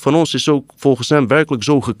 1 deel van ons is ook volgens hem werkelijk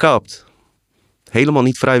zo gekaapt. Helemaal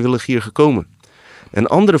niet vrijwillig hier gekomen. Een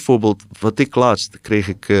ander voorbeeld, wat ik laatst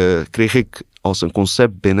kreeg ik als een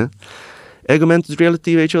concept binnen. Augmented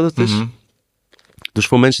reality, weet je wat dat is? Mm-hmm. Dus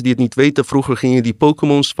voor mensen die het niet weten, vroeger ging je die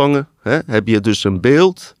Pokémons vangen. Hè? Heb je dus een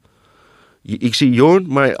beeld. Ik zie Jorn,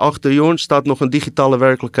 maar achter Jorn staat nog een digitale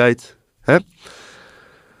werkelijkheid. Hè?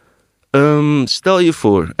 Stel je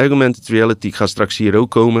voor, augmented reality gaat straks hier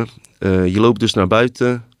ook komen. Je loopt dus naar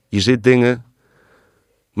buiten, je ziet dingen.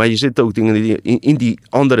 Maar je zit ook dingen in die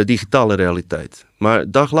andere digitale realiteit. Maar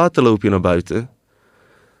een dag later loop je naar buiten.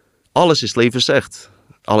 Alles is levensecht.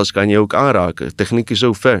 Alles kan je ook aanraken. Techniek is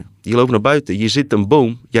zo ver. Je loopt naar buiten, je ziet een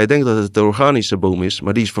boom. Jij denkt dat het een organische boom is,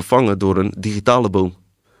 maar die is vervangen door een digitale boom.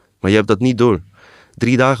 Maar je hebt dat niet door.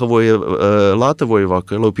 3 dagen later word je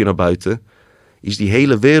wakker, loop je naar buiten. Is die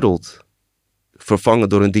hele wereld vervangen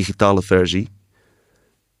door een digitale versie.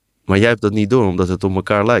 Maar jij hebt dat niet door, omdat het op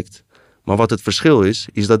elkaar lijkt. Maar wat het verschil is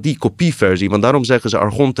dat die kopieversie, want daarom zeggen ze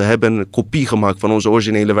argonten hebben een kopie gemaakt van onze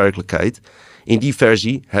originele werkelijkheid. In die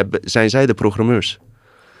versie zijn zij de programmeurs.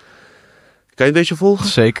 Kan je een beetje volgen?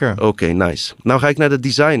 Zeker. Oké, nice. Nou ga ik naar de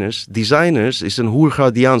designers. Designers is een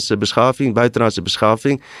Hoergaudiaanse beschaving, buitenaardse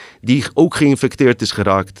beschaving, die ook geïnfecteerd is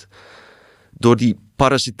geraakt door die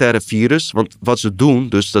parasitaire virus. Want wat ze doen,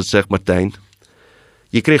 dus dat zegt Martijn,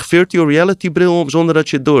 Je kreeg virtual reality bril op zonder dat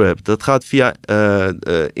je het door hebt. Dat gaat via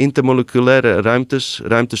intermoleculaire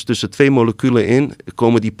ruimtes tussen 2 moleculen in.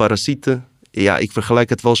 Komen die parasieten. Ja, ik vergelijk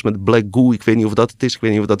het wel eens met black goo. Ik weet niet of dat het is. Ik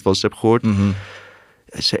weet niet of dat wel eens hebt gehoord. Mm-hmm.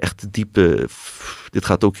 Het is echt diep. Dit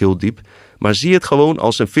gaat ook heel diep. Maar zie het gewoon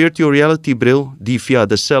als een virtual reality bril die via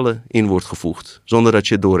de cellen in wordt gevoegd. Zonder dat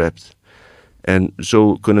je het door hebt. En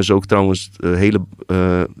zo kunnen ze ook trouwens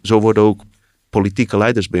zo worden ook politieke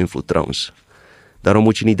leiders beïnvloed trouwens. Daarom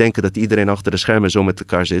moet je niet denken dat iedereen achter de schermen zo met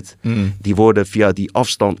elkaar zit. Mm. Die worden via die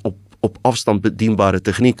afstand, op afstand bedienbare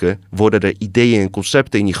technieken, worden er ideeën en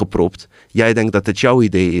concepten in je gepropt. Jij denkt dat het jouw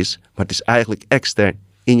idee is, maar het is eigenlijk extern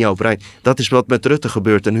in jouw brein. Dat is wat met Rutte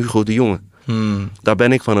gebeurt en Hugo de Jonge. Daar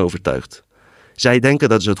ben ik van overtuigd. Zij denken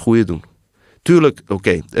dat ze het goede doen. Tuurlijk,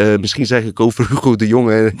 misschien zeg ik over Hugo de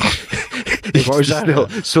Jonge. Ik wou zeggen.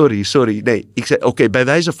 Sorry. Nee, ik zeg, bij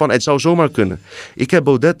wijze van, het zou zomaar kunnen. Ik heb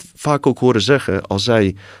Baudet vaak ook horen zeggen, als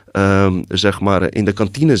zij zeg maar in de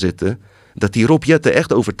kantine zitten, dat die Rob Jetten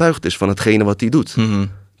echt overtuigd is van hetgene wat hij doet.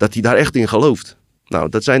 Mm-hmm. Dat hij daar echt in gelooft. Nou,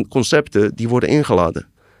 dat zijn concepten die worden ingeladen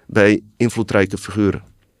bij invloedrijke figuren.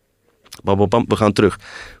 We gaan terug.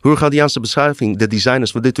 Hurgadiaanse beschaving, de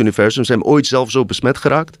designers van dit universum, zijn ooit zelf zo besmet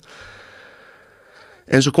geraakt.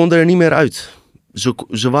 En ze konden er niet meer uit.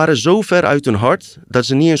 Ze waren zo ver uit hun hart dat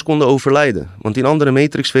ze niet eens konden overlijden. Want in andere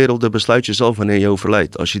matrixwerelden besluit je zelf wanneer je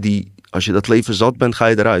overlijdt. Als je dat leven zat bent, ga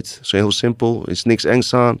je eruit. Zo heel simpel, er is niks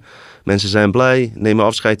engs aan. Mensen zijn blij, nemen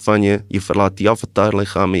afscheid van je. Je verlaat die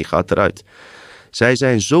avatarlichaam en je gaat eruit. Zij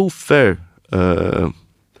zijn zo ver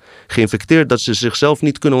geïnfecteerd dat ze zichzelf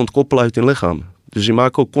niet kunnen ontkoppelen uit hun lichaam. Dus die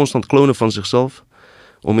maken ook constant klonen van zichzelf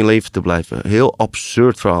om in leven te blijven. Heel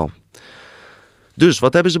absurd verhaal. Dus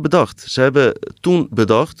wat hebben ze bedacht? Ze hebben toen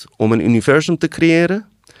bedacht om een universum te creëren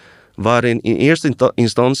waarin in eerste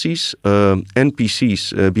instanties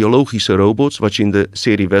NPC's, biologische robots, wat je in de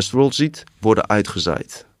serie Westworld ziet, worden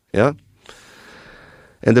uitgezaaid. Ja?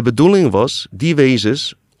 En de bedoeling was die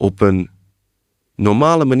wezens op een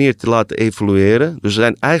normale manier te laten evolueren. Dus er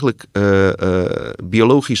zijn eigenlijk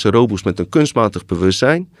biologische robots met een kunstmatig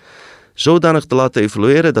bewustzijn. Zodanig te laten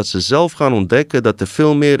evolueren dat ze zelf gaan ontdekken dat er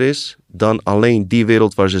veel meer is dan alleen die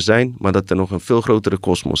wereld waar ze zijn, maar dat er nog een veel grotere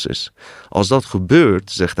kosmos is. Als dat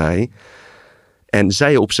gebeurt, zegt hij, en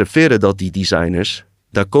zij observeren dat die designers,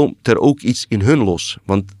 daar komt er ook iets in hun los.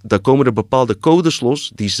 Want daar komen er bepaalde codes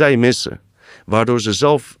los die zij missen, waardoor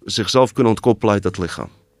ze zichzelf kunnen ontkoppelen uit dat lichaam.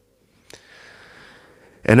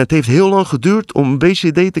 En het heeft heel lang geduurd om een beetje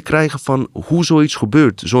idee te krijgen van hoe zoiets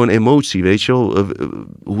gebeurt. Zo'n emotie, weet je wel,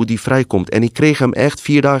 hoe die vrijkomt. En ik kreeg hem echt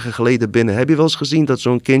 4 dagen geleden binnen. Heb je wel eens gezien dat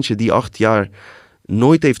zo'n kindje die 8 jaar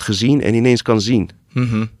nooit heeft gezien en ineens kan zien?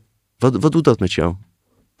 Mm-hmm. Wat doet dat met jou?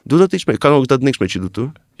 Doet dat iets met? Kan ook dat niks met je doet,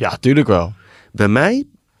 hoor. Ja, tuurlijk wel. Bij mij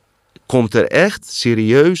komt er echt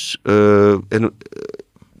serieus een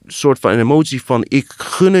soort van een emotie van ik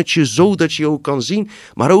gun het je zo dat je ook kan zien,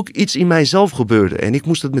 maar ook iets in mijzelf gebeurde en ik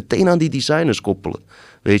moest het meteen aan die designers koppelen,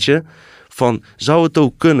 weet je, van zou het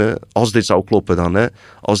ook kunnen, als dit zou kloppen dan, hè,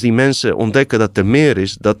 als die mensen ontdekken dat er meer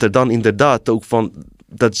is, dat er dan inderdaad ook van,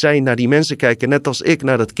 dat zij naar die mensen kijken, net als ik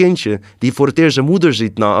naar dat kindje die voor het eerst zijn moeder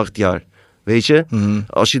ziet na 8 jaar. Weet je,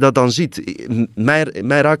 als je dat dan ziet,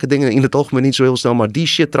 mij raken dingen in het algemeen niet zo heel snel, maar die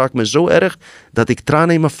shit raakt me zo erg dat ik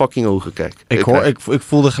tranen in mijn fucking ogen kijk. Ik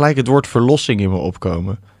voelde gelijk het woord verlossing in me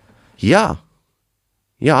opkomen. Ja,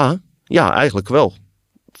 eigenlijk wel.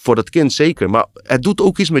 Voor dat kind zeker, maar het doet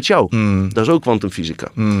ook iets met jou. Dat is ook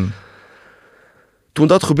kwantumfysica. Toen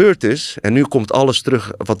dat gebeurd is, en nu komt alles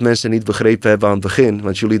terug wat mensen niet begrepen hebben aan het begin,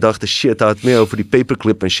 want jullie dachten shit, hij had meer over die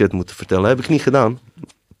paperclip en shit moeten vertellen. Heb ik niet gedaan.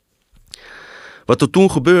 Wat er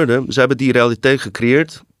toen gebeurde, ze hebben die realiteit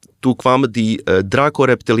gecreëerd. Toen kwamen die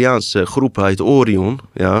Draco-reptiliaanse groepen uit Orion.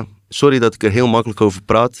 Ja. Sorry dat ik er heel makkelijk over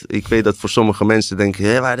praat. Ik weet dat voor sommige mensen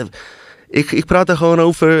denken, ik praat er gewoon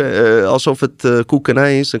over alsof het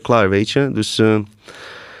koekenij is en klaar, weet je. Dus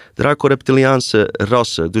Draco-reptiliaanse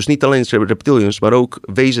rassen. Dus niet alleen reptilians, maar ook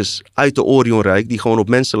wezens uit de Orionrijk die gewoon op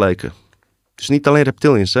mensen lijken. Dus niet alleen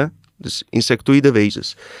reptilians, hè. Dus insectoïde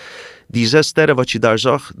wezens. Die 6 sterren wat je daar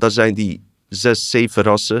zag, dat zijn die 6, 7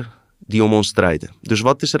 rassen die om ons strijden. Dus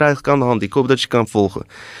wat is er eigenlijk aan de hand? Ik hoop dat je kan volgen.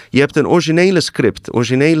 Je hebt een originele script,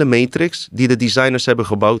 originele matrix die de designers hebben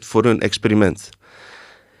gebouwd voor hun experiment.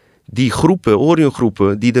 Die groepen, Orion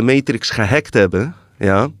groepen, die de matrix gehackt hebben,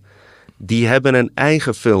 ja, die hebben een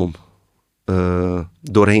eigen film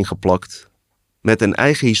doorheen geplakt. Met een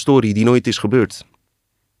eigen historie die nooit is gebeurd.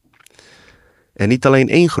 En niet alleen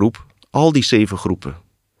 1 groep, al die 7 groepen.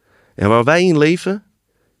 En waar wij in leven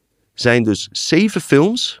zijn dus 7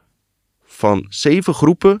 films van 7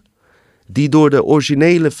 groepen die door de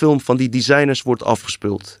originele film van die designers wordt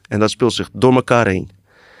afgespeeld. En dat speelt zich door elkaar heen.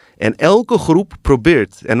 En elke groep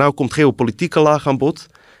probeert, en nou komt geopolitieke laag aan bod,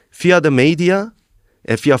 via de media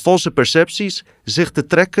en via valse percepties zich te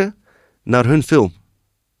trekken naar hun film.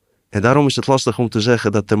 En daarom is het lastig om te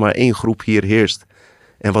zeggen dat er maar één groep hier heerst.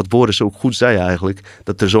 En wat Boris ook goed zei eigenlijk,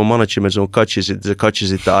 dat er zo'n mannetje met zo'n katje zit, zijn katje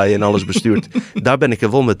zit te aaien en alles bestuurt. Daar ben ik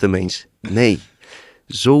het wel met hem eens. Nee,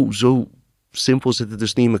 zo simpel zit het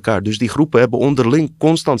dus niet in elkaar. Dus die groepen hebben onderling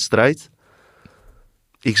constant strijd.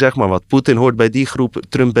 Ik zeg maar wat, Poetin hoort bij die groep,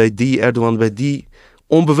 Trump bij die, Erdogan bij die.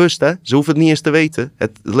 Onbewust, hè? Ze hoeven het niet eens te weten.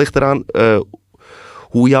 Het ligt eraan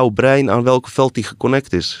hoe jouw brein aan welke veld die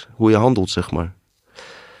geconnect is. Hoe je handelt, zeg maar.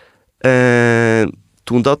 En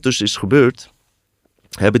toen dat dus is gebeurd,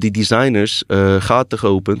 hebben die designers gaten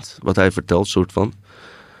geopend, wat hij vertelt, soort van.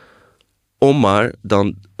 Om maar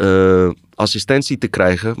dan assistentie te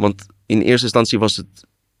krijgen. Want in eerste instantie was het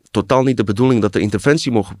totaal niet de bedoeling dat er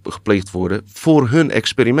interventie mocht gepleegd worden voor hun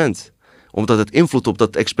experiment. Omdat het invloed op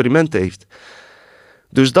dat experiment heeft.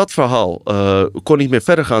 Dus dat verhaal kon niet meer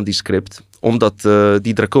verder gaan, die script. Omdat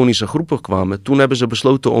die draconische groepen kwamen. Toen hebben ze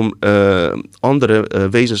besloten om andere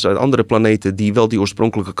wezens uit andere planeten die wel die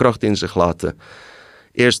oorspronkelijke kracht in zich laten.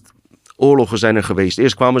 Eerst oorlogen zijn er geweest.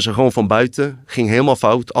 Eerst kwamen ze gewoon van buiten. Ging helemaal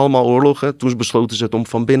fout. Allemaal oorlogen. Toen besloten ze het om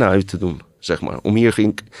van binnenuit te doen. Zeg maar. Om hier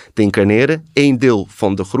te incarneren. Eén deel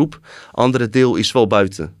van de groep. Andere deel is wel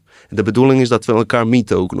buiten. De bedoeling is dat we elkaar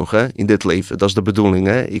meeten ook nog, hè, in dit leven. Dat is de bedoeling.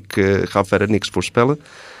 Hè. Ik ga verder niks voorspellen.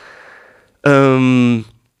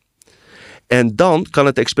 En dan kan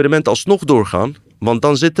het experiment alsnog doorgaan. Want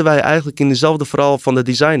dan zitten wij eigenlijk in dezelfde verhaal van de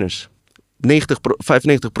designers. 95%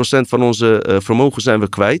 van onze vermogen zijn we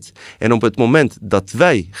kwijt. En op het moment dat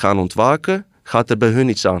wij gaan ontwaken, gaat er bij hun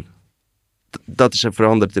iets aan. Dat is er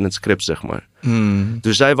veranderd in het script, zeg maar.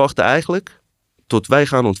 Dus zij wachten eigenlijk tot wij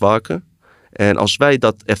gaan ontwaken. En als wij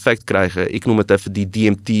dat effect krijgen, ik noem het even die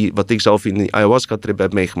DMT, wat ik zelf in die ayahuasca-trip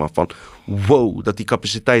heb meegemaakt, van wow, dat die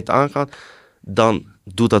capaciteit aangaat, dan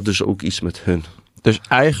doet dat dus ook iets met hun. Dus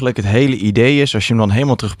eigenlijk het hele idee is, als je hem dan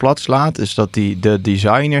helemaal terug plat slaat, is dat de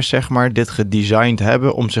designers, zeg maar, dit gedesigned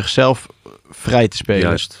hebben om zichzelf vrij te spelen.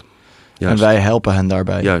 Juist. En wij helpen hen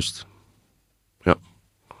daarbij. Juist. Ja.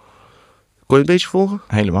 Kon je een beetje volgen?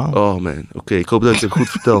 Helemaal. Oh man, oké. Ik hoop dat ik het goed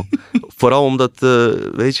vertel. Vooral omdat,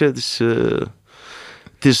 weet je,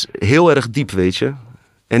 het is heel erg diep, weet je.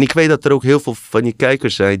 En ik weet dat er ook heel veel van je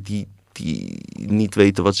kijkers zijn die niet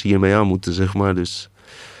weten wat ze hiermee aan moeten, zeg maar. Dus.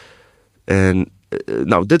 En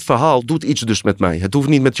nou, dit verhaal doet iets dus met mij. Het hoeft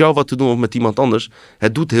niet met jou wat te doen of met iemand anders.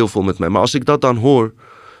 Het doet heel veel met mij. Maar als ik dat dan hoor,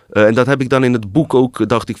 en dat heb ik dan in het boek ook,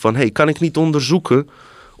 dacht ik van, kan ik niet onderzoeken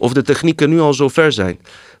of de technieken nu al zo ver zijn?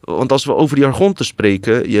 Want als we over die argonten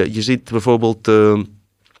spreken, je ziet bijvoorbeeld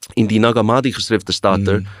in die Nagamadi geschriften staat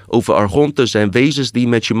er, over argonten zijn wezens die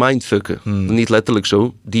met je mind fucken. Niet letterlijk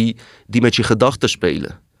zo, die met je gedachten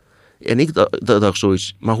spelen. En ik dacht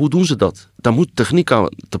zoiets, maar hoe doen ze dat? Daar moet techniek aan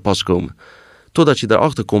te pas komen. Totdat je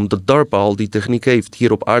erachter komt dat DARPA al die techniek heeft,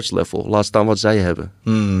 hier op aardslevel. Laat staan wat zij hebben.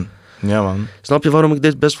 Ja, man. Snap je waarom ik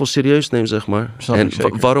dit best wel serieus neem, zeg maar? En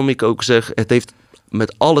waarom ik ook zeg, het heeft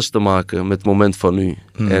met alles te maken met het moment van nu.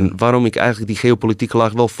 En waarom ik eigenlijk die geopolitieke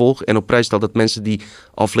laag wel volg en op prijs stel dat mensen die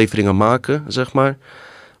afleveringen maken, zeg maar.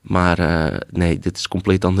 Maar nee, dit is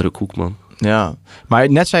compleet andere koek, man. Ja,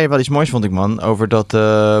 maar net zei je wel iets moois, vond ik, man, over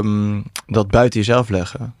dat buiten jezelf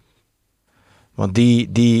leggen. Want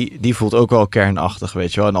die voelt ook wel kernachtig,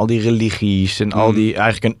 weet je wel. En al die religies en al die,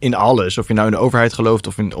 eigenlijk in alles. Of je nou in de overheid gelooft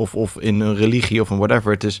of in een religie of een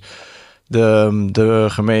whatever. Het is de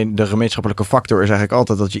gemeenschappelijke factor is eigenlijk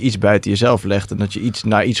altijd dat je iets buiten jezelf legt. En dat je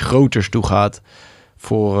naar iets groters toe gaat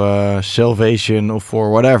voor salvation of voor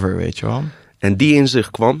whatever, weet je wel. En die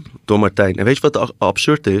inzicht kwam door Martijn. En weet je wat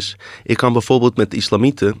absurd is? Ik kan bijvoorbeeld met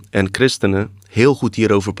islamieten en christenen heel goed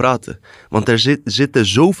hierover praten. Want er zitten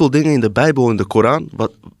zoveel dingen in de Bijbel en de Koran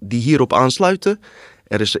die hierop aansluiten.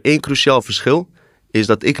 Er is één cruciaal verschil. Is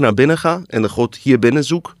dat ik naar binnen ga en de God hier binnen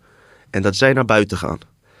zoek. En dat zij naar buiten gaan.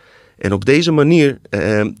 En op deze manier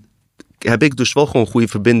heb ik dus wel gewoon een goede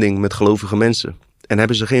verbinding met gelovige mensen. En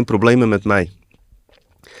hebben ze geen problemen met mij.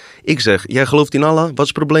 Ik zeg, jij gelooft in Allah. Wat is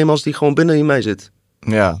het probleem als die gewoon binnen in mij zit?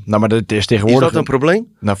 Ja, nou, maar er is tegenwoordig... Is dat een probleem?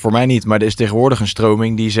 Nou, voor mij niet. Maar er is tegenwoordig een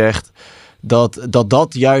stroming die zegt dat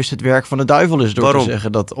juist het werk van de duivel is. Door te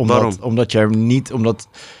zeggen dat omdat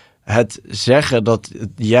het zeggen dat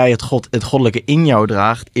jij het goddelijke in jou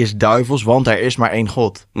draagt, is duivels, want er is maar één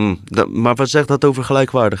God. Maar wat zegt dat over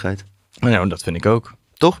gelijkwaardigheid? Nou, dat vind ik ook.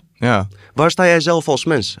 Toch? Ja. Waar sta jij zelf als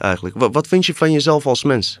mens eigenlijk? Wat vind je van jezelf als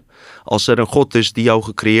mens? Als er een God is die jou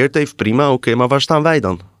gecreëerd heeft, prima, oké, maar waar staan wij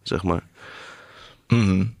dan, zeg maar?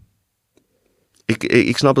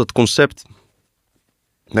 Ik snap dat concept.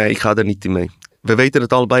 Nee, ik ga er niet in mee. We weten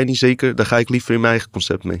het allebei niet zeker. Daar ga ik liever in mijn eigen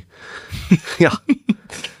concept mee. Ja.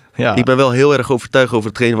 Ik ben wel heel erg overtuigd over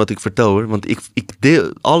hetgene wat ik vertel, hoor. Want ik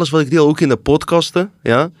deel, alles wat ik deel, ook in de podcasten,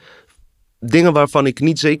 ja. Dingen waarvan ik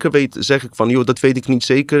niet zeker weet, zeg ik van, joh, dat weet ik niet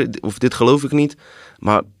zeker. Of dit geloof ik niet.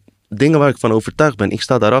 Maar dingen waar ik van overtuigd ben, ik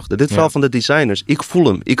sta daarachter. Dit verhaal van de designers, ik voel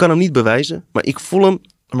hem. Ik kan hem niet bewijzen, maar ik voel hem.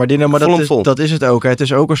 Maar Dino, dat is het ook. Hè? Het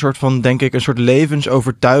is ook een soort van, denk ik, een soort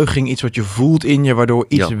levensovertuiging. Iets wat je voelt in je, waardoor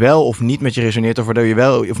iets wel of niet met je resoneert. Of waardoor je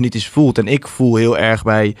wel of niet iets voelt. En ik voel heel erg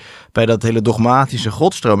bij dat hele dogmatische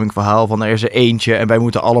godstroming verhaal. Van er is er eentje en wij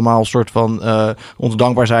moeten allemaal een soort van ons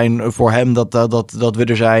dankbaar zijn voor hem dat we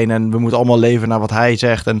er zijn. En we moeten allemaal leven naar wat hij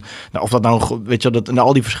zegt. En of dat nou, weet je, dat naar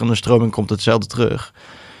al die verschillende stromingen komt hetzelfde terug.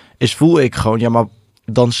 Voel ik gewoon, ja, maar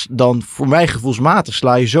dan voor mij gevoelsmatig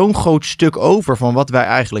sla je zo'n groot stuk over van wat wij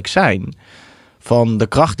eigenlijk zijn. Van de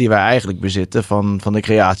kracht die wij eigenlijk bezitten, van de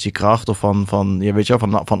creatiekracht of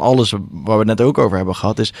van alles waar we het net ook over hebben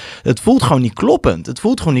gehad. Het voelt gewoon niet kloppend. Het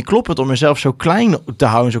voelt gewoon niet kloppend om mezelf zo klein te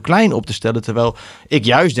houden, zo klein op te stellen. Terwijl ik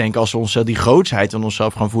juist denk, als we ons die grootsheid van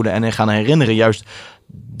onszelf gaan voelen en gaan herinneren, juist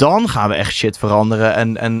dan gaan we echt shit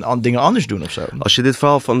veranderen en dingen anders doen of zo. Als je dit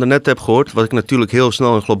verhaal van daarnet hebt gehoord, wat ik natuurlijk heel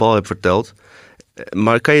snel en globaal heb verteld,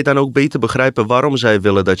 maar kan je dan ook beter begrijpen waarom zij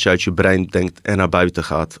willen dat je uit je brein denkt en naar buiten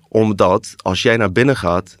gaat? Omdat als jij naar binnen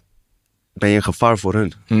gaat, ben je een gevaar voor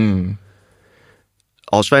hun.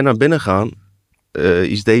 Als wij naar binnen gaan,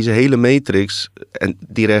 is deze hele matrix, en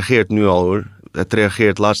die reageert nu al, hoor. Het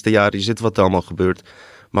reageert de laatste jaren, je ziet wat er allemaal gebeurt.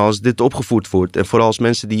 Maar als dit opgevoerd wordt, en vooral als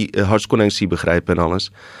mensen die hartsconnectie begrijpen en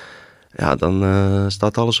alles, ja, dan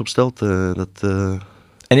staat alles op stelte.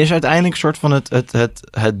 En is uiteindelijk een soort van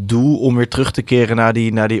het doel om weer terug te keren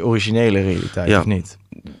naar die originele realiteit, of niet?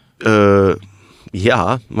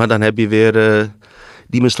 Ja, maar dan heb je weer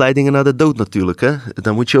die misleidingen naar de dood natuurlijk, hè.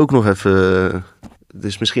 Dan moet je ook nog even.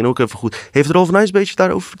 Dus misschien ook even goed. Heeft Rolf Nijs een beetje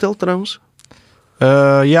daarover verteld trouwens?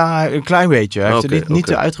 Ja, een klein beetje. Hij heeft er niet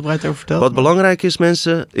te uitgebreid over verteld. Wat belangrijk is,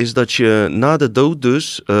 mensen, is dat je na de dood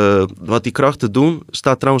dus, wat die krachten doen,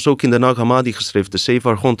 staat trouwens ook in de Nag Hammadi geschreven. De 7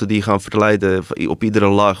 argonten die gaan verleiden op iedere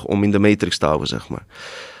laag om in de matrix te houden, zeg maar.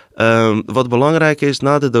 Wat belangrijk is,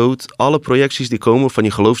 na de dood, alle projecties die komen van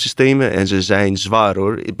je geloofssystemen, en ze zijn zwaar,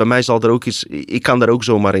 hoor. Bij mij zal er ook iets, ik kan daar ook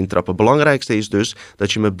zomaar in trappen. Het belangrijkste is dus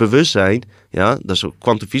dat je met bewustzijn, ja, dat is ook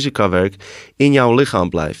kwantumfysica werk, in jouw lichaam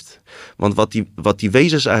blijft. Want wat die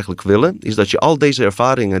wezens eigenlijk willen, is dat je al deze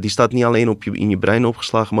ervaringen, die staat niet alleen in je brein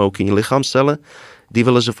opgeslagen, maar ook in je lichaamscellen, die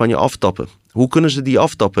willen ze van je aftappen. Hoe kunnen ze die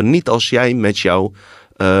aftappen? Niet als jij met jouw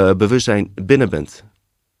bewustzijn binnen bent.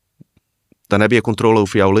 Dan heb je controle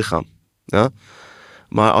over jouw lichaam. Ja?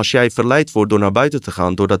 Maar als jij verleid wordt door naar buiten te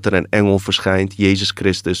gaan, doordat er een engel verschijnt, Jezus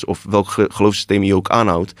Christus, of welk geloofssysteem je ook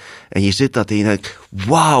aanhoudt, en je zit dat en je denkt,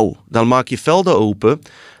 wauw, dan maak je velden open,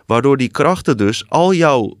 waardoor die krachten dus, al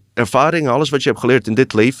jouw ervaringen, alles wat je hebt geleerd in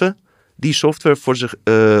dit leven, die software voor zich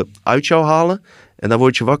uit jou halen, en dan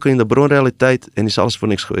word je wakker in de bronrealiteit en is alles voor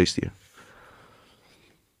niks geweest hier.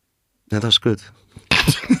 Ja, dat is kut.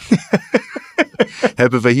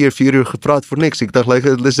 Hebben we hier 4 uur gepraat voor niks? Ik dacht,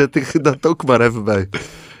 dan zet ik dat ook maar even bij.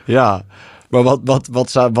 Ja, maar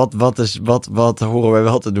wat horen wij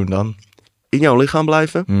wel te doen dan? In jouw lichaam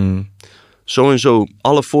blijven. Zo en zo,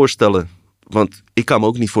 alle voorstellen. Want ik kan me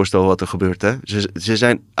ook niet voorstellen wat er gebeurt. Hè? Ze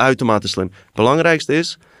zijn uitermate slim. Het belangrijkste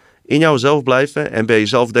is, in jouzelf blijven en bij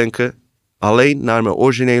jezelf denken, alleen naar mijn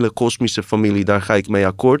originele kosmische familie, daar ga ik mee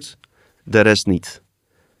akkoord. De rest niet.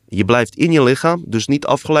 Je blijft in je lichaam, dus niet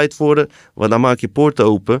afgeleid worden, want dan maak je poorten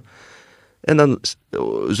open. En dan,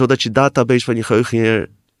 zodat je database van je geheugen hier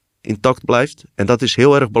intact blijft. En dat is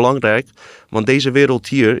heel erg belangrijk, want deze wereld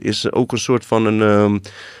hier is ook een soort van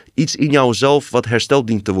iets in jouzelf wat hersteld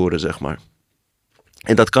dient te worden, zeg maar.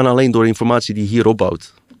 En dat kan alleen door informatie die je hier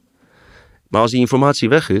opbouwt. Maar als die informatie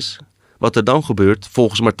weg is, wat er dan gebeurt,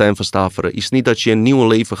 volgens Martijn van Staveren, is niet dat je een nieuw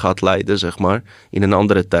leven gaat leiden, zeg maar, in een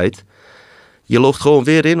andere tijd. Je loopt gewoon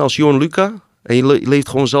weer in als Johan Luca en je leeft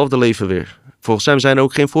gewoon hetzelfde leven weer. Volgens hem zijn er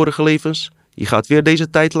ook geen vorige levens. Je gaat weer deze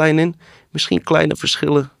tijdlijn in. Misschien kleine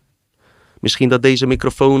verschillen. Misschien dat deze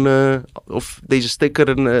microfoon of deze sticker,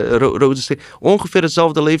 een rode sticker. Ongeveer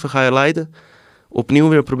hetzelfde leven ga je leiden. Opnieuw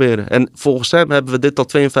weer proberen. En volgens hem hebben we dit al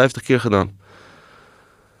 52 keer gedaan.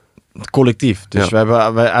 Collectief. Dus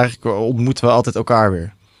wij eigenlijk ontmoeten we altijd elkaar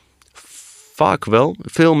weer. Vaak wel.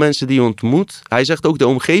 Veel mensen die je ontmoet. Hij zegt ook de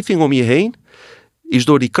omgeving om je heen is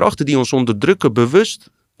door die krachten die ons onderdrukken bewust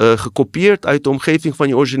gekopieerd uit de omgeving van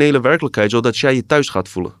je originele werkelijkheid, zodat jij je thuis gaat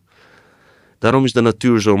voelen. Daarom is de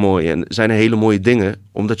natuur zo mooi en zijn er hele mooie dingen,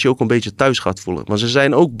 omdat je ook een beetje thuis gaat voelen. Maar ze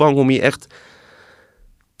zijn ook bang om je echt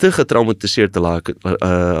te getraumatiseerd te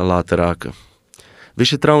laten raken.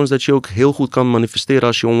 Wist je trouwens dat je ook heel goed kan manifesteren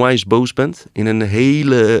als je onwijs boos bent? In een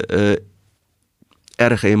hele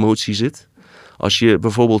erge emotie zit. Als je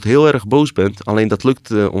bijvoorbeeld heel erg boos bent, alleen dat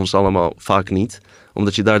lukt ons allemaal vaak niet,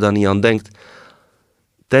 omdat je daar dan niet aan denkt.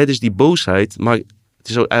 Tijdens die boosheid, maar het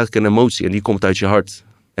is ook eigenlijk een emotie en die komt uit je hart.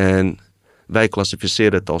 En wij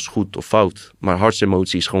klassificeren het als goed of fout, maar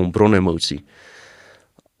hartsemotie is gewoon bronemotie.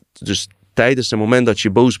 Dus tijdens het moment dat je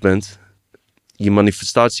boos bent, je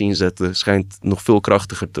manifestatie inzetten schijnt nog veel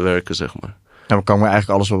krachtiger te werken, zeg maar. Nou, daar kan ik me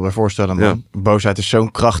eigenlijk alles wel bij voorstellen, man. Ja. Boosheid is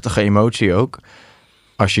zo'n krachtige emotie ook.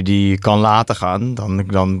 Als je die kan laten gaan, dan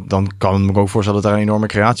kan ik me ook voorstellen dat daar een enorme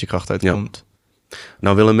creatiekracht uit komt.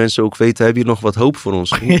 Nou willen mensen ook weten, heb je nog wat hoop voor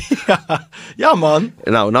ons? Ja, man.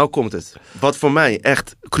 Nou komt het. Wat voor mij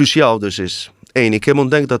echt cruciaal dus is. 1, ik heb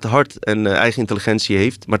ontdekt dat het hart een eigen intelligentie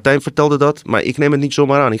heeft. Martijn vertelde dat, maar ik neem het niet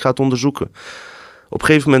zomaar aan. Ik ga het onderzoeken. Op een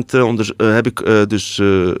gegeven moment heb ik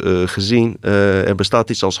gezien, er bestaat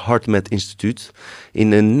iets als HeartMath Instituut. In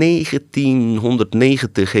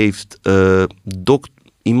 1990 heeft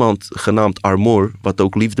iemand genaamd Armour, wat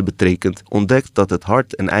ook liefde betekent, ontdekt dat het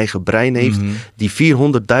hart een eigen brein heeft, die 400.000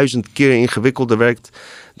 keer ingewikkelder werkt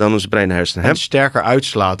dan ons brein en hersenen. En sterker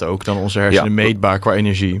uitslaat ook dan onze hersenen, meetbaar qua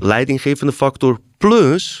energie. Leidinggevende factor,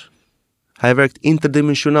 plus hij werkt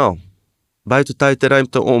interdimensionaal. Buiten tijd en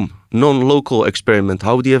ruimte om. Non-local experiment.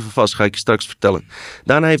 Hou die even vast, ga ik je straks vertellen.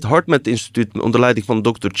 Daarna heeft HeartMath Instituut onder leiding van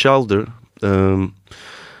Dr. Childer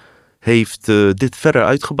heeft dit verder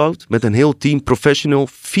uitgebouwd met een heel team professional.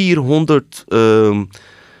 400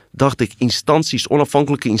 instanties,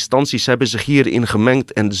 onafhankelijke instanties hebben zich hierin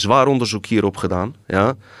gemengd en zwaar onderzoek hierop gedaan.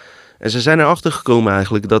 Ja. En ze zijn erachter gekomen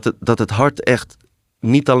eigenlijk dat het hart echt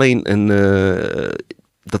niet alleen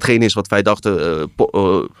datgene is wat wij dachten,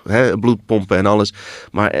 bloedpompen en alles,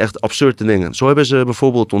 maar echt absurde dingen. Zo hebben ze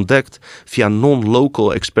bijvoorbeeld ontdekt, via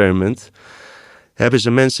non-local experiment, hebben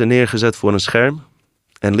ze mensen neergezet voor een scherm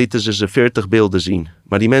en lieten ze 40 beelden zien.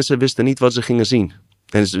 Maar die mensen wisten niet wat ze gingen zien.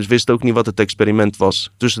 En ze wisten ook niet wat het experiment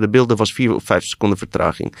was. Tussen de beelden was 4 of 5 seconden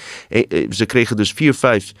vertraging. Ze kregen dus 4,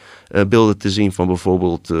 5 beelden te zien van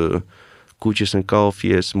bijvoorbeeld koetjes en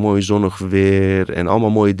kalfjes, mooi zonnig weer en allemaal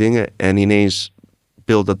mooie dingen. En ineens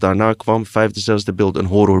beeld dat daarna kwam, 5e, 6e beeld, een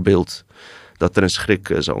horrorbeeld. Dat er een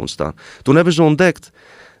schrik zou ontstaan. Toen hebben ze ontdekt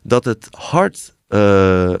dat het hart,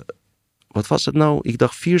 wat was het nou? Ik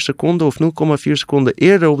dacht 4 seconden of 0,4 seconden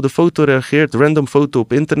eerder op de foto reageert, random foto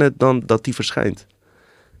op internet, dan dat die verschijnt.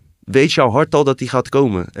 Weet jouw hart al dat die gaat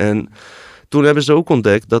komen? En toen hebben ze ook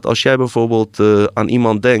ontdekt dat als jij bijvoorbeeld aan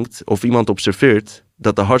iemand denkt of iemand observeert,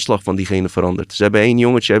 dat de hartslag van diegene verandert. Ze hebben 1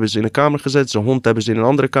 jongetje in een kamer gezet, zijn hond hebben ze in een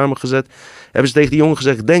andere kamer gezet. Hebben ze tegen die jongen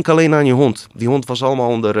gezegd, denk alleen aan je hond. Die hond was allemaal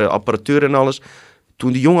onder apparatuur en alles.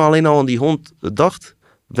 Toen die jongen alleen al aan die hond dacht,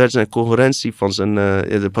 werd zijn coherentie van zijn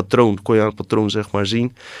de patroon, kon je aan het patroon zeg maar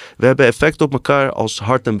zien. We hebben effect op elkaar als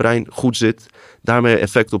hart en brein goed zit. Daarmee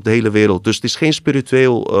effect op de hele wereld. Dus het is geen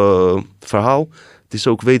spiritueel verhaal. Het is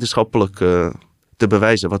ook wetenschappelijk te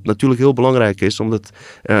bewijzen. Wat natuurlijk heel belangrijk is, omdat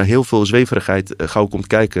er heel veel zweverigheid gauw komt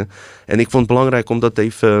kijken. En ik vond het belangrijk om dat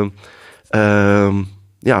even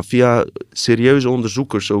via serieuze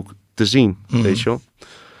onderzoekers ook te zien. Weet je wel?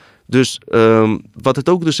 Dus wat het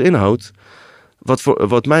ook dus inhoudt,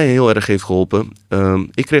 wat mij heel erg heeft geholpen.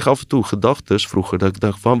 Ik kreeg af en toe gedachten vroeger dat ik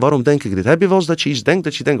dacht van, waarom denk ik dit? Heb je wel eens dat je iets denkt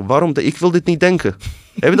dat je denkt, ik wil dit niet denken?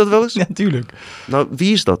 Heb je dat wel eens? Ja, tuurlijk. Nou,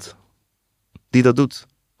 wie is dat die dat doet?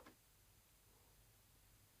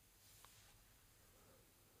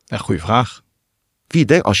 Ja, goede vraag.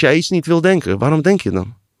 Als jij iets niet wil denken, waarom denk je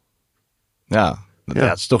dan? Ja,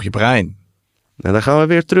 het is toch je brein. Nou, dan gaan we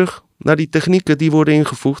weer terug naar die technieken die worden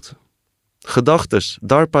ingevoegd. Gedachtes.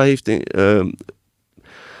 DARPA heeft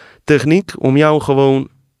techniek om jou gewoon,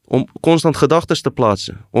 om constant gedachtes te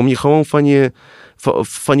plaatsen. Om je gewoon van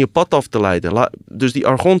je pad af te leiden. Dus die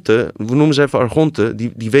argonten, we noemen ze even argonten,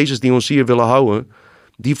 die wezens die ons hier willen houden,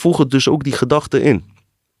 die voegen dus ook die gedachten in.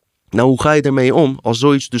 Nou, hoe ga je ermee om als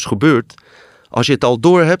zoiets dus gebeurt? Als je het al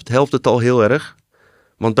door hebt, helpt het al heel erg.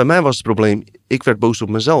 Want bij mij was het probleem, ik werd boos op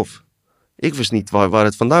mezelf. Ik wist niet waar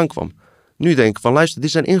het vandaan kwam. Nu denk ik van, luister,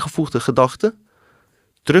 dit zijn ingevoegde gedachten.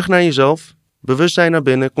 Terug naar jezelf, bewustzijn naar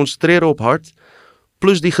binnen, concentreren op hart.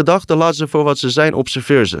 Plus die gedachten, laat ze voor wat ze zijn,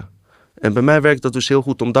 observeer ze. En bij mij werkt dat dus heel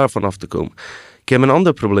goed om daarvan af te komen. Ik heb een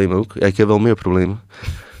ander probleem ook. Ja, ik heb wel meer problemen.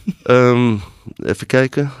 Even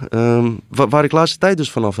kijken. Waar ik laatste tijd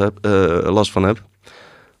dus last van heb.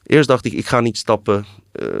 Eerst dacht ik ga niet stappen.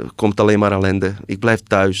 Komt alleen maar ellende. Ik blijf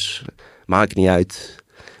thuis. Maakt niet uit.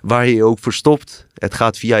 Waar je je ook verstopt. Het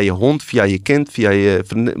gaat via je hond, via je kind,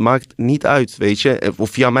 maakt niet uit, weet je. Of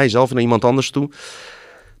via mijzelf naar iemand anders toe.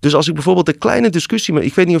 Dus als ik bijvoorbeeld een kleine discussie...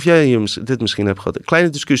 Ik weet niet of jij dit misschien hebt gehad. Een kleine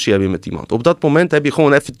discussie heb je met iemand. Op dat moment heb je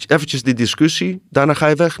gewoon eventjes die discussie. Daarna ga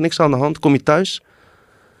je weg, niks aan de hand. Kom je thuis.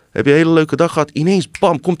 Heb je een hele leuke dag gehad. Ineens,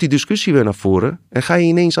 bam, komt die discussie weer naar voren. En ga je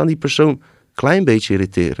ineens aan die persoon een klein beetje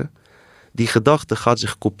irriteren. Die gedachte gaat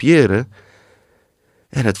zich kopiëren.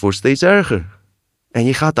 En het wordt steeds erger. En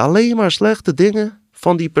je gaat alleen maar slechte dingen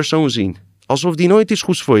van die persoon zien. Alsof die nooit iets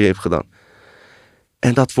goeds voor je heeft gedaan.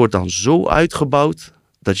 En dat wordt dan zo uitgebouwd...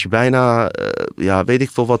 dat je bijna, weet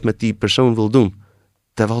ik veel wat met die persoon wil doen.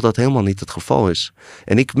 Terwijl dat helemaal niet het geval is.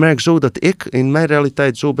 En ik merk zo dat ik in mijn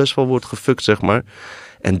realiteit zo best wel word gefukt, zeg maar.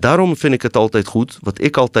 En daarom vind ik het altijd goed. Wat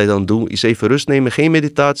ik altijd dan doe, is even rust nemen. Geen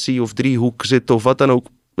meditatie of driehoek zitten of wat dan ook.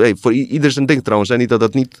 Hey, voor ieder zijn ding trouwens. En niet dat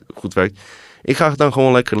dat niet goed werkt. Ik ga dan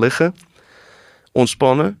gewoon lekker liggen.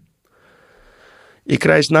 Ontspannen. Ik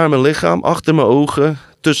reis naar mijn lichaam, achter mijn ogen,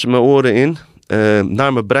 tussen mijn oren in.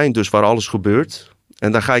 Naar mijn brein dus, waar alles gebeurt.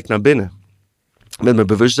 En dan ga ik naar binnen. Met mijn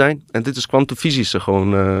bewustzijn. En dit is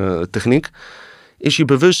kwantumfysische techniek. Is je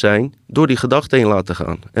bewustzijn door die gedachten heen laten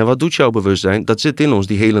gaan. En wat doet jouw bewustzijn? Dat zit in ons,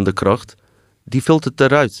 die helende kracht. Die filtert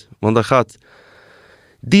eruit. Want dan gaat...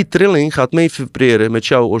 Die trilling gaat mee vibreren met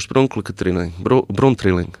jouw oorspronkelijke trilling.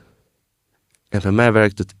 Brontrilling. En bij mij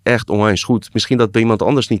werkt het echt onwijs goed. Misschien dat bij iemand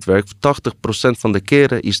anders niet werkt. 80% van de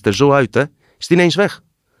keren is het er zo uit, hè. Is het ineens weg.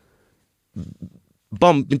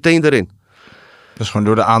 Bam, meteen erin. Dat is gewoon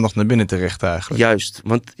door de aandacht naar binnen te richten eigenlijk. Juist,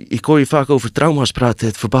 want ik hoor je vaak over trauma's praten.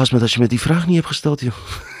 Het verbaast me dat je me die vraag niet hebt gesteld, joh.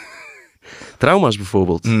 Trauma's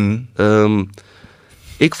bijvoorbeeld.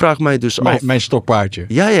 Ik vraag mij dus af... Mijn stokpaardje.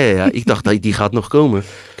 Ja. Ik dacht, die gaat nog komen.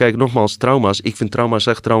 Kijk, nogmaals, trauma's. Ik vind trauma's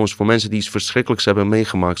echt trouwens voor mensen die iets verschrikkelijks hebben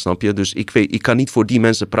meegemaakt, snap je? Dus ik kan niet voor die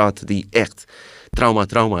mensen praten die echt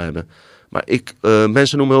trauma hebben. Maar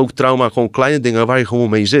mensen noemen ook trauma gewoon kleine dingen waar je gewoon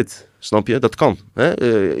mee zit. Snap je? Dat kan.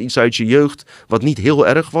 Hè? Iets uit je jeugd wat niet heel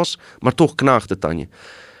erg was, maar toch knaagt het aan je.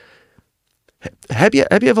 Heb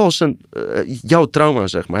je wel eens jouw trauma,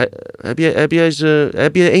 zeg maar?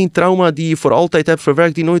 Heb je één trauma die je voor altijd hebt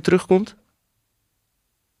verwerkt die nooit terugkomt?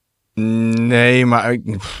 Nee, maar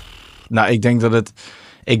ik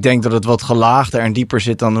denk dat het wat gelaagder en dieper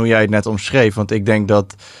zit dan hoe jij het net omschreef. Want ik denk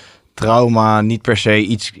dat trauma niet per se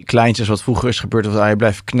iets kleins is wat vroeger is gebeurd of aan je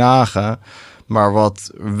blijft knagen. Maar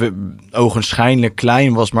wat ogenschijnlijk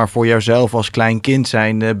klein was, maar voor jouzelf als klein kind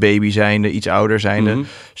zijnde, baby zijnde, iets ouder zijnde,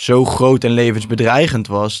 zo groot en levensbedreigend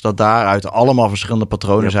was, dat daaruit allemaal verschillende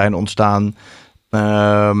patronen zijn ontstaan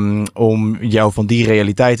om jou van die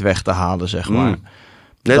realiteit weg te halen, zeg maar.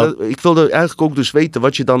 Nee, ik wilde eigenlijk ook dus weten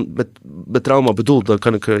wat je dan met trauma bedoelt. Dan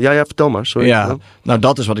kan ik... vertel maar. Sorry. Ja, nou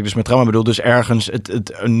dat is wat ik dus met trauma bedoel. Dus ergens,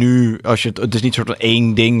 het is niet soort van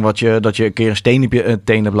één ding dat je een keer een steen op je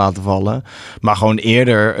teen hebt laten vallen. Maar gewoon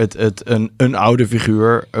eerder een oude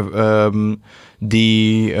figuur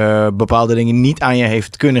die bepaalde dingen niet aan je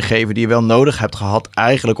heeft kunnen geven, die je wel nodig hebt gehad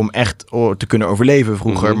eigenlijk om echt te kunnen overleven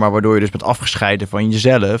vroeger. Maar waardoor je dus bent afgescheiden van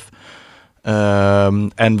jezelf.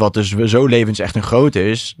 En wat dus zo levensecht en groot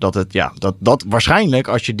is, dat waarschijnlijk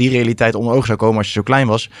als je die realiteit onder ogen zou komen als je zo klein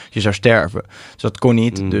was, je zou sterven. Dus dat kon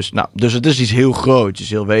niet. Dus het is iets heel groots, iets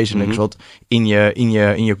heel wezenlijks wat in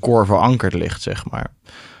je core verankerd ligt, zeg maar.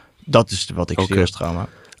 Dat is wat ik zie als trauma.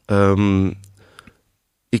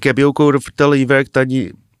 Ik heb je ook horen vertellen, je werkt aan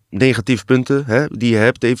je negatieve punten, hè, die je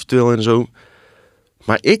hebt eventueel en zo.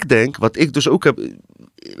 Maar ik denk, wat ik dus ook heb...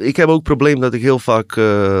 Ik heb ook het probleem dat ik heel vaak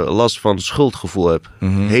last van schuldgevoel heb. De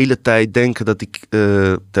hele tijd denken dat ik,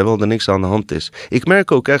 terwijl er niks aan de hand is. Ik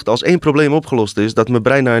merk ook echt, als één probleem opgelost is, dat mijn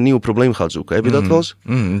brein naar een nieuw probleem gaat zoeken. Heb je dat wel eens?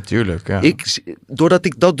 Tuurlijk, ja. Doordat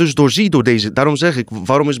ik dat dus doorzie, daarom zeg ik,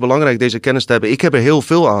 waarom is het belangrijk deze kennis te hebben? Ik heb er heel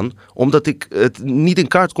veel aan, omdat ik het niet in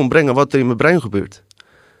kaart kon brengen wat er in mijn brein gebeurt.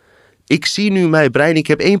 Ik zie nu mijn brein, ik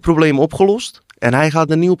heb één probleem opgelost en hij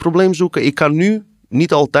gaat een nieuw probleem zoeken. Ik kan nu...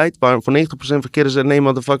 Niet altijd, maar voor 90% van keren zeggen... nee,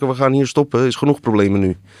 motherfucker, we gaan hier stoppen. Er is genoeg problemen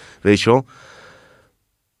nu. Weet je wel?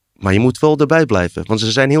 Maar je moet wel erbij blijven. Want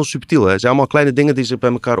ze zijn heel subtiel. Hè? Het zijn allemaal kleine dingen die zich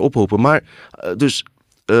bij elkaar ophopen. Maar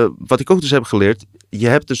wat ik ook dus heb geleerd... je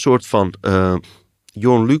hebt een soort van...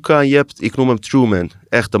 John Luca, je hebt... Ik noem hem Trueman.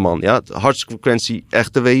 Echte man. Ja? Hartfrequentie,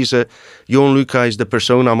 echte wezen. John Luca is de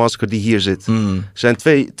persona-masker die hier zit. Zijn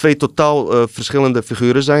twee totaal verschillende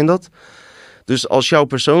figuren zijn dat... Dus als jouw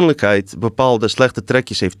persoonlijkheid bepaalde slechte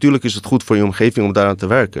trekjes heeft... tuurlijk is het goed voor je omgeving om daaraan te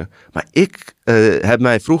werken. Maar ik heb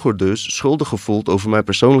mij vroeger dus schuldig gevoeld over mijn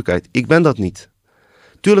persoonlijkheid. Ik ben dat niet.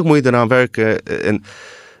 Tuurlijk moet je eraan werken en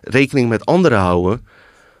rekening met anderen houden.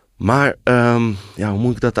 Maar hoe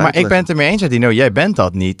moet ik dat Maar uitleggen? ik ben het ermee eens, Dino. Jij bent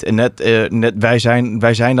dat niet. En net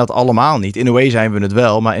wij zijn dat allemaal niet. In a way zijn we het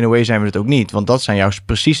wel, maar in a way zijn we het ook niet. Want dat zijn juist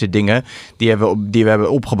precies de dingen die we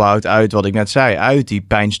hebben opgebouwd uit wat ik net zei. Uit die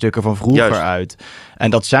pijnstukken van vroeger Juist. uit. En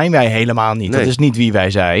dat zijn wij helemaal niet. Nee. Dat is niet wie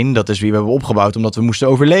wij zijn. Dat is wie we hebben opgebouwd omdat we moesten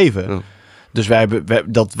overleven. Ja. Dus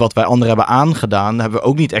dat wat wij anderen hebben aangedaan, hebben we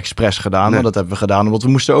ook niet expres gedaan. Nee. Maar dat hebben we gedaan omdat we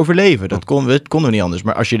moesten overleven. Dat konden we niet anders.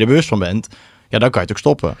 Maar als je er bewust van bent, ja, dan kan je het ook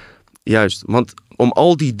stoppen. Juist, want om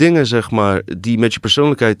al die dingen, zeg maar, die met je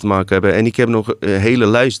persoonlijkheid te maken hebben. En ik heb nog een hele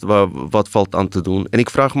lijst waar wat valt aan te doen. En ik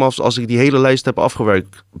vraag me af, als ik die hele lijst heb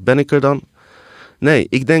afgewerkt, ben ik er dan? Nee,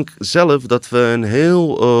 ik denk zelf dat we een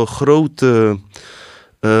heel grote,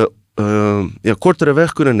 kortere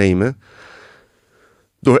weg kunnen nemen.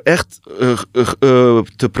 Door echt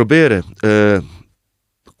te proberen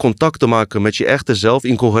contact te maken met je echte zelf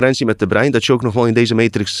in coherentie met de brein. Dat je ook nog wel in deze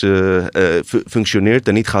matrix functioneert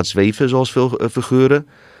en niet gaat zweven zoals veel figuren.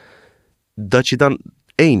 Dat je dan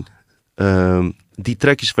 1, die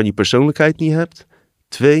trekjes van je persoonlijkheid niet hebt.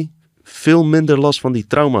 2, veel minder last van die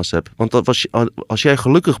trauma's hebt. Want als jij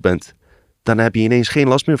gelukkig bent, dan heb je ineens geen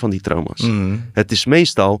last meer van die trauma's. Mm. Het is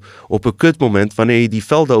meestal op een kutmoment, wanneer je die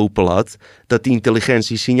velden openlaat, dat die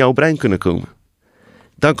intelligenties in jouw brein kunnen komen.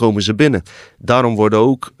 Dan komen ze binnen. Daarom worden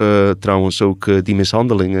ook, trouwens ook die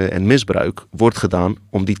mishandelingen en misbruik wordt gedaan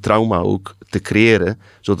om die trauma ook te creëren,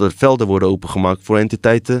 zodat er velden worden opengemaakt voor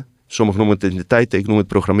entiteiten. Sommigen noemen het entiteiten, ik noem het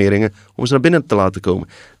programmeringen, om ze naar binnen te laten komen.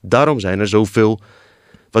 Daarom zijn er zoveel,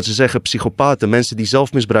 wat ze zeggen, psychopaten. Mensen die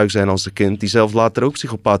zelf misbruikt zijn als een kind, die zelf later ook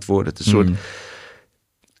psychopaat worden. Het is een soort,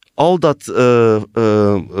 al dat,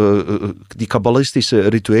 die kabbalistische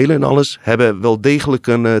rituelen en alles, hebben wel degelijk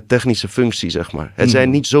een technische functie, zeg maar. Het zijn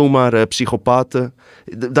niet zomaar psychopaten.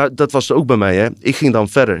 Dat was ook bij mij, hè. Ik ging dan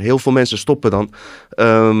verder. Heel veel mensen stoppen dan.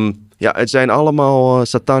 Het zijn allemaal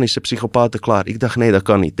satanische psychopaten klaar. Ik dacht, nee, dat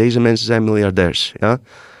kan niet. Deze mensen zijn miljardairs, ja.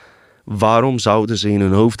 Waarom zouden ze in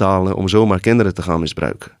hun hoofd halen om zomaar kinderen te gaan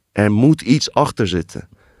misbruiken? Er moet iets achter zitten.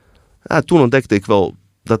 Ja, toen ontdekte ik wel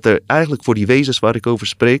dat er eigenlijk voor die wezens waar ik over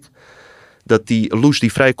spreek, dat die loes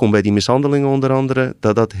die vrijkomt bij die mishandelingen onder andere,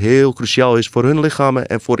 dat heel cruciaal is voor hun lichamen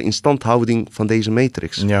en voor de instandhouding van deze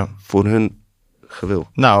matrix. Ja. Voor hun gewil.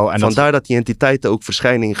 Nou, en Vandaar dat die entiteiten ook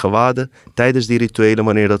verschijnen in gewaden tijdens die rituelen,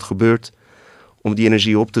 wanneer dat gebeurt, om die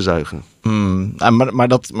energie op te zuigen. Maar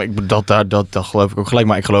dat geloof ik ook gelijk.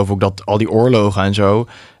 Maar ik geloof ook dat al die oorlogen en zo,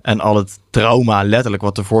 en al het trauma letterlijk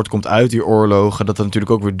wat er voortkomt uit die oorlogen, dat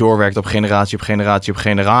natuurlijk ook weer doorwerkt op generatie op generatie op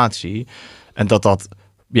generatie. En dat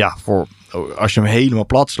voor, als je hem helemaal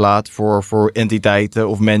plat slaat voor entiteiten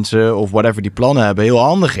of mensen of whatever die plannen hebben, heel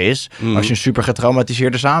handig is als je een super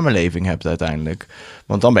getraumatiseerde samenleving hebt uiteindelijk.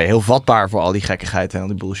 Want dan ben je heel vatbaar voor al die gekkigheid en al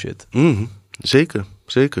die bullshit.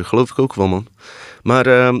 Zeker, geloof ik ook wel, man.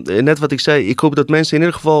 Maar net wat ik zei, ik hoop dat mensen in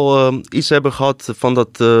ieder geval iets hebben gehad van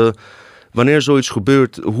dat, wanneer zoiets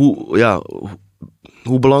gebeurt,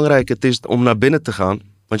 hoe belangrijk het is om naar binnen te gaan.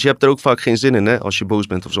 Want je hebt er ook vaak geen zin in, hè, als je boos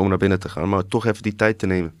bent of zo, om naar binnen te gaan. Maar toch even die tijd te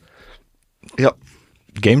nemen. Ja.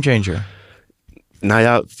 Game changer. Nou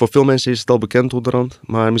ja, voor veel mensen is het al bekend onderhand.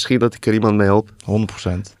 Maar misschien dat ik er iemand mee help.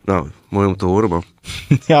 100%. Nou, mooi om te horen, man.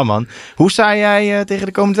 Ja, man. Hoe sta jij tegen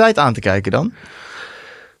de komende tijd aan te kijken dan?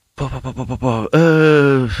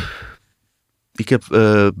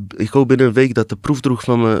 Ik hoop binnen een week dat de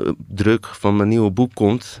proefdruk van mijn nieuwe boek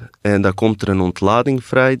komt. En daar komt er een ontlading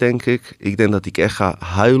vrij, denk ik. Ik denk dat ik echt ga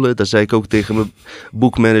huilen. Dat zei ik ook tegen mijn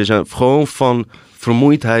boekmanager. Gewoon van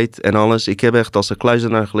vermoeidheid en alles. Ik heb echt als een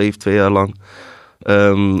kluizenaar geleefd 2 jaar lang.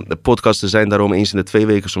 De podcasten zijn daarom eens in de 2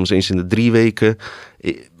 weken, soms eens in de 3 weken.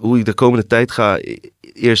 Hoe ik de komende tijd ga...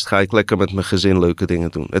 Eerst ga ik lekker met mijn gezin leuke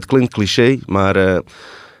dingen doen. Het klinkt cliché, maar...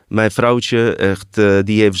 Mijn vrouwtje, echt,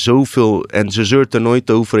 die heeft zoveel en ze zeurt er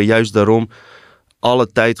nooit over. En juist daarom,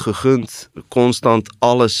 alle tijd gegund, constant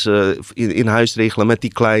alles in huis regelen met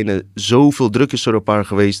die kleine. Zoveel druk is er op haar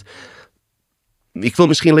geweest. Ik wil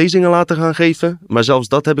misschien lezingen laten gaan geven, maar zelfs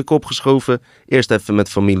dat heb ik opgeschoven. Eerst even met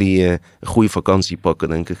familie een goede vakantie pakken,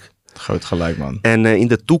 denk ik. Groot gelijk, man. En in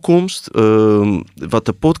de toekomst, wat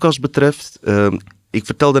de podcast betreft... Ik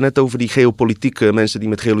vertelde net over die geopolitieke mensen die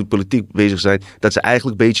met geopolitiek bezig zijn. Dat ze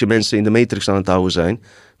eigenlijk een beetje mensen in de matrix aan het houden zijn.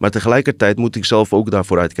 Maar tegelijkertijd moet ik zelf ook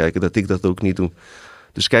daarvoor uitkijken dat ik dat ook niet doe.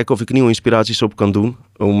 Dus kijken of ik nieuwe inspiraties op kan doen.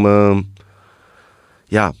 Om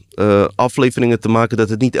afleveringen te maken dat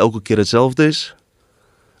het niet elke keer hetzelfde is.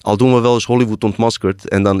 Al doen we wel eens Hollywood ontmaskerd.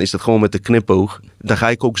 En dan is het gewoon met de knipoog. Dan ga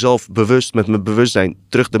ik ook zelf bewust met mijn bewustzijn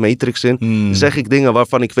terug de matrix in. Zeg ik dingen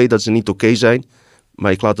waarvan ik weet dat ze niet oké zijn.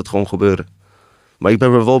 Maar ik laat het gewoon gebeuren. Maar ik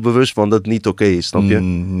ben me wel bewust van dat het niet oké is, snap je?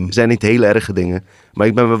 Er zijn niet hele erge dingen. Maar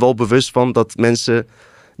ik ben me wel bewust van dat mensen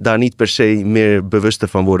daar niet per se meer bewuster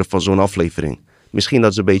van worden van zo'n aflevering. Misschien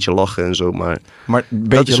dat ze een beetje lachen en zo, maar... Maar een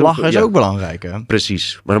beetje lachen is ook belangrijk, hè?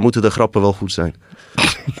 Precies, maar dan moeten de grappen wel goed zijn.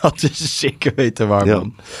 Dat is zeker weten waar,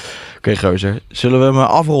 man. Oké, gozer. Zullen we hem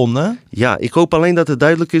afronden? Ja, ik hoop alleen dat het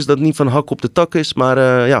duidelijk is dat het niet van hak op de tak is.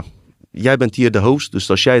 Maar jij bent hier de host. Dus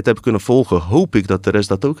als jij het hebt kunnen volgen, hoop ik dat de rest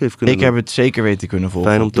dat ook heeft kunnen doen. Ik heb het zeker weten kunnen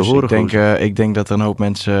volgen. Fijn om te horen. Ik denk dat er een hoop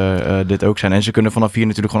mensen dit ook zijn. En ze kunnen vanaf hier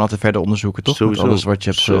natuurlijk gewoon altijd verder onderzoeken, toch? Sowieso. Met alles wat je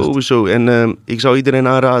hebt gezegd. Sowieso. En ik zou iedereen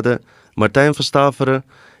aanraden, Martijn van Staveren.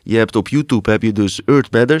 Je hebt op YouTube heb je dus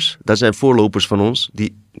Earth Matters. Dat zijn voorlopers van ons.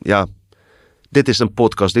 Dit is een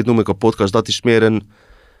podcast. Dit noem ik een podcast. Dat is meer een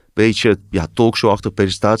beetje talkshow-achtige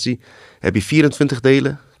presentatie. Heb je 24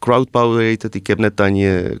 delen. Crowdpower heet het. Ik heb net aan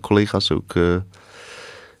je collega's ook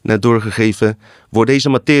net doorgegeven. Wordt deze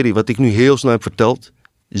materie, wat ik nu heel snel heb verteld,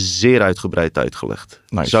 zeer uitgebreid uitgelegd.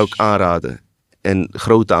 Nice. Zou ik aanraden. En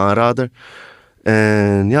grote aanrader.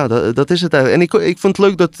 En ja, dat is het eigenlijk. En ik vond het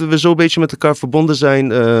leuk dat we zo een beetje met elkaar verbonden zijn.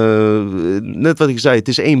 Net wat ik zei, het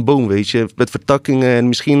is één boom, weet je. Met vertakkingen. En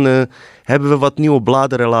misschien hebben we wat nieuwe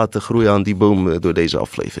bladeren laten groeien aan die boom door deze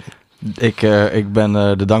aflevering. Ik ben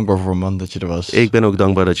er dankbaar voor, man, dat je er was. Ik ben ook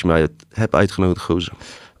dankbaar dat je mij hebt uitgenodigd, gozer.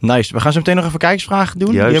 Nice. We gaan zo meteen nog even kijkersvragen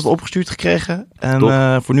doen. Juist. Die hebben we opgestuurd gekregen. En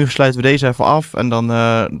voor nu sluiten we deze even af. En dan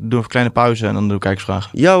doen we een kleine pauze en dan doen we kijkersvragen.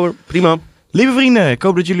 Ja hoor, prima. Lieve vrienden, ik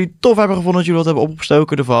hoop dat jullie het tof hebben gevonden, dat jullie wat hebben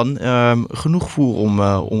opgestoken ervan. Genoeg voer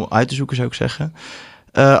om uit te zoeken, zou ik zeggen.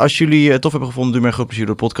 Als jullie het tof hebben gevonden, doe mij een groot plezier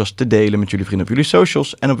door de podcast te delen met jullie vrienden op jullie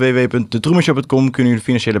socials. En op www.detruemanshow.com kunnen jullie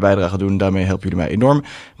financiële bijdrage doen. Daarmee helpen jullie mij enorm.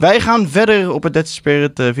 Wij gaan verder op het Dead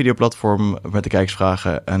Spirit videoplatform met de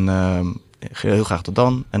kijkersvragen. En heel graag tot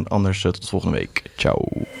dan. En anders tot volgende week. Ciao.